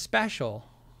Beretta special.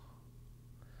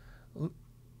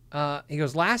 He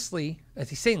goes, lastly, as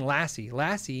he's saying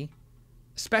Lassie,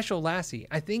 special Lassie.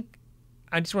 I think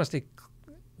I just want to stay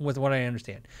with what I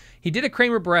understand. He did a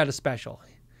Kramer Beretta special.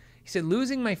 He said,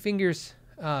 losing my fingers,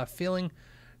 feeling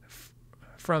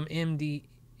from MND.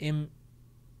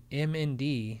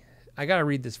 I got to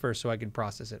read this first so I can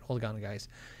process it. Hold on, guys.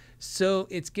 So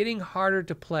it's getting harder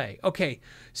to play. Okay,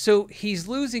 so he's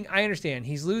losing, I understand,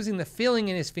 he's losing the feeling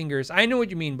in his fingers. I know what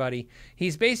you mean, buddy.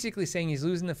 He's basically saying he's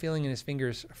losing the feeling in his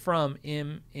fingers from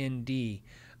MND.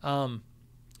 And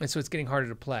so it's getting harder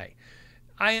to play.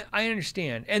 I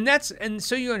understand. And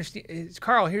so you understand.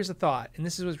 Carl, here's a thought, and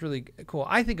this is what's really cool.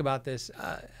 I think about this.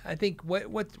 I think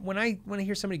when I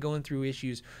hear somebody going through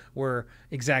issues where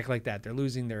exactly like that, they're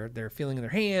losing their feeling in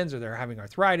their hands, or they're having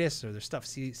arthritis, or their stuff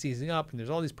seizing up, and there's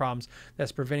all these problems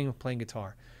that's preventing them from playing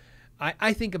guitar.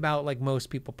 I think about, like most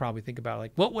people probably think about,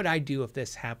 like, what would I do if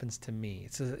this happens to me?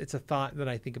 It's a thought that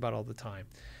I think about all the time.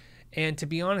 And to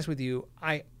be honest with you,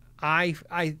 I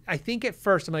think at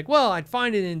first I'm like, well, I'd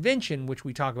find an invention, which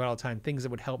we talk about all the time, things that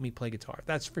would help me play guitar.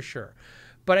 That's for sure.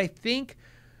 But I think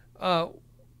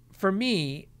for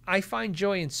me, I find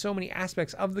joy in so many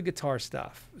aspects of the guitar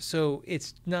stuff. So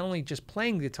it's not only just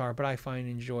playing the guitar, but I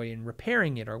find joy in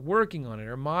repairing it or working on it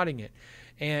or modding it,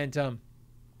 and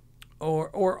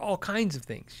or all kinds of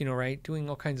things, right? Doing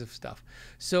all kinds of stuff.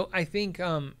 So I think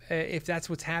if that's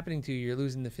what's happening to you, you're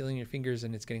losing the feeling in your fingers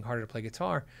and it's getting harder to play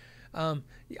guitar.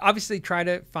 Obviously try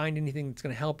to find anything that's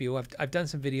going to help you. I've done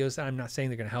some videos. I'm not saying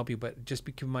they're going to help you, but just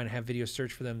keep in mind, I have videos,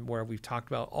 search for them, where we've talked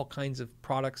about all kinds of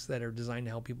products that are designed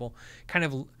to help people kind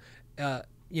of,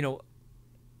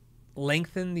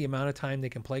 lengthen the amount of time they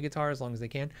can play guitar as long as they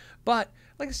can. But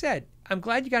like I said, I'm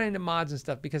glad you got into mods and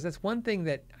stuff, because that's one thing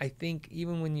that I think,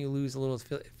 even when you lose a little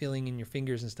feeling in your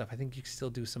fingers and stuff, I think you can still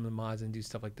do some of the mods and do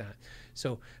stuff like that.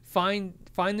 So find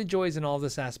the joys in all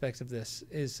this aspects of this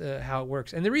is how it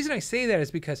works. And the reason I say that is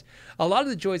because a lot of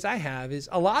the joys I have is,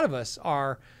 a lot of us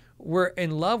are we're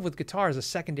in love with guitar as a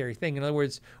secondary thing. In other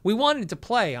words, we wanted to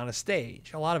play on a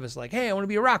stage. A lot of us like, hey, I want to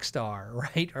be a rock star,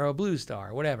 right? Or a blues star,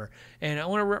 or whatever. And I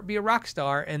want to be a rock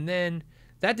star. And then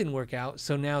that didn't work out.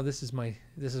 So now this is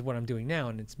what I'm doing now,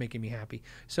 and it's making me happy.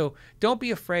 So don't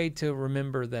be afraid to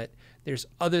remember that there's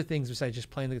other things besides just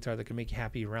playing the guitar that can make you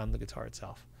happy around the guitar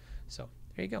itself. So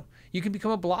there you go. You can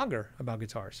become a blogger about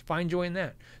guitars. Find joy in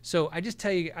that. So I just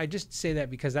say that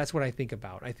because that's what I think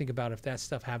about. I think about if that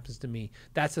stuff happens to me,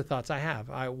 that's the thoughts I have.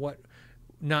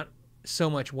 Not so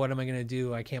much what am I going to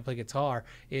do? I can't play guitar.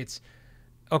 It's,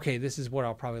 okay, this is what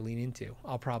I'll probably lean into.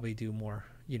 I'll probably do more,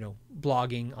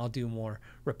 blogging. I'll do more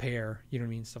repair, you know what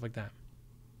I mean? Stuff like that.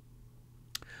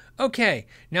 Okay.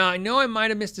 Now I know I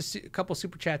might have missed a couple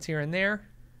super chats here and there.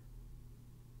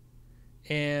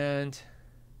 And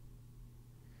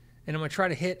I'm going to try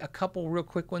to hit a couple real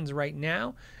quick ones right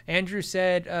now. Andrew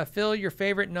said, Phil, your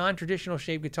favorite non-traditional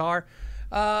shape guitar?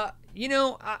 I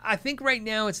think right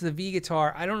now it's the V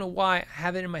guitar. I don't know why. I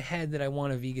have it in my head that I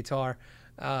want a V guitar,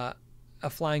 a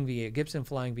Flying V, a Gibson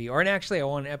Flying V. Or actually, I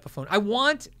want an Epiphone.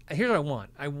 Here's what I want.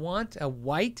 I want a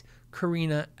white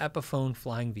Carina Epiphone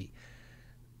Flying V.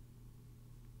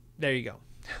 There you go.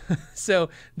 So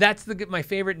that's my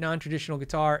favorite non-traditional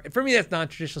guitar. For me, that's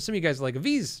non-traditional. Some of you guys are like, a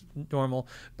V's normal,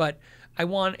 but I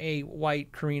want a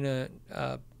white Carina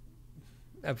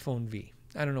Epiphone V.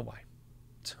 I don't know why.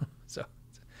 So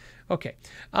okay.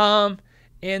 And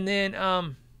then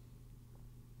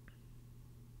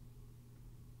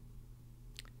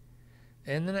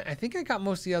I think I got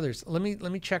most of the others. Let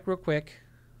me check real quick.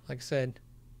 Like I said.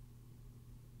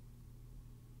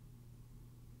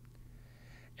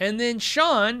 And then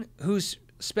Sean, who's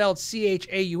spelled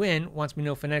C-H-A-U-N, wants me to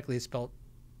know phonetically it's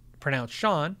pronounced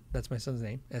Sean. That's my son's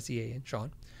name, S-E-A-N,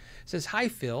 Sean. Says, hi,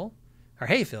 Phil. Or,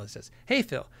 hey, Phil. He says, hey,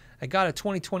 Phil. I got a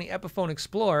 2020 Epiphone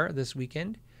Explorer this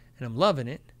weekend, and I'm loving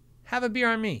it. Have a beer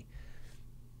on me.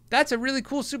 That's a really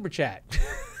cool super chat.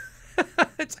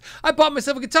 I bought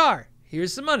myself a guitar.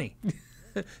 Here's some money.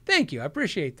 Thank you. I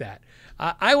appreciate that.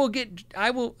 I won't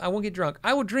get drunk.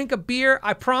 I will drink a beer.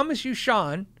 I promise you,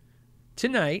 Sean.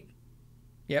 Tonight,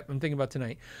 yep, I'm thinking about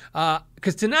tonight.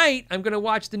 Because tonight, I'm going to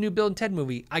watch the new Bill and Ted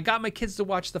movie. I got my kids to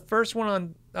watch the first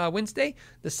one on Wednesday,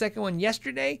 the second one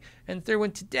yesterday, and the third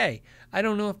one today. I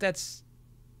don't know if that's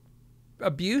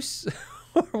abuse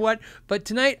or what, but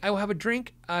tonight I will have a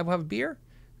drink. I will have a beer.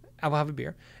 And I'll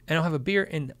have a beer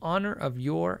in honor of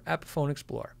your Epiphone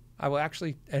Explorer. I will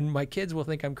actually, and my kids will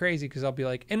think I'm crazy because I'll be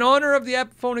like, in honor of the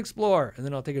Epiphone Explorer, and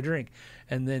then I'll take a drink,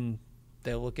 and then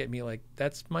they'll look at me like,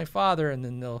 that's my father, and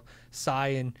then they'll sigh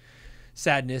in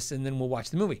sadness, and then we'll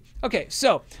watch the movie. Okay,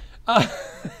 so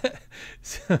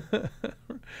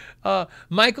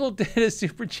Michael did a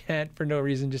super chat for no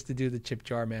reason, just to do the chip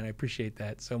jar, man. I appreciate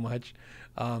that so much.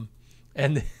 And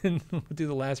then we'll do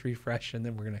the last refresh, and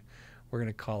then we're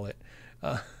gonna call it.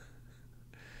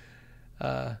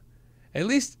 At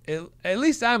least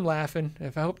I'm laughing. I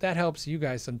hope that helps you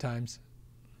guys sometimes.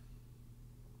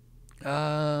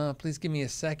 Please give me a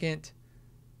second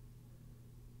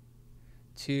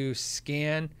to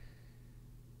scan.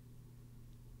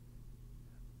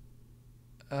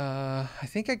 I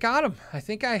think I got them. I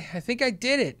think I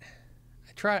did it.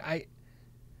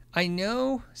 I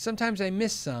know sometimes I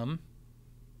miss some,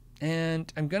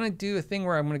 and I'm gonna do a thing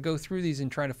where I'm gonna go through these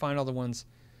and try to find all the ones,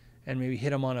 and maybe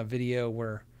hit them on a video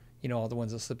where all the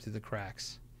ones that slip through the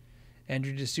cracks.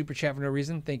 Andrew did super chat for no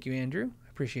reason. Thank you, Andrew. I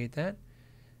appreciate that.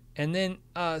 And then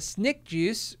Snick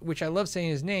Juice, which I love saying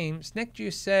his name, Snick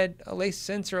Juice said, lace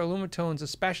sensor alumitones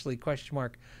especially, ?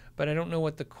 But I don't know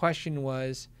what the question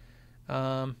was.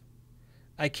 I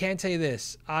can tell you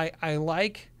this. I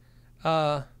like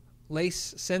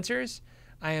lace sensors.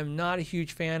 I am not a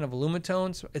huge fan of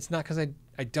alumitones. It's not because I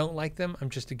don't like them. I'm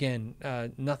just, again,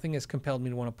 nothing has compelled me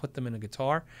to want to put them in a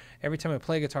guitar. Every time I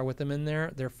play a guitar with them in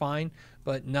there, they're fine,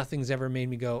 but nothing's ever made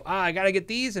me go, I got to get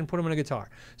these and put them in a guitar.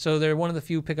 So they're one of the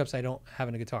few pickups I don't have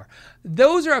in a guitar.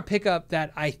 Those are a pickup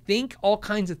that I think all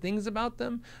kinds of things about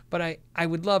them, but I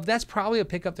would love, that's probably a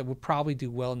pickup that would probably do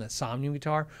well in that Somnium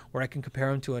guitar, where I can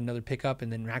compare them to another pickup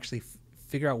and then actually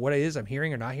figure out what it is I'm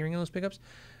hearing or not hearing in those pickups.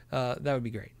 That would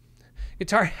be great.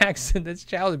 Guitar hacks, that's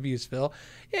child abuse, Phil.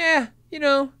 Yeah,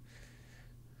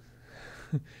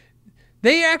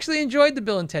 they actually enjoyed the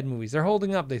Bill and Ted movies. They're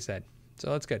holding up, they said.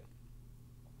 So that's good.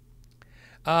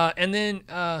 And then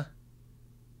I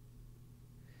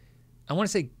want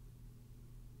to say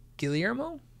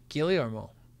Guillermo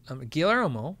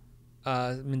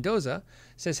Mendoza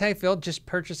says, hey, Phil, just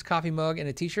purchased a coffee mug and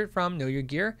a t-shirt from Know Your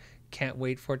Gear. Can't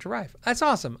wait for it to arrive. That's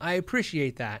awesome. I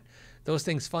appreciate that. Those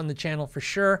things fund the channel for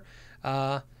sure.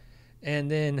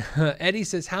 And then Eddie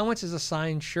says, how much is a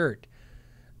signed shirt?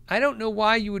 I don't know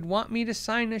why you would want me to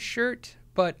sign a shirt,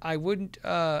 but I wouldn't,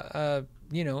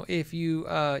 you know, if you,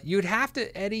 you'd have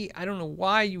to, Eddie, I don't know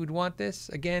why you would want this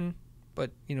again, but,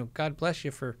 you know, God bless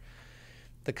you for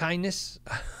the kindness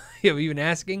of even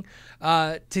asking.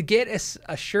 To get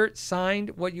a shirt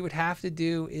signed, what you would have to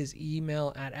do is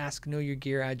email at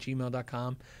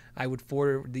askknowyourgear@gmail.com. I would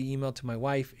forward the email to my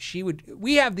wife.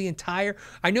 We have the entire,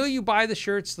 I know you buy the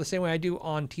shirts the same way I do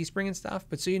on Teespring and stuff,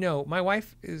 but so you know, my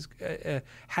wife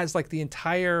has like the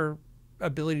entire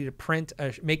ability to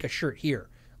make a shirt here.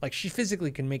 Like she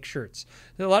physically can make shirts.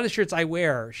 A lot of the shirts I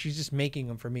wear, she's just making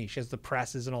them for me. She has the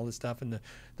presses and all this stuff and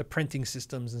the printing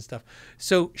systems and stuff.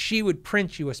 So she would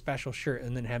print you a special shirt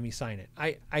and then have me sign it.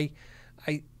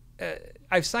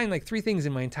 I've signed like 3 things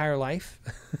in my entire life,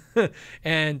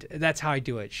 and that's how I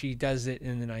do it. She does it,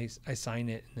 and then I sign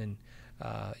it, and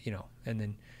then you know, and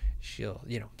then she'll,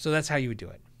 you know. So that's how you would do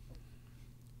it.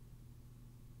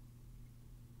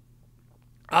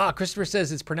 Christopher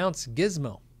says it's pronounced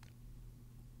Gizmo.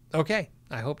 Okay,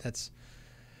 I hope that's.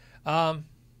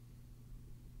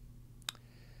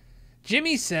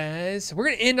 Jimmy says, we're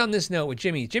going to end on this note with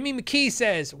Jimmy. Jimmy McKee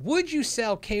says, would you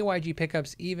sell KYG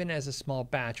pickups even as a small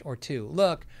batch or 2?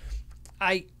 Look,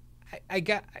 I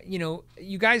got, you know,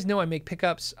 you guys know I make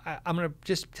pickups. I'm going to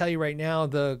just tell you right now,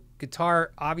 the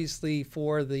guitar, obviously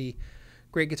for the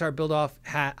Great Guitar Build-Off,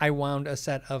 I wound a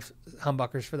set of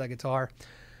humbuckers for that guitar.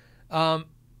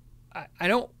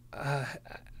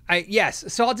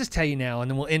 Yes, so I'll just tell you now, and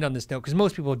then we'll end on this note, because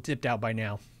most people have dipped out by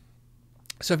now.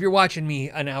 So if you're watching me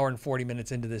an hour and 40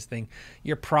 minutes into this thing,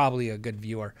 you're probably a good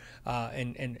viewer,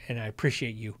 and I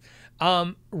appreciate you.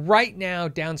 Right now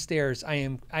downstairs,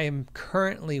 I am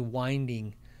currently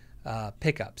winding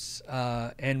pickups,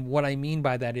 and what I mean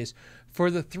by that is for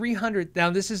the 300.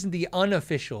 Now this isn't the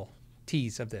unofficial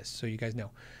tease of this, so you guys know.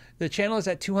 The channel is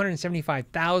at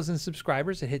 275,000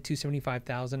 subscribers. It hit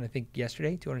 275,000, I think,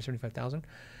 yesterday. 275,000.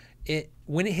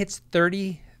 When it hits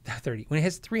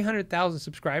 300,000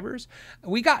 subscribers,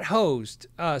 we got hosed,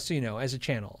 so you know, as a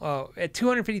channel. At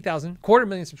 250,000,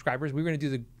 250,000 subscribers, we were going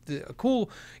to do a cool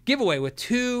giveaway with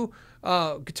 2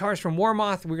 guitars from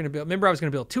Warmoth. We're going to build, remember I was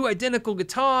going to build 2 identical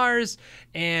guitars,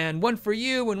 and one for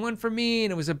you and one for me,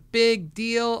 and it was a big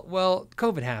deal. Well,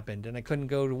 COVID happened, and I couldn't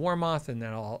go to Warmoth, and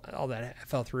then all that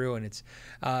fell through, and it's,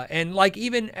 and like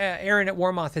even Aaron at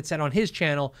Warmoth had said on his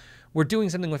channel, we're doing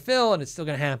something with Phil and it's still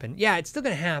going to happen. Yeah, it's still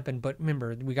going to happen, but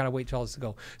remember, we got to wait till all this to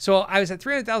go. So I was at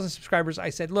 300,000 subscribers. I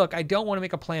said, look, I don't want to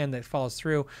make a plan that follows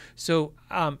through. So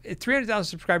 300,000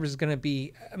 subscribers is going to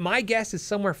be, my guess is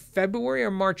somewhere February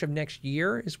or March of next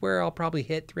year is where I'll probably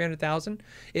hit 300,000.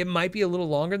 It might be a little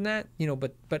longer than that, you know,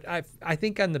 but I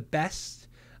think on the best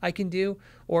I can do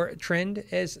or trend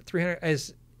as 300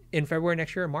 as in February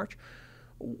next year or March.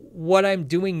 What I'm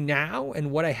doing now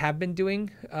and what I have been doing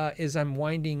is I'm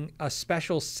winding a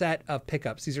special set of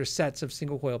pickups. These are sets of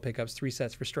single coil pickups, 3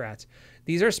 sets for Strats.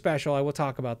 These are special. I will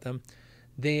talk about them.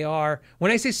 They are,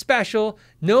 when I say special,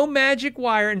 no magic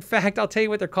wire. In fact, I'll tell you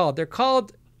what they're called. They're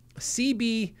called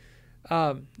CB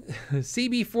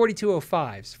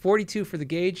 4205s. 42 for the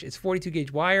gauge. It's 42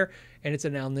 gauge wire, and it's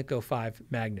an Alnico 5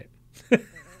 magnet.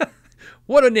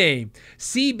 What a name.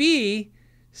 CB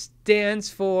stands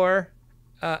for...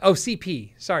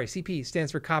 CP. Sorry, CP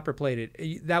stands for copper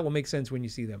plated. That will make sense when you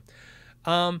see them.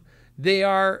 They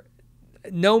are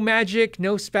no magic,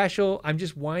 no special. I'm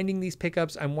just winding these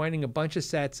pickups. I'm winding a bunch of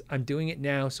sets. I'm doing it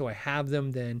now, so I have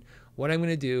them. Then what I'm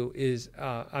going to do is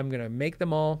I'm going to make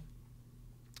them all,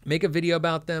 make a video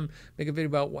about them, make a video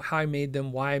about how I made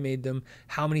them, why I made them,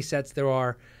 how many sets there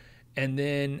are, and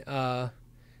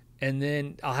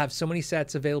then I'll have so many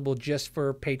sets available just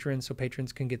for patrons, so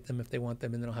patrons can get them if they want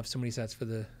them. And then I'll have so many sets for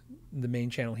the main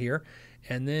channel here.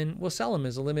 And then we'll sell them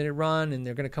as a limited run. And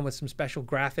they're going to come with some special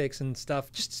graphics and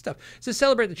stuff, just stuff to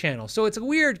celebrate the channel. So it's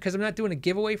weird because I'm not doing a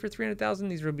giveaway for 300,000.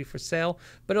 These will be for sale,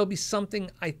 but it'll be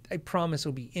something I promise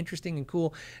will be interesting and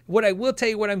cool. What I will tell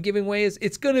you what I'm giving away is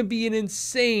it's going to be an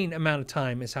insane amount of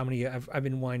time is how many I've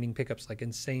been winding pickups, like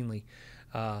insanely.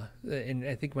 And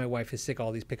I think my wife is sick of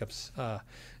all these pickups,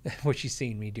 what she's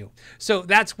seen me do. So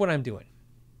that's what I'm doing.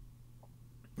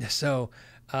 So,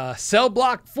 cell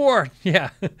block 4. Yeah.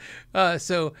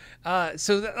 So like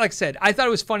I said, I thought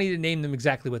it was funny to name them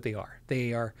exactly what they are.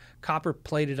 They are copper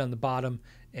plated on the bottom,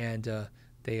 and,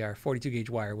 they are 42 gauge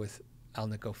wire with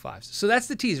Alnico 5s. So that's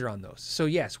the teaser on those. So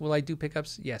yes, will I do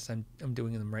pickups? Yes, I'm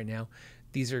doing them right now.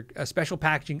 These are special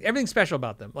packaging, everything special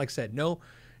about them. Like I said,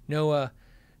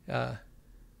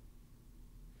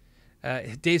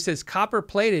 Dave says copper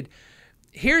plated.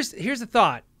 Here's the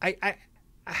thought. I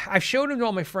I've showed them to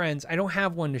all my friends. I don't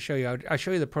have one to show you. I'll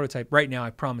show you the prototype right now. I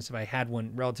promise if I had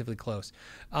one relatively close.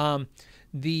 Think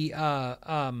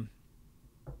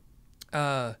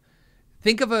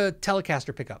of a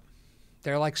Telecaster pickup.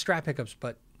 They're like Strat pickups,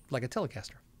 but like a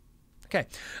Telecaster. Okay.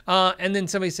 And then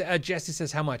somebody said, Jesse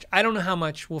says, how much? I don't know how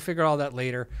much. We'll figure all that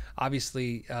later.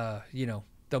 Obviously, you know,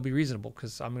 they'll be reasonable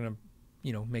because I'm going to,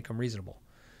 you know, make them reasonable.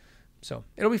 So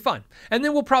it'll be fun. And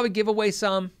then we'll probably give away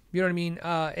some, you know what I mean?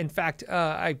 In fact,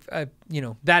 you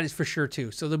know, that is for sure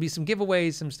too. So there'll be some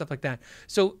giveaways, some stuff like that.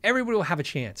 So everybody will have a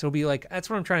chance. It'll be like, that's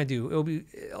what I'm trying to do. It'll be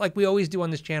like we always do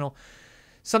on this channel,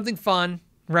 something fun.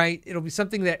 Right? It'll be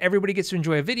something that everybody gets to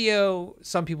enjoy a video.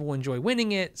 Some people will enjoy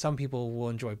winning it. Some people will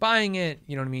enjoy buying it.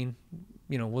 You know what I mean?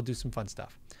 You know, we'll do some fun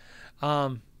stuff.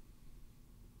 Cranier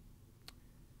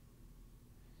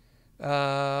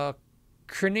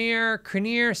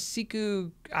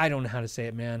Siku. I don't know how to say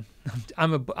it, man.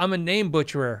 I'm a name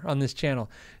butcherer on this channel.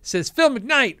 It says, Phil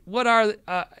McKnight, what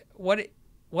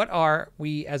are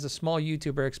we as a small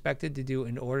YouTuber expected to do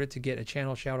in order to get a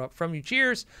channel shout out from you?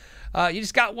 Cheers. You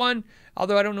just got one,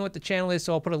 although I don't know what the channel is,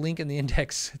 so I'll put a link in the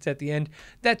index. It's at the end.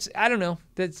 I don't know.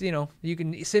 That's, you know, you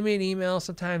can send me an email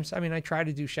sometimes. I mean, I try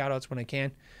to do shout outs when I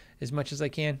can, as much as I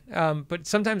can. But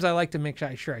sometimes I like to make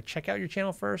sure I check out your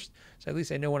channel first, so at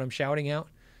least I know what I'm shouting out.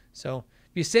 So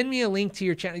if you send me a link to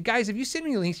your channel, guys, if you send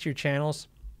me links to your channels,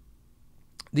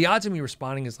 the odds of me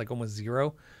responding is like almost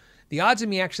zero. The odds of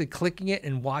me actually clicking it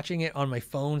and watching it on my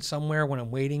phone somewhere when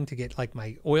I'm waiting to get like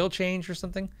my oil change or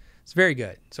something, it's very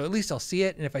good. So at least I'll see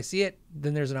it. And if I see it,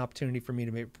 then there's an opportunity for me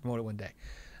to maybe promote it one day.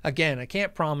 Again, I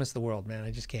can't promise the world, man.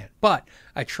 I just can't. But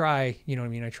I try, you know what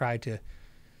I mean? I try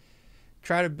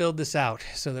to build this out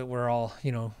so that we're all,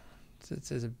 you know,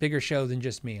 it's a bigger show than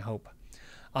just me, I hope.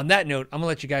 On that note, I'm going to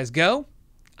let you guys go.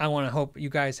 I want to hope you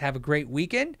guys have a great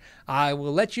weekend. I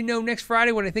will let you know next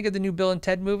Friday what I think of the new Bill and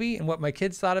Ted movie and what my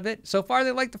kids thought of it. So far,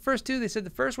 they liked the first two. They said the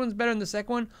first one's better than the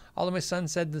second one. Although my son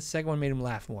said the second one made him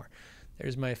laugh more.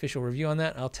 There's my official review on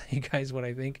that. I'll tell you guys what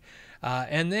I think.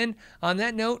 And then on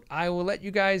that note, I will let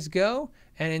you guys go.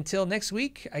 And until next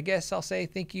week, I guess I'll say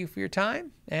thank you for your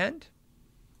time and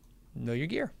know your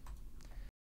gear.